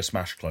afraid of being a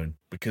Smash clone,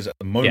 because at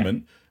the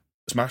moment,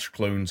 Smash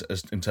clones,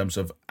 as in terms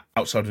of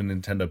outside of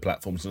Nintendo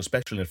platforms, and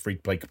especially in a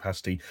free-to-play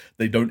capacity,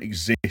 they don't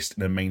exist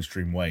in a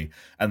mainstream way.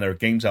 And there are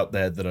games out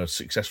there that are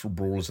successful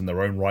brawlers in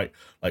their own right,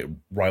 like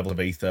Rival of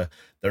Aether.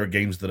 There are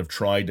games that have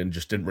tried and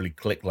just didn't really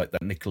click, like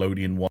that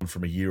Nickelodeon one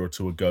from a year or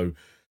two ago.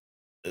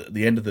 At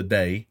the end of the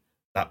day,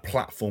 that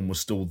platform was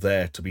still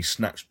there to be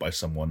snatched by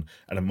someone,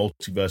 and a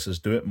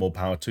Multiversus do it, more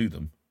power to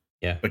them.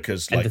 Yeah.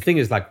 Because, and the thing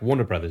is, like,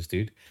 Warner Brothers,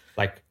 dude,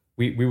 like,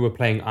 we were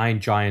playing Iron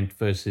Giant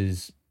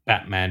versus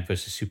Batman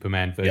versus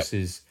Superman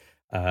versus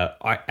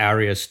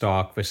Arya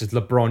Stark versus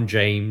LeBron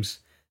James.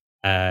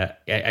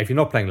 If you're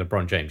not playing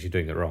LeBron James, you're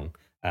doing it wrong.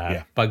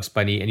 Bugs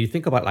Bunny, and you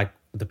think about like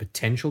the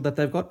potential that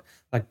they've got.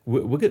 Like,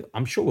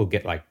 I'm sure we'll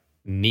get like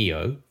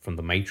Neo from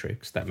the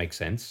Matrix. That makes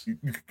sense.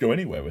 You could go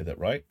anywhere with it,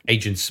 right?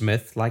 Agent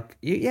Smith, like,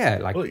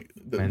 like, well,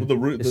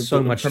 there's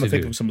so much. I'm trying to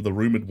think of some of the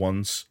rumored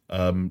ones.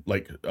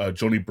 Like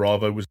Johnny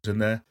Bravo was in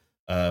there.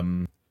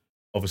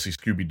 Obviously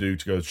Scooby-Doo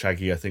to go with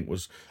Shaggy, I think,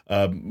 was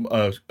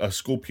a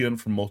Scorpion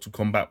from Mortal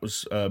Kombat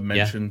was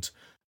mentioned.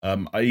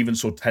 I even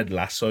saw Ted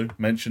Lasso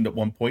mentioned at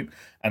one point,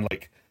 and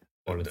like,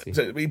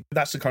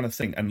 that's the kind of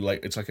thing. And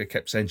like, it's like I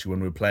kept saying to you when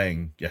we were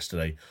playing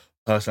yesterday,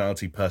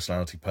 personality.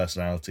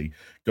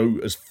 Go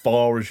as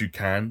far as you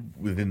can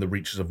within the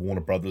reaches of Warner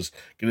Brothers.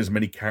 Get as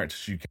many characters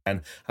as you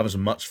can. Have as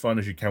much fun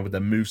as you can with their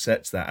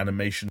movesets, their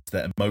animations,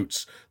 their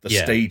emotes, the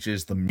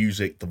stages, the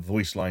music, the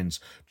voice lines.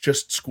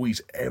 Just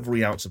squeeze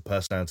every ounce of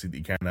personality that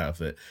you can out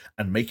of it,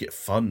 and make it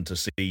fun to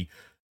see,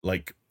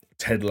 like,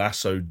 Ted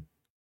Lasso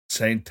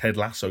saying Ted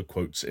Lasso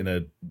quotes in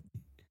a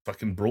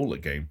fucking brawler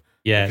game.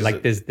 Yeah,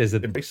 like there's a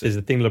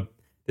thing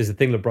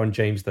LeBron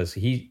James does.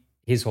 He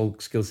his whole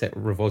skill set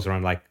revolves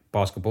around like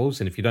basketballs,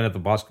 and if you don't have the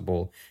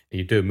basketball and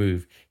you do a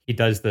move, he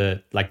does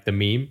the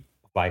meme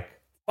like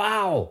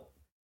wow.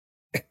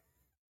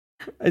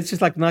 It's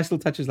just like nice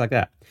little touches like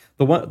that.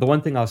 The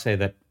one thing I'll say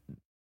that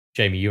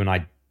Jamie, you and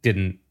I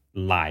didn't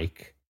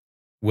like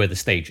were the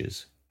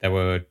stages. They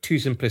were too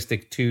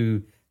simplistic,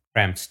 too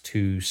cramped,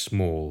 too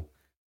small,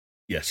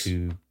 Yes.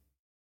 too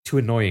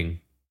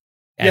annoying,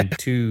 and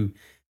too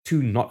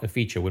not a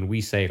feature. When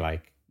we say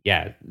like,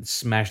 yeah,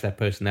 smash that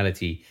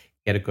personality,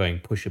 get it going,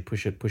 push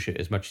it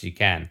as much as you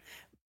can.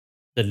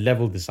 The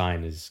level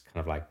design is kind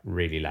of like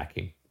really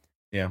lacking.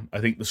 Yeah,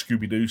 I think the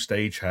Scooby-Doo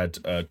stage had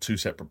 2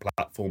 separate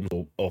platforms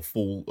or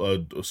full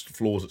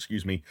floors,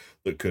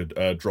 that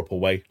could drop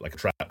away like a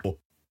trapdoor,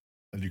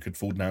 and you could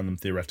fall down them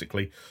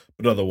theoretically.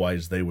 But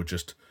otherwise, they were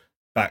just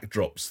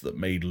backdrops that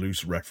made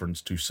loose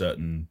reference to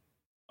certain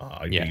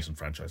IPs and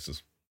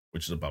franchises,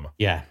 which is a bummer.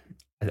 Yeah,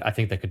 I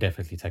think they could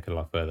definitely take it a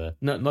lot further.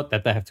 Not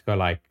that they have to go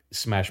like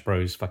Smash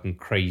Bros. Fucking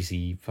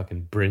crazy,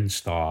 fucking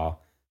Brinstar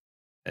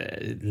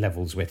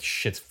levels with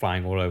shit's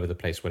flying all over the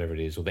place, whatever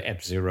it is, or the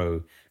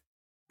F-Zero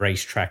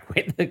racetrack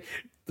where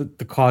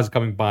the cars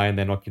coming by and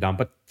they knock you down.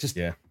 But just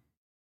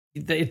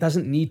it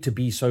doesn't need to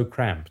be so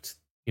cramped.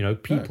 You know,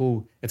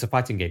 people. It's a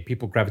fighting game.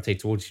 People gravitate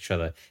towards each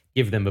other.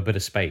 Give them a bit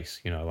of space.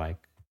 You know, like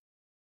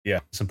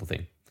simple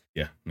thing.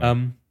 Yeah.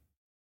 No.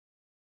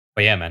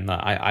 But yeah, man, no,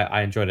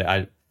 I enjoyed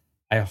it.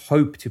 I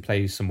hope to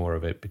play some more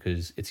of it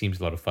because it seems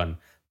a lot of fun.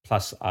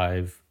 Plus,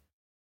 I've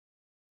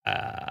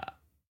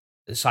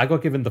so I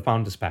got given the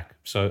Founders Pack,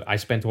 so I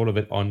spent all of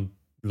it on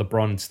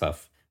LeBron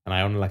stuff, and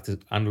I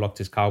unlocked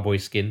his cowboy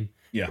skin,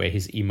 where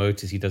his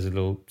emote is he does a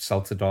little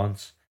salsa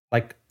dance.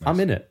 Like nice.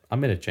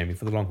 I'm in it, Jamie,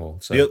 for the long haul.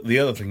 So the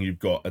other thing you've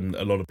got, and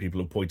a lot of people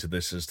have pointed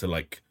this as to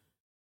like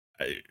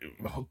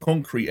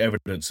concrete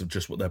evidence of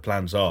just what their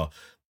plans are.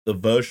 The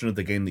version of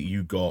the game that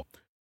you got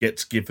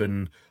gets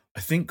given, I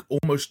think,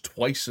 almost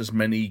twice as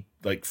many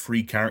like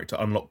free character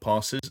unlock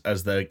passes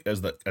as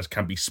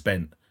can be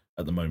spent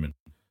at the moment.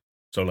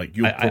 So like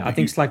I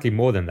think slightly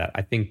more than that.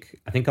 I think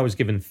I was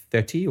given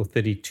 30 or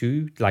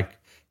 32 like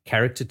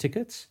character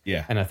tickets.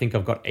 Yeah. And I think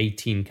I've got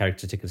 18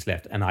 character tickets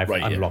left, and I've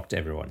unlocked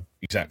everyone.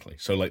 Exactly.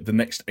 So like the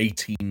next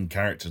 18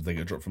 characters that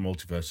get dropped from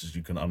Multiversus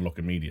you can unlock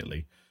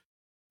immediately.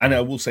 And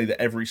I will say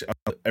that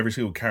every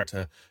single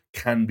character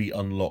can be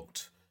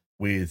unlocked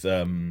with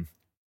the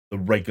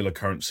regular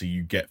currency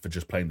you get for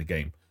just playing the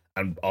game.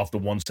 And after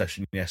one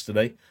session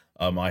yesterday,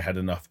 I had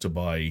enough to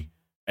buy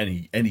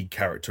any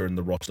character in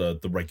the roster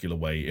the regular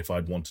way if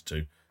I'd wanted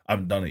to. I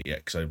haven't done it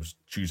yet because I was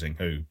choosing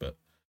who, but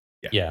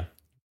yeah.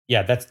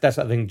 That's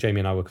the thing.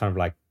 Jamie and I were kind of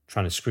like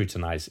trying to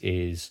scrutinize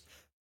is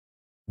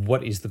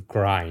what is the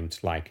grind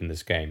like in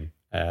this game,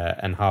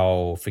 and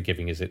how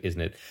forgiving is it? Isn't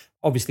it?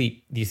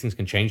 Obviously, these things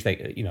can change. They,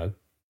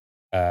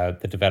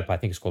 the developer, I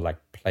think it's called like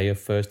Player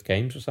First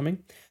Games or something.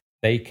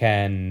 They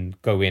can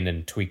go in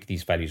and tweak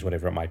these values,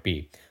 whatever it might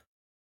be.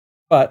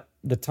 But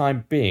the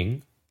time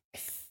being, I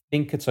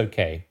think it's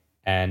okay.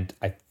 And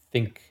I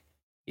think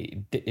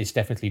it's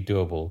definitely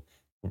doable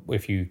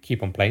if you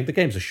keep on playing. The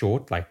games are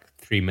short, like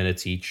 3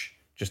 minutes each,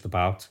 just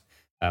about.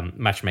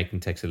 Matchmaking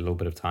takes a little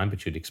bit of time,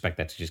 but you'd expect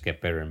that to just get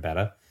better and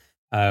better.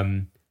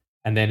 And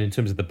then in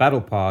terms of the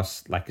battle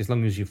pass, like as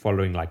long as you're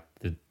following like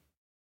the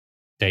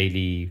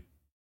daily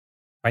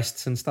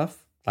quests and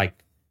stuff,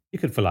 like you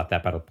could fill out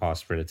that battle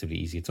pass relatively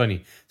easy. It's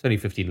only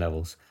 15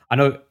 levels. I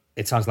know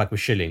it sounds like we're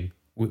shilling.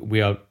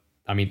 We are.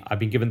 I mean, I've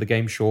been given the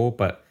game, sure,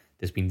 but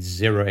there's been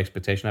zero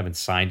expectation. I haven't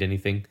signed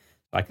anything.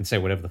 I can say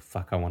whatever the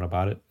fuck I want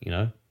about it,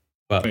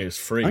 But I mean, it's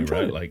free,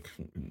 right? Like,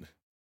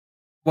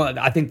 well,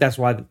 I think that's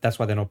why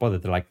they're not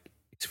bothered. They're like,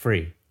 it's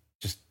free.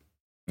 Just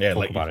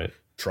talk about it.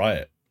 Try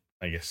it,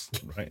 I guess.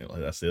 Right? Like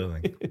that's the other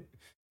thing.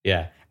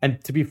 Yeah,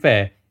 and to be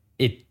fair,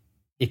 it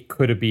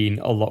could have been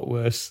a lot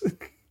worse.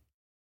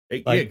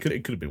 It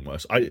could have been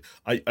worse. I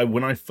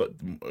when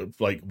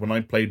I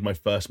played my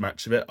first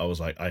match of it, I was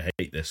like, I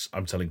hate this.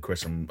 I'm telling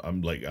Chris, I'm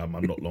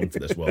not long for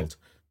this world.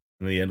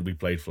 And in the end, we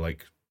played for a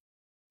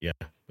good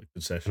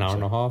session. An hour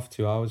and a half,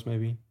 2 hours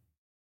maybe.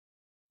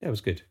 Yeah, it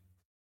was good.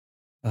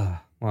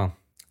 Well,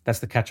 that's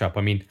the catch up.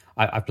 I mean,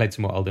 I played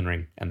some more Elden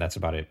Ring, and that's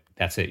about it.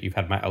 That's it. You've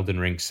had my Elden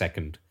Ring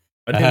second.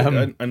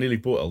 I nearly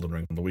bought Elden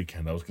Ring on the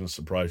weekend. I was going to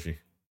surprise you.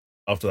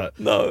 After that,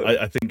 no,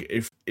 I think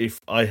if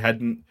I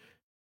hadn't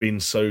been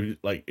so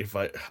like if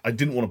I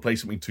didn't want to play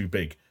something too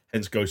big,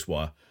 hence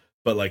Ghostwire.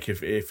 But like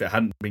if it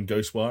hadn't been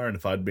Ghostwire and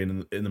if I'd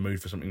been in the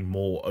mood for something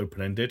more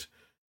open ended,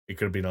 it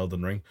could have been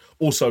Elden Ring.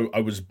 Also,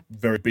 I was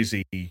very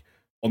busy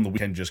on the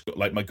weekend. Just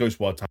like my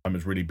Ghostwire time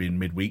has really been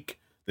midweek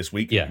this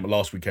week. Yeah, my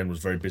last weekend was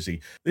very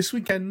busy. This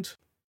weekend,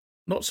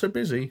 not so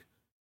busy,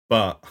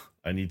 but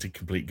I need to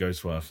complete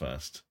Ghostwire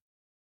first.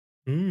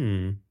 I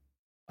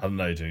don't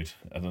know, dude.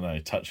 I don't know.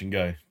 Touch and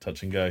go.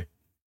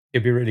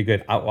 It'd be really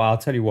good. I'll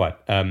tell you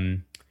what.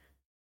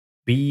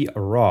 B.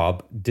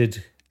 Rob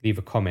did leave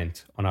a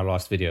comment on our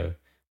last video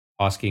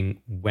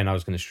asking when I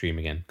was going to stream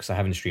again, because I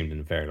haven't streamed in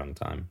a very long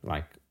time.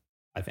 Like,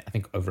 I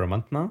think over a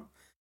month now.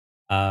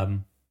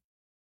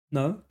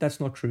 No, that's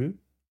not true.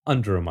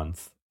 Under a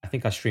month. I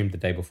think I streamed the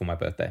day before my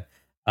birthday.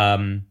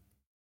 Um,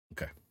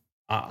 Okay.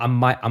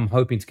 I'm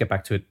hoping to get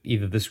back to it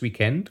either this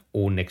weekend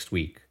or next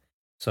week.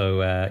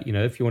 So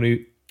if you want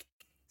to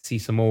see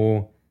some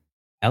more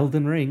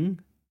Elden Ring,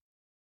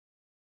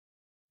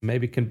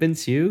 maybe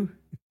convince you.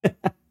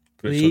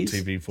 Please,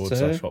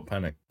 Twitch.tv/ Hot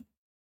Panic.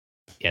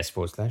 Yes, /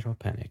 Hot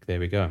Panic. There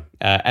we go.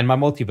 And my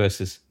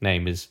Multiversus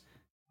name is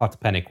Hot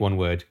Panic, one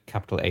word,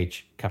 capital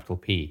H, capital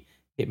P.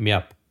 Hit me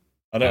up.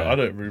 I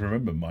don't really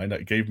remember mine.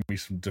 That gave me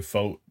some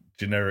default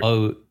generic.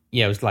 Oh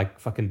yeah, it was like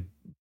fucking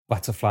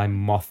butterfly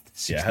moth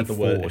 64. Yeah,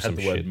 it had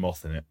the word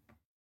moth in it.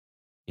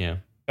 Yeah,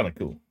 kind of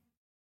cool.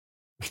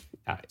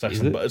 It's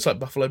It's like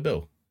Buffalo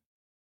Bill.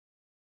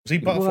 Was he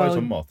butterflies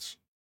or moths?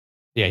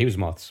 Yeah, he was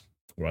moths.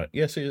 Right.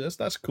 Yeah. See,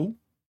 that's cool.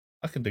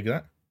 I can dig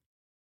that.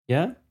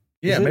 Yeah.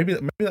 Yeah. Maybe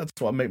that's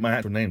what I make my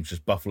actual name.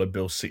 Just Buffalo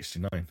Bill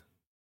 69.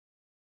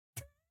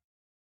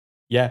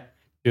 Yeah.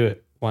 Do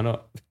it. Why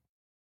not?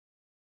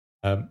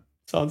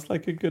 Sounds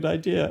like a good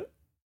idea.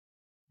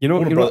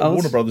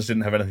 Warner Brothers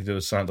didn't have anything to do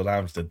with Silent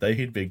Lambs, did they?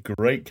 He'd be a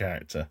great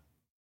character.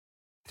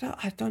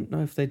 I don't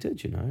know if they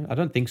did. I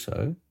don't think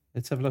so.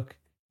 Let's have a look.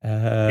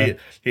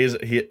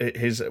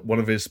 Here's one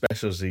of his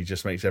specials. He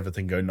just makes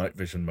everything go night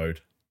vision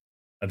mode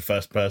and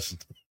first person.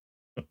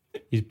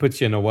 He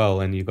puts you in a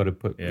well, and you've got to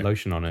put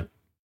lotion on it.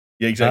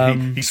 Yeah,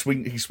 exactly.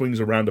 He swings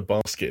around a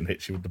basket and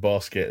hits you with the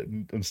basket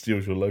and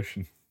steals your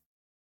lotion.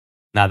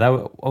 Now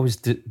that was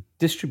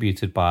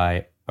distributed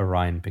by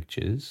Orion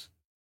Pictures,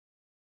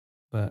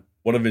 but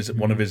one of his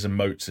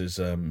emotes is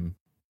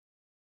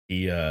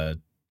he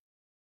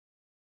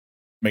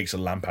makes a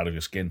lamp out of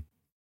your skin.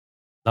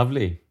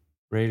 Lovely.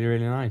 Really,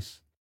 really nice.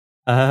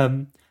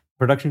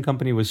 Production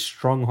company was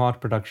Strong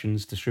Heart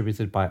Productions,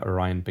 distributed by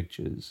Orion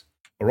Pictures.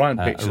 Orion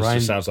Pictures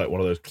just sounds like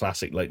one of those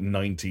classic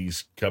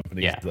 90s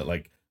companies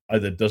that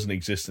either doesn't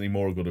exist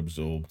anymore or got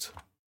absorbed.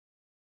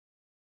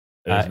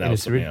 There's now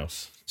something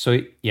else.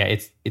 So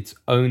it's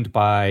owned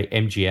by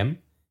MGM.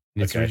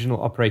 In its original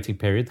operating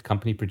period, the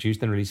company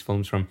produced and released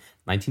films from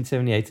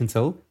 1978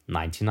 until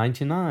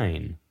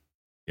 1999.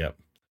 Yep.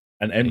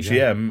 And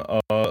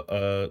MGM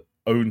are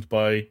owned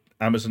by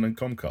Amazon and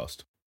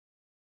Comcast.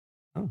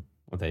 Oh,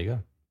 well, there you go.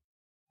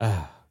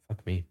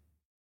 Fuck me.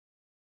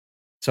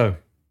 So,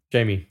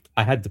 Jamie,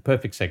 I had the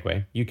perfect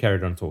segue. You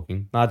carried on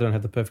talking. Now I don't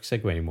have the perfect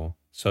segue anymore.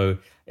 So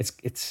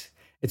it's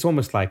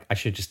almost like I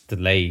should just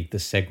delay the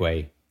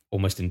segue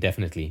almost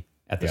indefinitely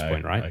at this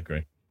point, right? I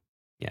agree.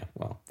 Yeah,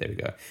 well, there we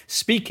go.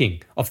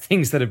 Speaking of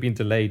things that have been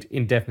delayed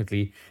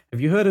indefinitely,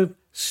 have you heard of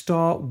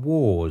Star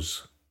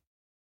Wars?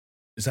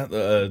 Is that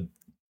the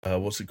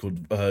what's it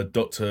called?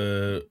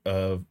 Dr.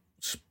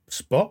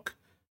 Spock?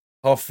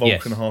 Half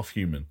Vulcan, half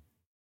human.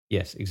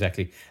 Yes,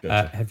 exactly.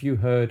 Gotcha. Have you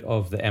heard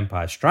of The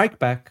Empire Strike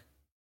Back?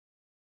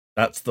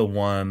 That's the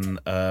one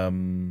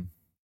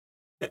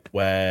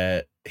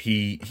where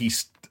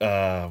he's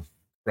the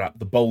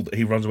boulder.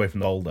 He runs away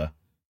from the boulder.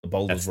 The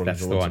boulder's running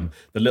towards him.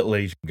 The little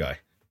Asian guy,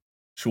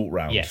 short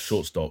round,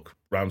 short stock,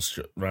 round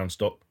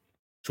stock,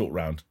 short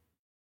round,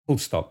 full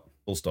stop.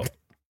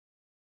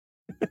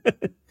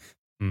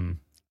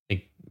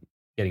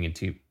 Getting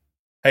into.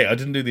 Hey, I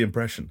didn't do the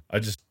impression. I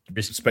just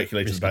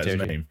speculated about his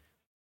name.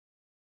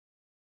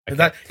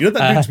 Okay. You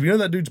know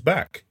that dude's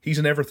back. He's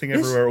in Everything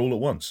Everywhere All at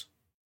Once.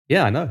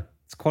 Yeah, I know.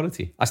 It's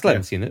quality. I still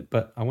haven't seen it,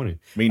 but I want to.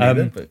 Me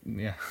neither, but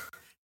yeah.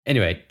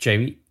 Anyway,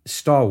 Jamie,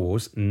 Star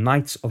Wars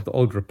Knights of the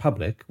Old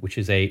Republic, which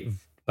is a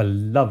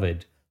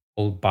beloved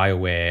old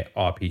BioWare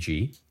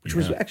RPG, which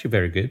was actually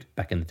very good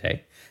back in the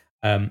day.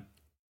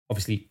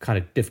 Obviously, kind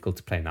of difficult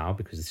to play now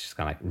because it's just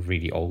kind of like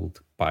really old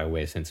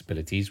BioWare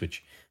sensibilities,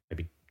 which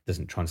maybe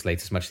doesn't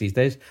translate as much these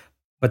days.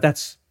 But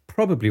that's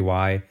probably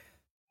why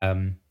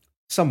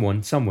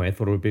someone somewhere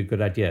thought it would be a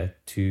good idea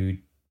to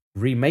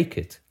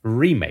remake,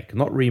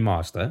 not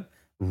remaster,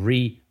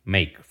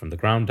 remake from the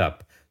ground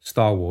up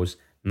Star Wars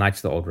Knights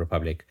of the Old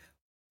Republic.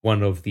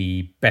 One of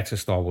the better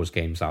Star Wars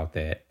games out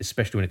there,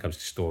 especially when it comes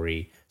to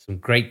story. Some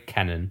great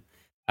canon.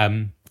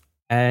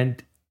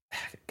 And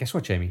guess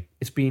what, Jamie?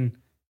 It's been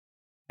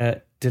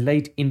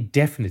delayed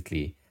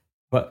indefinitely,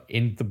 but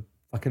in the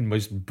fucking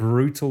most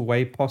brutal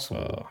way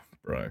possible. Oh,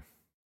 bro.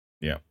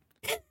 Yeah.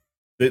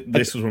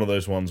 This was one of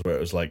those ones where it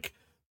was like,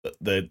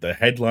 the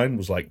headline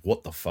was like,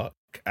 what the fuck?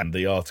 And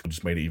the article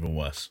just made it even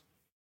worse.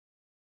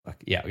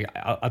 Yeah,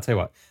 I'll tell you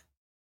what.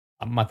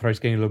 My throat's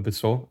getting a little bit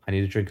sore. I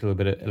need to drink a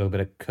little bit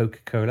of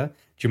Coca-Cola. Do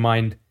you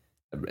mind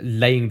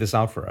laying this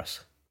out for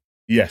us?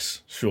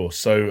 Yes, sure.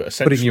 So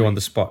essentially, putting you on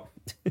the spot.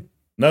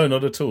 No,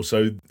 not at all.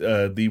 So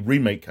the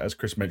remake, as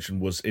Chris mentioned,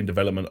 was in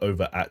development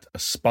over at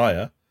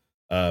Aspire,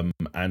 and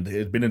it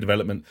had been in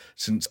development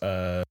since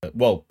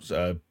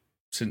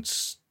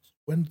since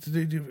when did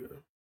it do?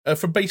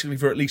 For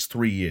at least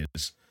 3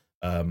 years.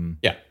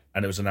 Yeah.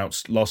 And it was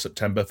announced last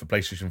September for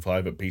PlayStation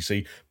 5 at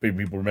PC.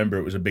 People remember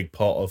it was a big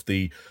part of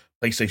the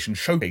PlayStation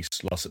Showcase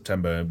last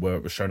September, where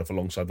it was shown off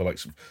alongside the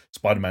likes of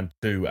Spider-Man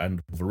 2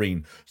 and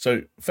Wolverine.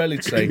 So fair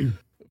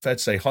to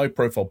say,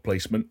 high-profile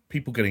placement,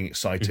 people getting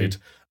excited.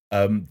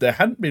 There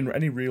hadn't been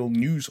any real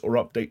news or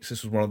updates.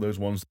 This was one of those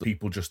ones that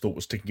people just thought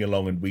was ticking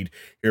along and we'd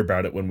hear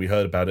about it when we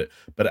heard about it.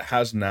 But it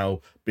has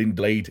now been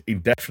delayed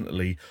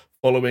indefinitely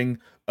following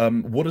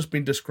what has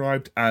been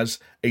described as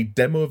a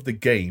demo of the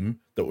game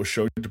that was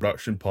shown to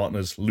production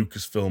partners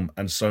Lucasfilm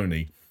and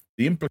Sony.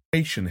 The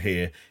implication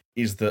here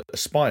is that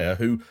Aspyr,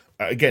 who,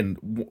 again,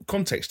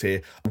 context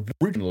here,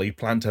 originally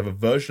planned to have a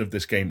version of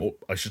this game, or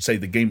I should say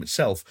the game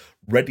itself,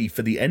 ready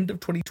for the end of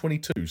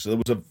 2022. So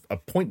there was a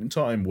point in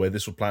time where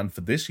this was planned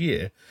for this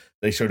year.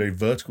 They showed a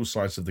vertical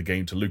slice of the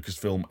game to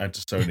Lucasfilm and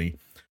to Sony.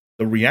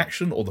 The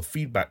reaction or the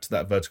feedback to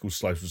that vertical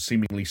slice was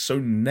seemingly so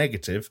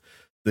negative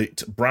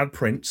that Brad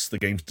Prince, the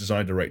game's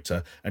design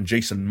director, and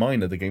Jason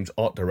Miner, the game's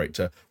art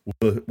director,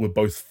 were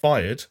both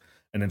fired,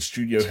 and then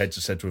studio heads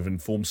are said to have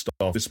informed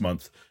staff this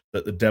month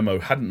that the demo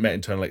hadn't met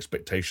internal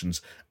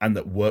expectations and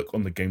that work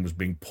on the game was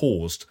being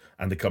paused,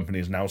 and the company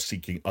is now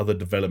seeking other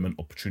development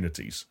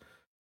opportunities.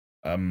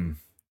 I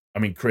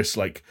mean, Chris,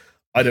 like,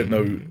 I don't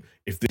know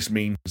if this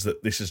means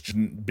that this is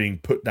just being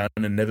put down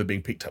and never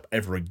being picked up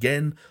ever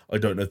again. I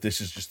don't know if this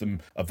is just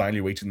them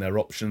evaluating their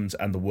options,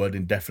 and the word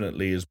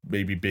indefinitely is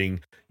maybe being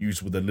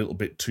used with a little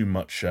bit too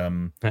much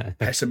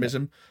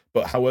pessimism.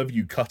 But however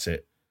you cut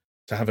it,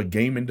 to have a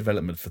game in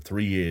development for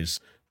 3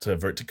 years,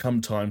 for it to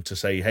come time to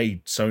say,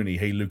 hey, Sony,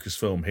 hey,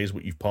 Lucasfilm, here's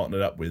what you've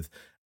partnered up with,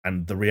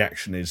 and the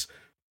reaction is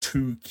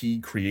 2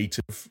 key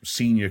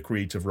senior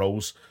creative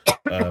roles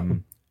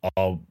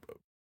are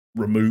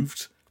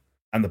removed,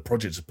 and the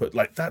projects are put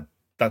like that.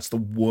 That's the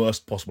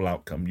worst possible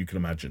outcome you can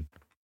imagine.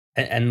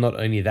 And not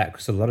only that,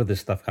 because a lot of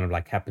this stuff kind of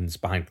like happens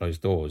behind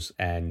closed doors.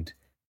 And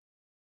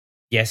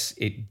yes,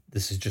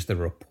 this is just a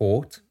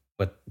report,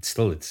 but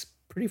still, it's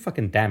pretty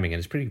fucking damning, and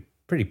it's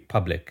pretty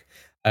public.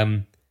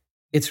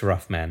 It's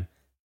rough, man.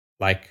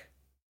 Like,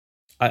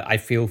 I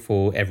feel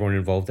for everyone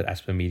involved at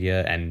Aspyr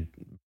Media and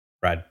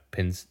Brad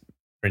Prince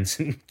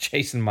and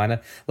Jason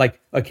Miner.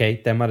 Like,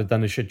 okay, they might have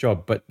done a shit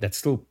job, but that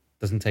still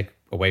doesn't take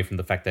away from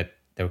the fact that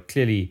they were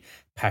clearly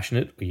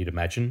passionate, or you'd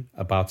imagine,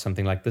 about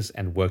something like this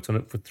and worked on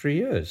it for 3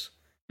 years.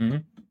 Mm-hmm.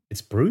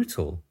 It's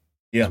brutal,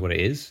 is what it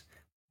is.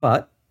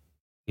 But,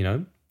 you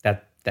know,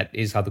 that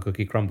is how the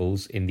cookie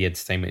crumbles in the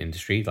entertainment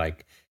industry.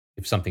 Like,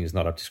 if something is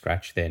not up to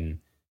scratch, then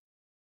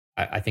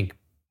I think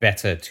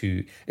better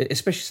to,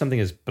 especially something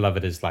as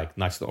beloved as like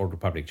Knights of the Old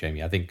Republic,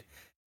 Jamie, I think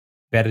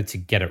better to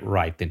get it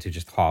right than to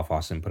just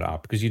half-ass and put it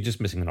out, because you're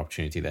just missing an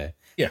opportunity there.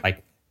 Yeah.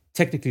 Like,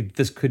 technically,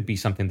 this could be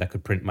something that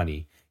could print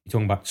money. You're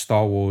talking about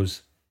Star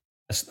Wars,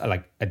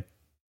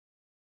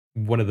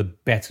 one of the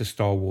better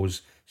Star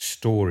Wars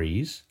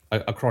stories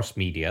across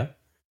media,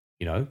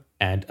 you know,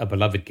 and a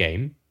beloved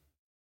game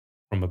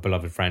from a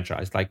beloved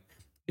franchise. Like,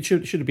 it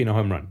should have been a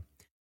home run.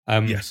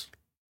 Yes.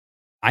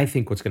 I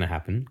think what's going to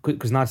happen,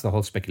 because now it's the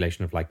whole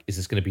speculation of like, is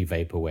this going to be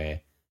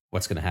vaporware?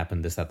 What's going to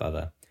happen? This, that, the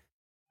other.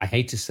 I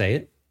hate to say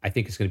it. I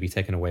think it's going to be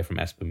taken away from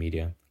Aspyr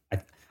Media.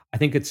 I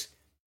think it's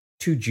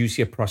too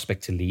juicy a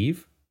prospect to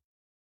leave,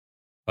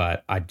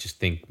 but I just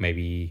think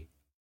maybe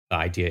the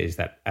idea is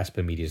that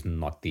Aspyr Media is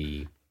not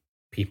the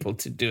people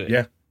to do it.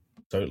 Yeah,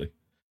 totally.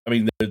 I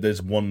mean,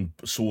 there's one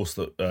source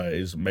that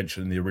is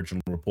mentioned in the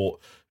original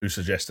report who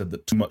suggested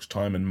that too much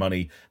time and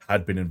money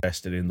had been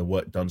invested in the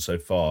work done so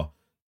far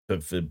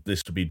for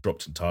this to be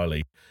dropped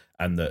entirely,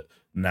 and that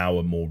now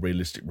a more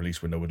realistic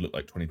release window would look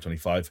like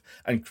 2025.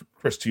 And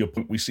Chris, to your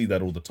point, we see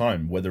that all the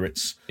time, whether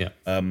it's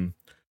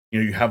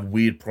you have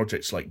weird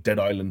projects like Dead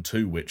Island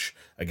 2, which,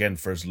 again,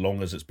 for as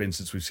long as it's been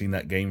since we've seen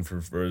that game,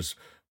 for as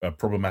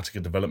problematic a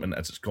development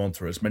as it's gone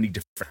through, as many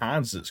different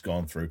hands it's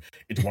gone through,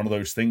 it's one of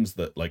those things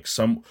that, like,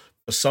 for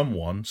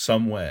someone,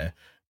 somewhere,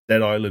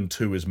 Dead Island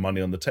 2 is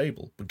money on the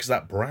table, because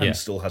that brand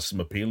still has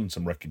some appeal and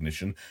some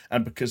recognition,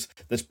 and because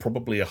there's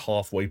probably a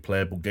halfway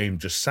playable game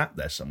just sat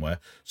there somewhere,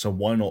 so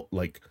why not,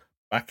 like,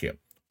 back it?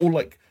 Or,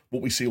 like,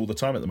 what we see all the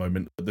time at the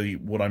moment,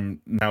 what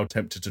I'm now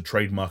tempted to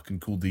trademark and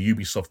call the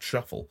Ubisoft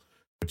Shuffle,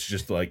 which is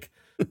just like,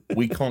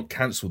 we can't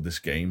cancel this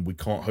game, we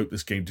can't hope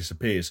this game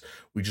disappears,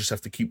 we just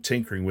have to keep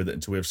tinkering with it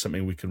until we have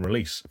something we can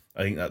release.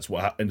 I think that's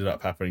what ended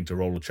up happening to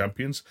Roll of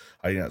Champions.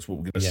 I think that's what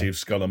we're going to see of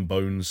Skull and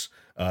Bones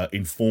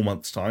in 4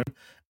 months' time.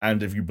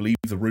 And if you believe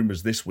the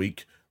rumours this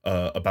week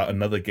about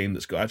another game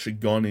that's actually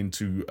gone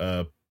into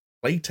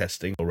play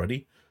testing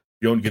already,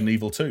 Beyond Good and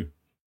Evil 2.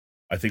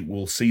 I think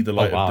we'll see the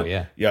light of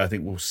day. I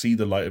think we'll see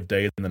the light of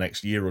day in the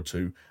next year or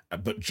two,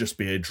 but just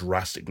be a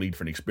drastically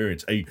different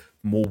experience, a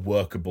more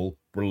workable,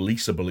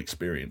 releasable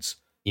experience.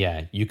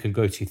 Yeah, you can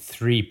go to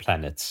 3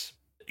 planets.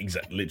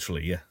 Exactly,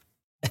 literally, yeah.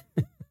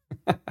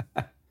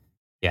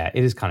 Yeah,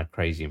 it is kind of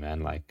crazy,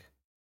 man. Like,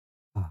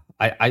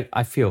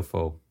 I feel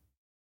for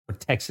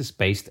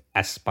Texas-based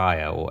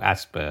Aspyr or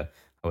Aspyr,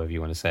 however you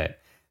want to say it.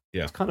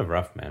 Yeah, it's kind of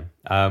rough, man.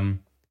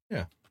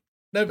 Yeah,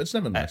 no, it's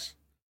never nice.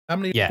 How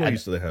many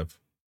employees do they have?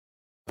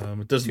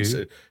 It doesn't. 2.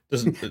 It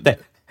doesn't.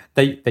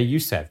 They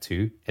used to have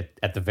 2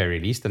 at the very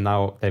least, and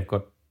now they've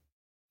got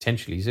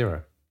potentially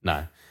 0.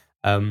 No,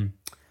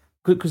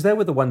 because they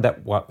were the one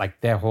that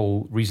their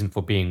whole reason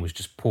for being was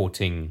just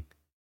porting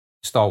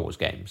Star Wars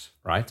games,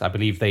 right? I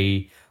believe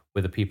they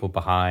were the people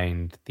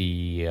behind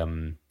the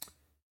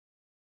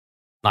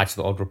Knights of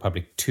the Old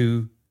Republic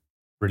 2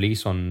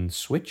 release on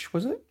Switch,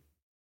 was it?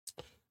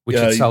 Which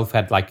Yeah, itself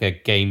had like a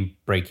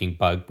game-breaking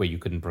bug where you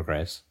couldn't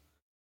progress.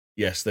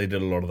 yes, they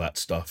did a lot of that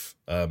stuff.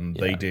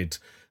 They Yeah. did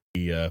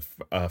the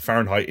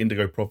Fahrenheit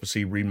Indigo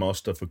Prophecy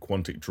remaster for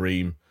Quantic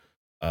Dream,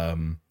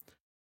 and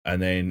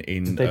then Did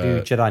in they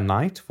do Jedi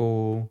Knight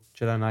for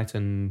Jedi Knight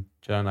and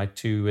Jedi Knight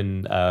 2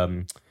 and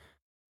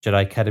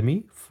Jedi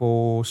Academy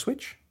for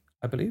Switch,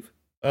 I believe?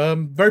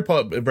 very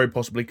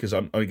possibly, because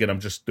I'm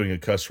just doing a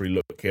cursory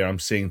look here. I'm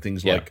seeing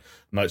things Yeah. like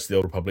Knights of the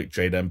Old Republic,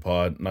 Jade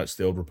Empire, Knights of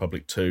the Old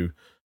Republic 2.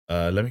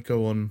 Let me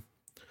go on.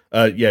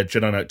 Yeah,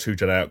 Jedi Knight 2,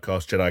 Jedi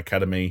Outcast, Jedi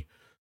Academy,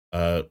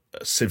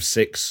 Civ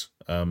 6.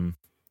 Oh,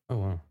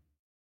 wow.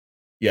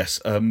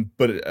 Yes,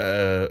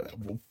 but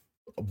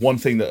one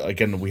thing that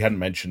again we hadn't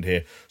mentioned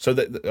here, so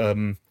that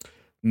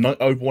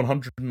over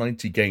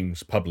 190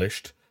 games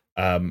published,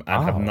 and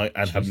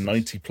have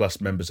 90 plus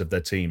members of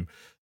their team.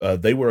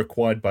 They were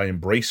acquired by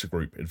Embracer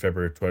Group in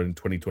February of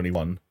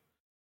 2021,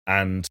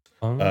 and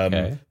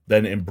Okay.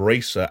 then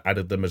Embracer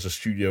added them as a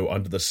studio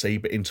under the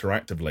Saber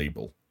Interactive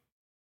label.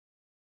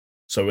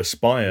 So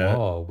Aspire,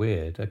 Oh,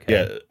 weird. Okay.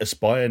 yeah,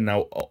 Aspire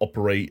now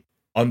operate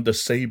under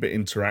Saber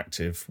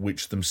Interactive,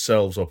 which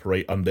themselves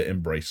operate under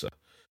Embracer.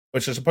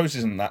 Which I suppose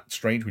isn't that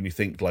strange when you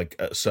think, like,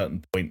 at a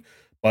certain point,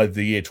 by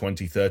the year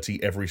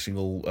 2030, every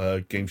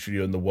single game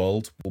studio in the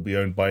world will be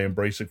owned by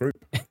Embracer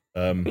Group.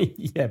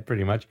 Yeah,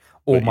 pretty much.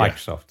 Or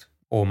Microsoft.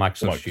 Or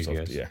Microsoft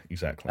Studios. Yeah,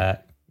 exactly.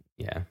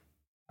 Yeah. Kind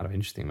of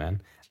interesting,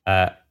 man.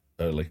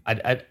 Totally.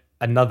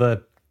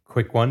 Another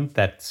quick one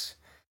that's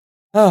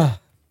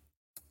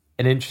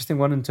an interesting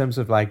one in terms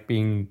of like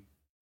being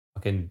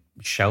fucking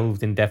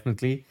shelved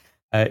indefinitely.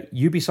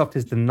 Ubisoft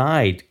has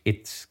denied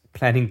it's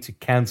planning to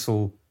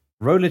cancel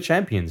Roller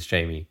Champions,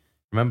 Jamie.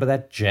 Remember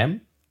that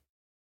gem?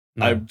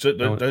 No, I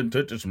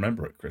don't just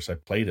remember it, Chris. I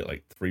played it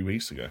like 3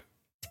 weeks ago.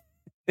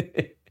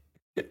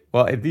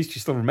 Well, at least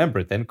you still remember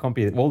it then. It can't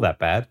be all that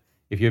bad.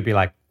 If you'd be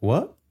like,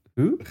 what?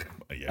 Who?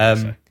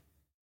 Yeah,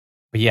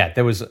 but yeah,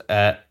 there was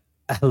a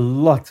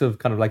lot of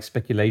kind of like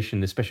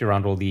speculation, especially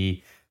around all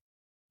the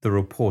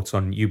reports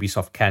on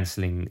Ubisoft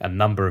canceling a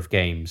number of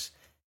games.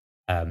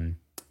 And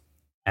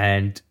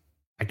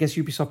I guess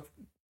Ubisoft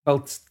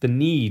felt the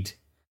need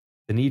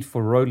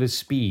for Roller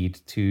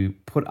Speed to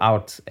put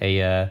out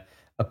a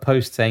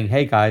post saying,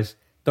 "Hey guys,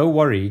 don't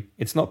worry,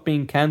 it's not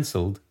being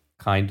cancelled."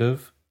 Kind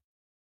of.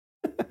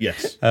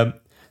 Yes.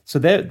 So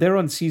they're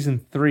on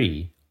season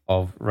 3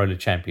 of Roller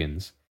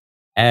Champions,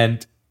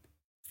 and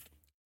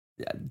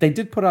they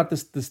did put out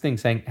this thing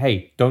saying,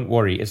 "Hey, don't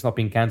worry, it's not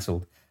being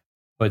cancelled."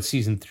 But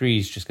season 3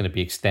 is just going to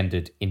be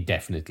extended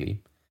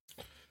indefinitely.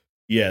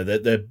 Yeah,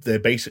 they're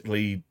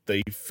basically,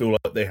 they feel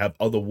like they have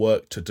other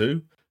work to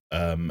do.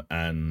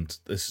 And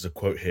this is a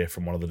quote here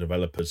from one of the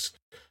developers.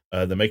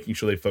 They're making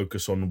sure they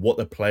focus on what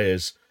the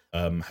players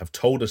have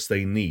told us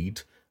they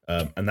need,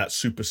 and that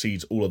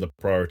supersedes all of the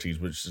priorities,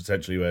 which is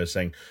essentially where they're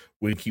saying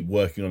we keep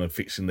working on and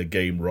fixing the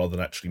game rather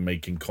than actually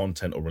making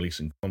content or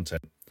releasing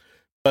content.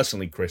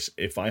 Personally, Chris,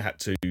 if I had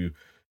to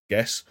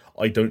guess,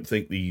 I don't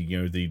think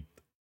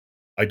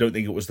I don't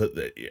think it was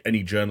that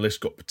any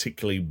journalist got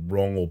particularly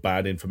wrong or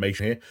bad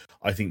information here.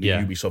 I think the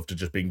Ubisoft are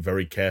just being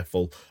very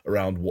careful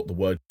around what the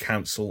word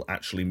cancel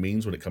actually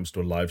means when it comes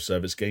to a live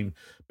service game,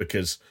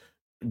 because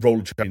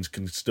Roller Chains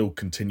can still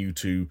continue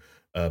to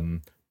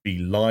be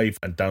live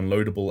and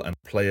downloadable and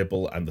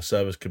playable, and the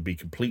service could be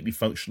completely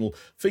functional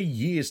for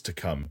years to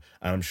come.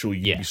 And I'm sure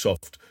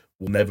Ubisoft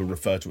will never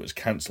refer to it as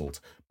cancelled,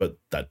 but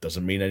that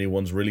doesn't mean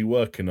anyone's really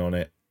working on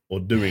it or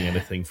doing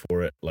anything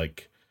for it.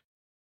 Like,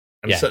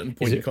 at a certain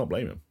point, you can't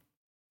blame him.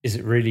 Is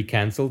it really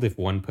cancelled if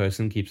one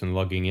person keeps on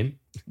logging in?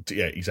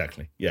 Yeah,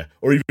 exactly. Yeah.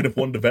 Or even if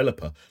one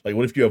developer, like,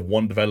 what if you have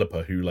one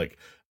developer who, like,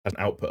 has an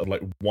output of,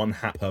 like, 1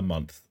 hat per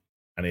month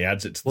and he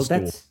adds it to the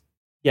store?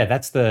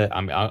 That's the,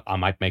 I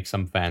might make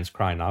some fans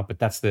cry now, but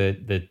that's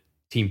the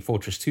Team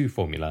Fortress 2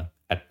 formula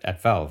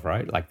at Valve,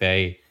 right? Like,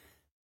 they've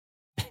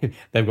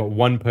got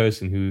one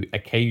person who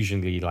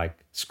occasionally,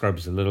 like,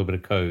 scrubs a little bit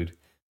of code,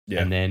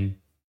 and then,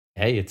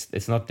 hey,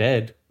 it's not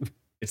dead.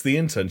 It's the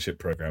internship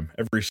program.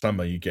 Every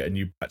summer you get a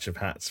new batch of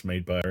hats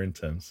made by our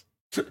interns.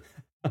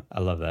 I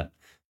love that.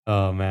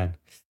 Oh, man.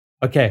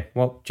 Okay,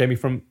 well, Jamie,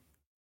 from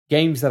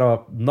games that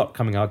are not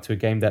coming out to a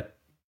game that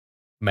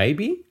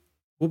maybe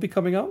will be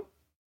coming out,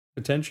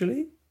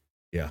 potentially.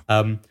 Yeah.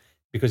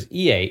 Because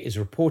EA is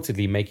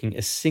reportedly making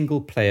a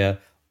single-player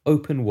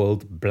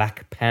open-world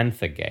Black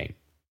Panther game.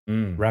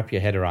 Wrap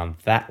your head around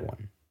that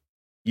one.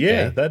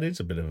 Yeah, that is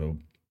a bit of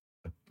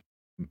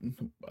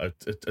a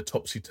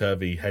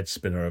topsy-turvy head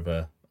spinner of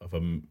a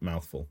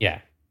mouthful.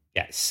 Yeah.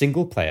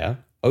 Single player,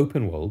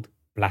 open world,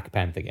 Black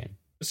Panther game.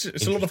 It's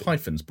a lot of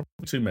hyphens,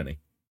 probably too many.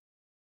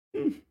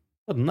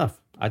 Not enough,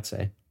 I'd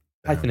say.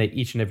 Damn. Hyphenate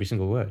each and every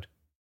single word.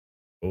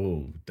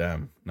 Oh,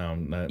 damn. Now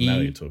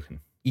you're talking.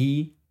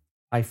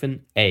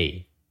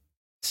 E-A.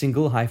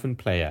 Single hyphen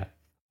player,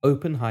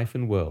 open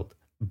hyphen world,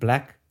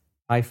 Black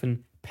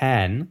hyphen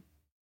pan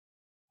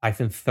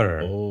hyphen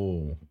third.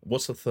 Oh,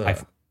 what's the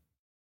third?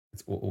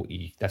 That's what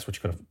you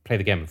got to play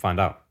the game and find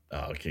out.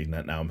 Oh, okay.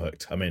 Now I'm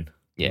hooked. I'm in.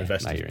 Yeah,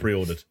 investors you're in.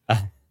 pre-ordered.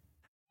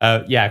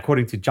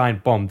 According to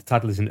Giant Bomb, the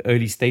title is in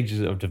early stages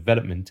of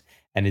development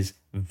and is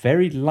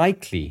very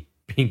likely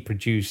being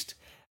produced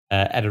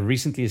at a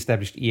recently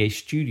established EA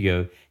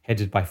studio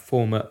headed by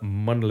former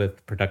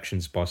Monolith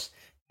Productions boss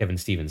Kevin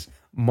Stevens.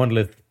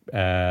 Monolith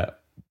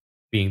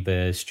being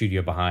the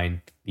studio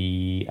behind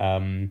the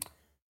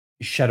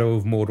Shadow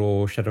of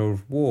Mordor, Shadow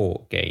of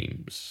War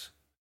games.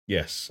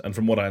 Yes, and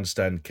from what I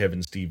understand,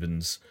 Kevin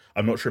Stevens,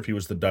 I'm not sure if he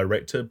was the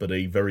director, but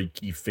a very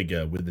key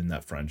figure within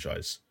that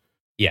franchise.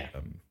 Yeah.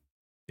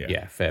 Yeah.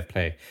 Yeah, fair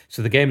play.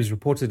 So the game is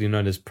reportedly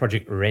known as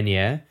Project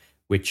Rainier,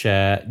 which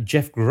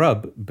Jeff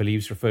Grubb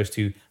believes refers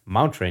to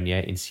Mount Rainier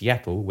in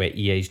Seattle, where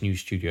EA's new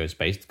studio is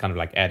based, kind of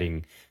like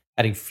adding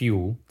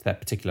fuel to that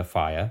particular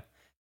fire.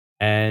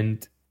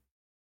 And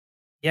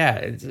yeah,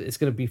 it's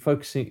going to be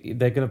focusing.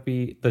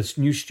 This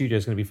new studio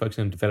is going to be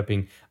focusing on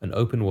developing an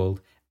open world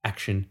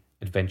action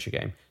adventure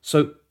game.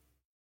 So,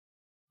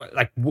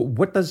 like,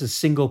 what does a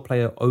single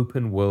player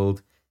open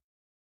world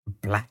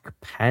Black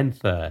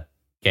Panther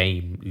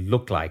game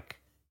look like,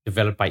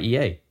 developed by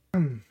EA?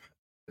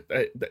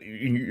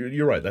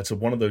 You're right. That's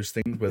one of those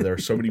things where there are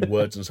so many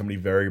words and so many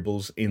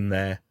variables in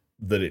there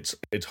that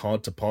it's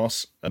hard to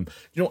pass.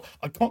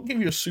 I can't give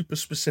you a super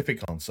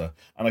specific answer,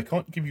 and I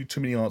can't give you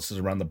too many answers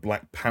around the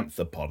Black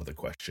Panther part of the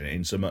question,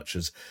 in so much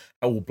as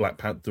how will Black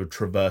Panther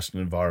traverse an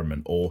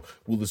environment, or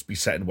will this be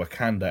set in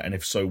Wakanda, and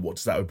if so, what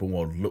does that open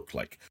world look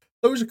like?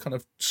 Those are kind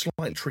of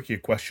slightly trickier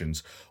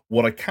questions.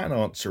 What I can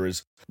answer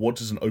is, what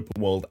does an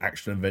open world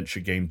action adventure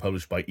game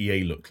published by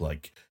EA look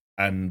like?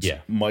 And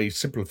my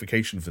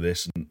simplification for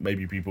this, and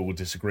maybe people will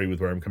disagree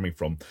with where I'm coming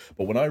from,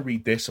 but when I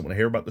read this and when I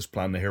hear about this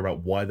plan, and I hear about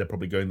why they're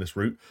probably going this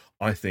route,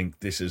 I think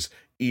this is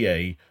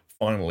EA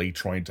finally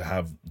trying to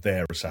have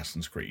their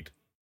Assassin's Creed.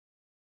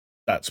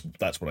 That's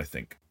what I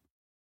think.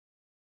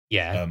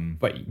 Yeah,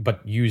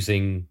 but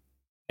using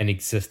an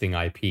existing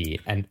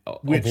IP, and of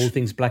all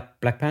things, Black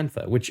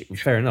Panther, which,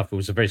 fair enough, it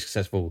was a very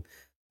successful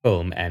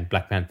film, and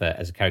Black Panther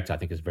as a character, I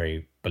think, is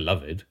very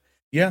beloved.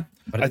 Yeah,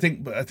 but I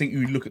think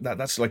you look at that.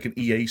 That's like an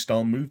EA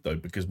style move, though,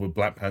 because with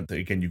Black Panther,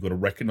 again, you've got a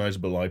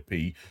recognizable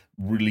IP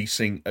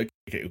releasing.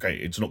 Okay,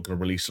 it's not going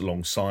to release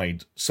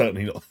alongside.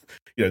 Certainly not.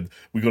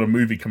 We've got a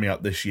movie coming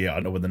out this year. I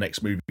don't know when the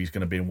next movie is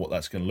going to be and what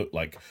that's going to look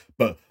like.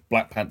 But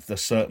Black Panther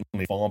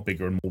certainly far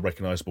bigger and more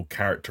recognizable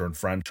character and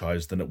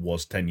franchise than it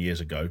was 10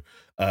 years ago.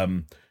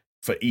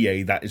 For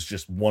EA, that is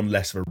just one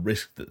less of a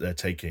risk that they're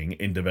taking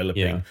in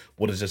developing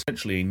what is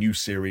essentially a new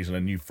series and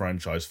a new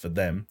franchise for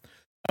them.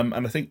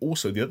 And I think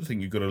also the other thing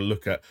you've got to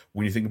look at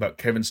when you think about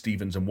Kevin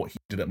Stevens and what he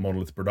did at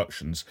Monolith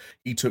Productions,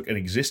 he took an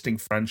existing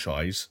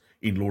franchise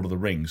in Lord of the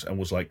Rings and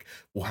was like,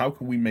 well, how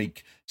can we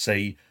make,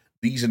 say,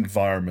 these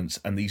environments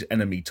and these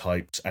enemy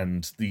types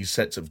and these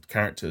sets of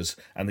characters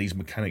and these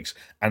mechanics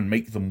and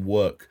make them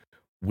work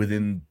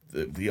within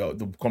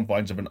the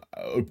confines of an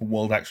open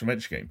world action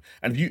adventure game?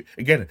 And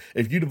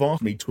if you'd have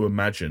asked me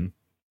to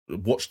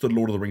watch the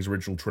Lord of the Rings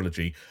original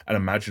trilogy and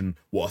imagine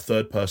what a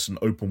third-person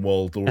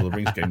open-world Lord of the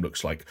Rings game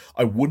looks like,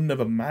 I wouldn't have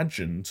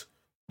imagined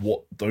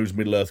what those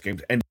Middle-earth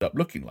games ended up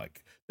looking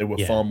like. They were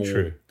far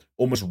more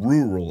almost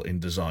rural in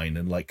design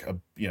and for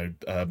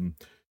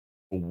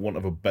want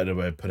of a better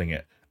way of putting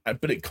it.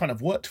 But it kind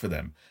of worked for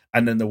them.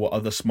 And then there were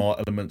other smart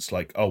elements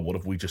like, oh, what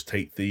if we just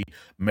take the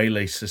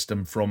melee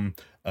system from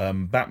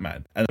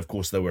Batman? And of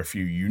course, there were a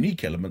few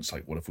unique elements,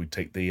 like what if we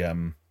take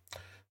the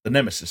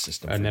Nemesis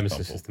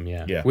system,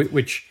 yeah.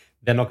 Which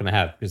they're not going to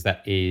have because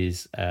that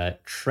is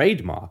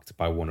trademarked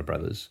by Warner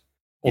Brothers.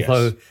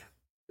 Although,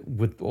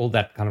 with all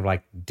that kind of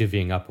like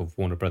divvying up of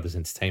Warner Brothers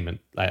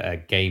Entertainment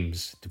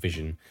games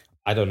division,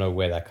 I don't know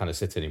where that kind of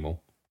sits anymore.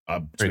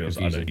 I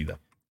don't either.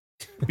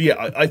 But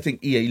yeah, I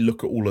think EA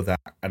look at all of that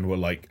and are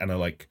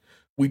like,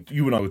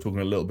 you and I were talking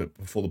a little bit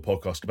before the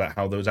podcast about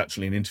how there was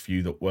actually an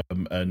interview that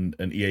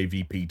an EA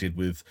VP did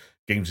with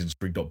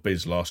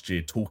GamesIndustry.biz last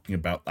year, talking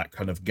about that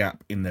kind of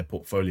gap in their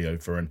portfolio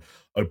for an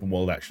open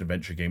world action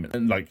adventure game.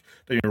 And like,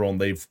 don't get me wrong,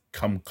 they've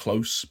come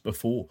close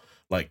before.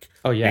 Like,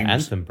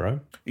 Anthem,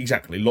 bro.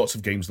 Exactly. Lots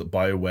of games that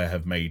BioWare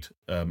have made,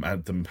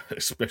 Anthem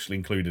especially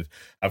included,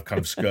 have kind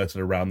of skirted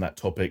around that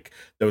topic.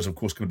 There was, of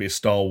course, going to be a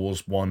Star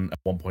Wars one at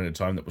one point in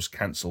time that was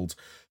cancelled.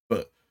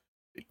 But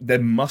there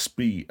must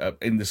be,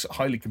 in this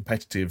highly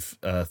competitive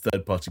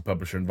third-party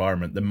publisher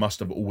environment, there must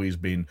have always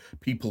been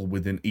people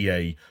within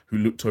EA who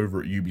looked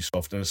over at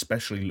Ubisoft and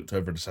especially looked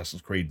over at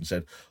Assassin's Creed and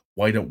said,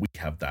 why don't we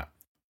have that?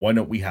 Why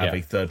don't we have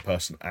a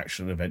third-person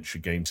action adventure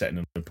game set in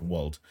an open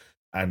world?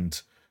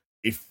 And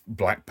if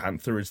Black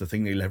Panther is the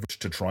thing they leverage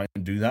to try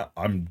and do that,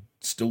 I'm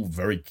still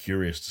very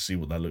curious to see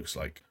what that looks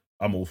like.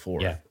 I'm all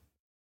for it.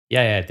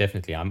 Yeah,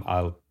 definitely.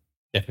 I'll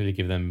definitely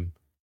give them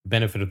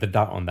benefit of the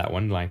doubt on that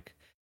one. Like,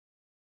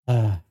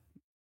 I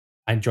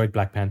enjoyed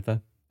Black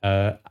Panther.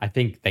 I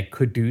think they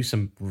could do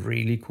some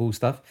really cool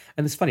stuff.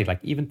 And it's funny, like,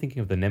 even thinking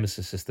of the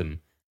Nemesis system,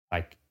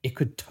 like, it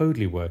could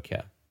totally work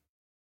here.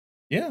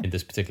 Yeah. In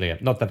this particular,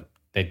 not that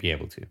they'd be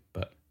able to,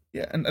 but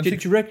yeah. And do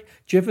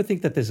you ever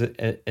think that there's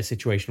a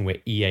situation where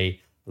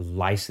EA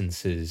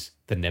licenses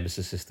the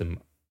Nemesis system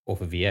off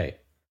of EA?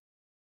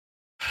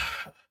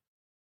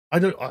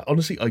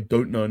 Honestly, I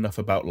don't know enough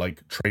about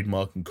like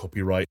trademark and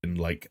copyright and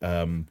like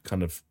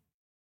kind of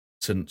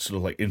sort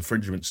of like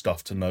infringement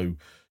stuff to know,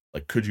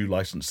 like, could you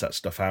license that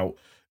stuff out?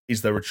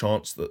 Is there a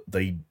chance that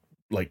they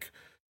like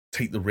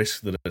take the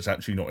risk that it's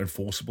actually not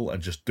enforceable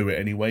and just do it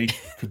anyway?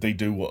 Could they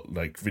do what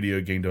like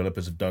video game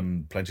developers have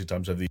done plenty of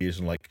times over the years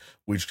and like,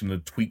 we're just going to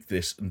tweak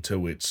this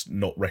until it's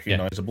not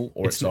recognizable,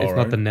 or it's our not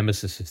own? the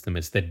Nemesis system,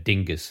 it's the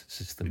Dingus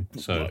system.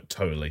 So like,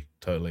 totally.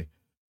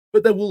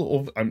 But there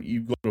will,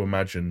 you've got to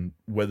imagine,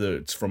 whether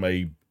it's from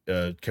a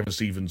Kevin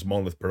Stevens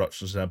Monolith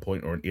production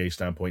standpoint or an EA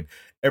standpoint,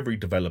 every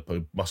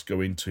developer must go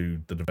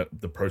into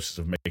the process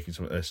of making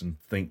something like this and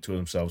think to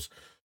themselves,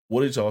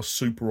 what is our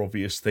super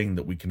obvious thing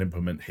that we can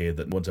implement here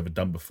that no one's ever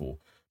done before?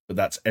 But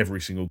that's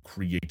every single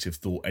creative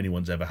thought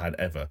anyone's ever had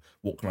ever.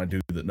 What can I do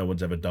that no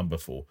one's ever done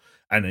before?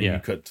 And then you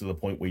cut to the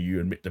point where you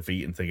admit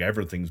defeat and think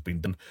everything's been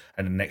done,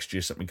 and then next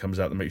year something comes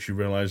out that makes you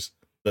realize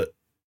that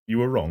you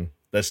were wrong.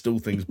 There's still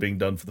things being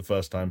done for the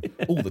first time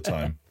all the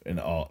time in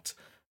art.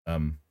 I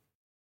mean,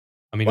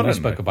 we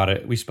spoke about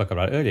it. We spoke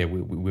about it earlier.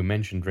 We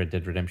mentioned Red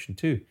Dead Redemption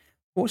 2.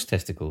 Horse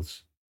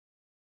testicles.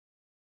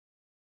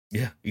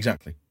 Yeah,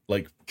 exactly.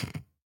 Like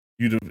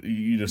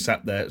you'd have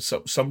sat there.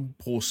 Some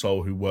poor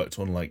soul who worked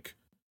on like,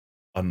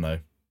 I don't know,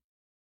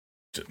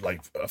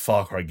 like a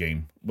Far Cry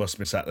game must have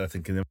been sat there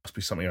thinking there must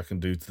be something I can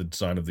do to the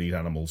design of these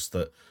animals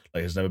that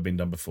like has never been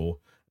done before.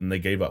 And they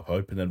gave up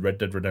hope, and then Red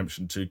Dead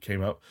Redemption 2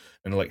 came up,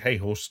 and they're like, "Hey,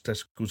 horse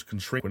testicles can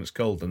shrink when it's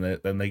cold," and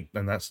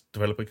then that's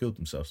developer killed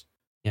themselves.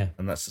 Yeah,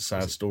 and that's the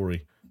sad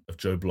story of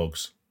Joe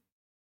Blogs.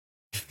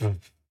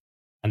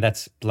 And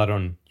that's blood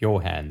on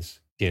your hands,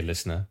 dear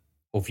listener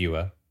or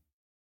viewer.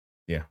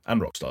 Yeah,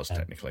 and Rockstars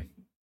technically.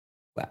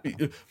 Wow.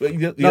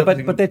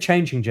 But they're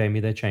changing,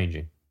 Jamie. They're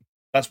changing.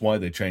 That's why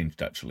they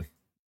changed, actually.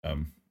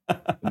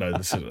 No,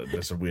 this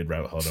is a weird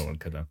rabbit hole I don't want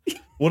to cut down.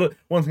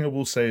 One thing I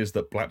will say is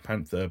that Black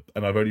Panther,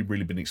 and I've only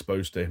really been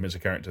exposed to him as a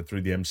character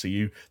through the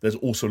MCU, there's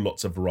also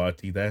lots of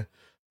variety there.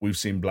 We've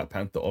seen Black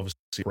Panther obviously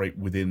operate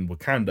within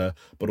Wakanda,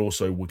 but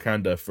also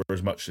Wakanda, for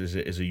as much as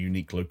it is a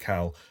unique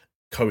locale,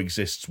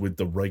 coexists with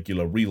the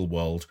regular real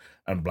world,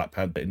 and Black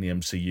Panther in the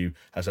MCU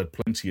has had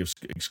plenty of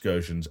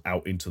excursions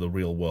out into the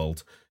real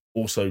world.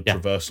 Also,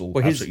 traversal,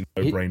 absolutely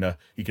no-brainer.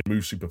 He can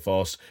move super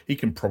fast. He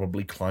can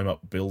probably climb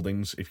up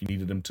buildings if you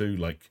needed him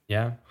to.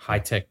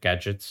 High-tech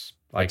gadgets.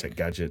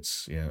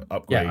 Upgrades. Yeah,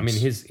 I mean,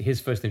 his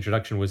first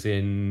introduction was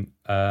in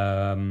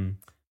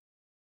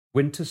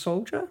Winter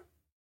Soldier?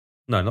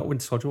 No, not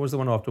Winter Soldier. What was the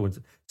one after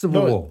Winter?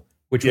 Civil War,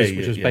 which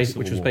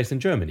was based in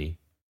Germany.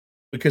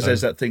 Because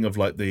there's that thing of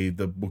like the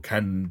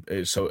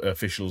Wakandan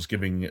officials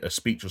giving a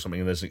speech or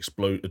something, and there's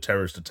a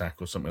terrorist attack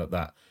or something like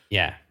that.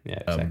 Yeah,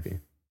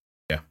 exactly.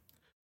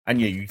 And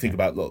you think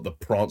about the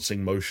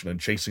prancing motion and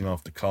chasing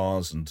after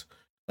cars and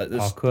like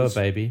parkour,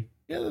 baby.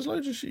 Yeah, there's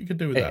loads of shit you can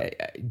do with that.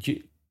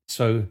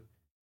 So,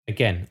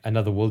 again,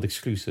 another world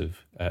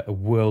exclusive, a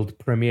world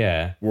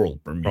premiere.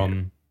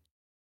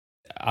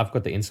 I've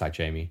got the insight,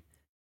 Jamie.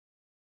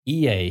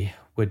 EA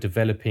were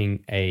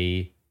developing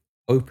a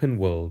open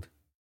world,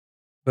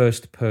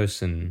 first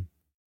person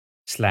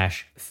 /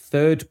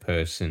 third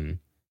person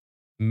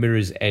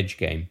Mirror's Edge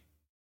game.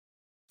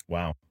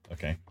 Wow.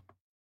 Okay.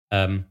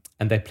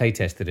 And they play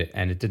tested it,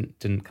 and it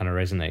didn't kind of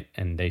resonate.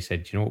 And they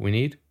said, "You know what we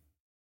need?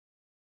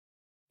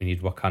 We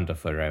need Wakanda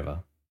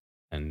forever."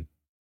 And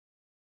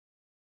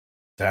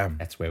damn,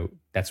 that's where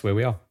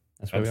we are.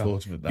 That's where we are.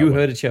 You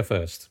heard it here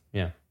first.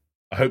 Yeah.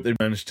 I hope they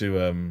managed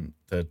to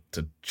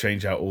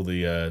change out all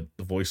the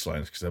voice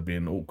lines, because there'll be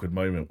an awkward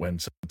moment when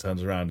someone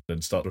turns around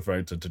and starts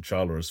referring to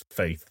T'Challa as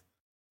Faith.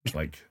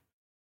 Like,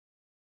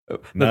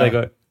 they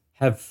go,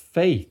 "Have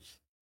faith,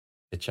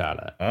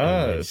 T'Challa."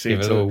 Give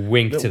a little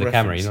wink to the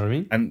camera. You know what I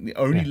mean? And the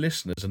only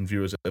listeners and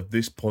viewers of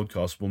this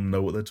podcast will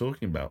know what they're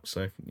talking about.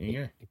 So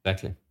yeah,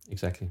 exactly.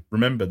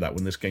 Remember that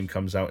when this game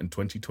comes out in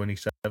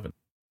 2027.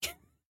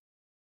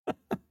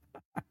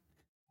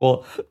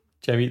 Well,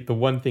 Jamie, the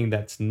one thing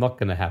that's not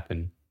going to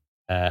happen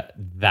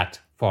that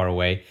far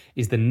away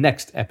is the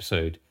next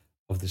episode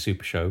of the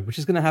Super Show, which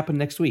is going to happen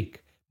next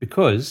week,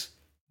 because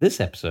this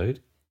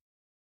episode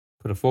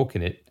put a fork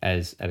in it,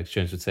 as Alex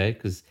Jones would say,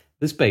 because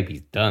this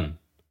baby's done.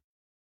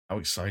 How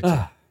exciting.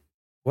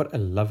 What a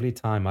lovely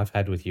time I've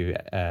had with you,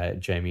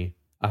 Jamie.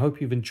 I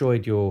hope you've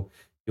enjoyed your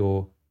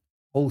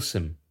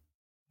wholesome,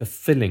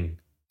 fulfilling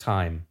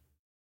time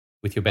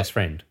with your best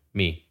friend,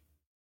 me.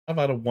 I've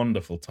had a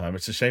wonderful time.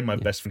 It's a shame my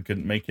best friend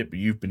couldn't make it, but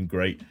you've been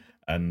great.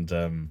 And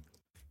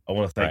I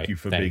want to thank you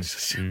for being...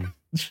 You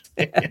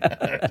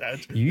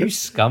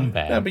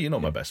scumbag. No, but you're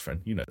not my best friend.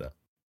 You know that.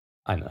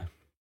 I know.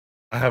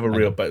 I have a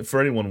real...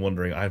 For anyone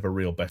wondering, I have a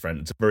real best friend.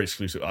 It's a very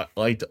exclusive...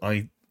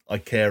 I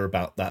care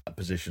about that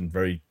position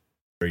very,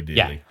 very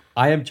dearly. Yeah,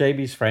 I am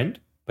Jamie's friend,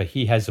 but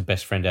he has a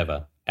best friend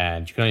ever,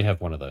 and you can only have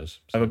one of those.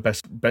 So. I have a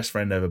best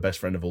friend ever, best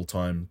friend of all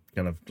time.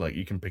 Kind of like,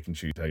 you can pick and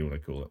choose how you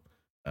want to call it.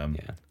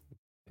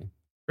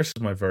 Chris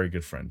is my very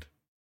good friend.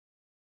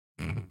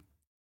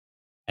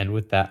 And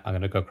with that, I'm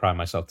going to go cry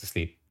myself to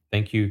sleep.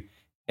 Thank you,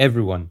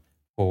 everyone,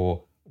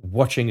 for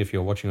watching. If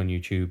you're watching on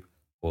YouTube,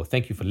 or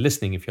thank you for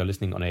listening if you're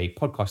listening on a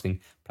podcasting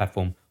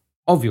platform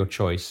of your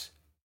choice.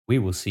 We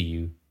will see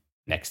you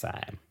next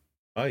time.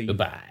 Bye.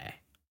 Goodbye.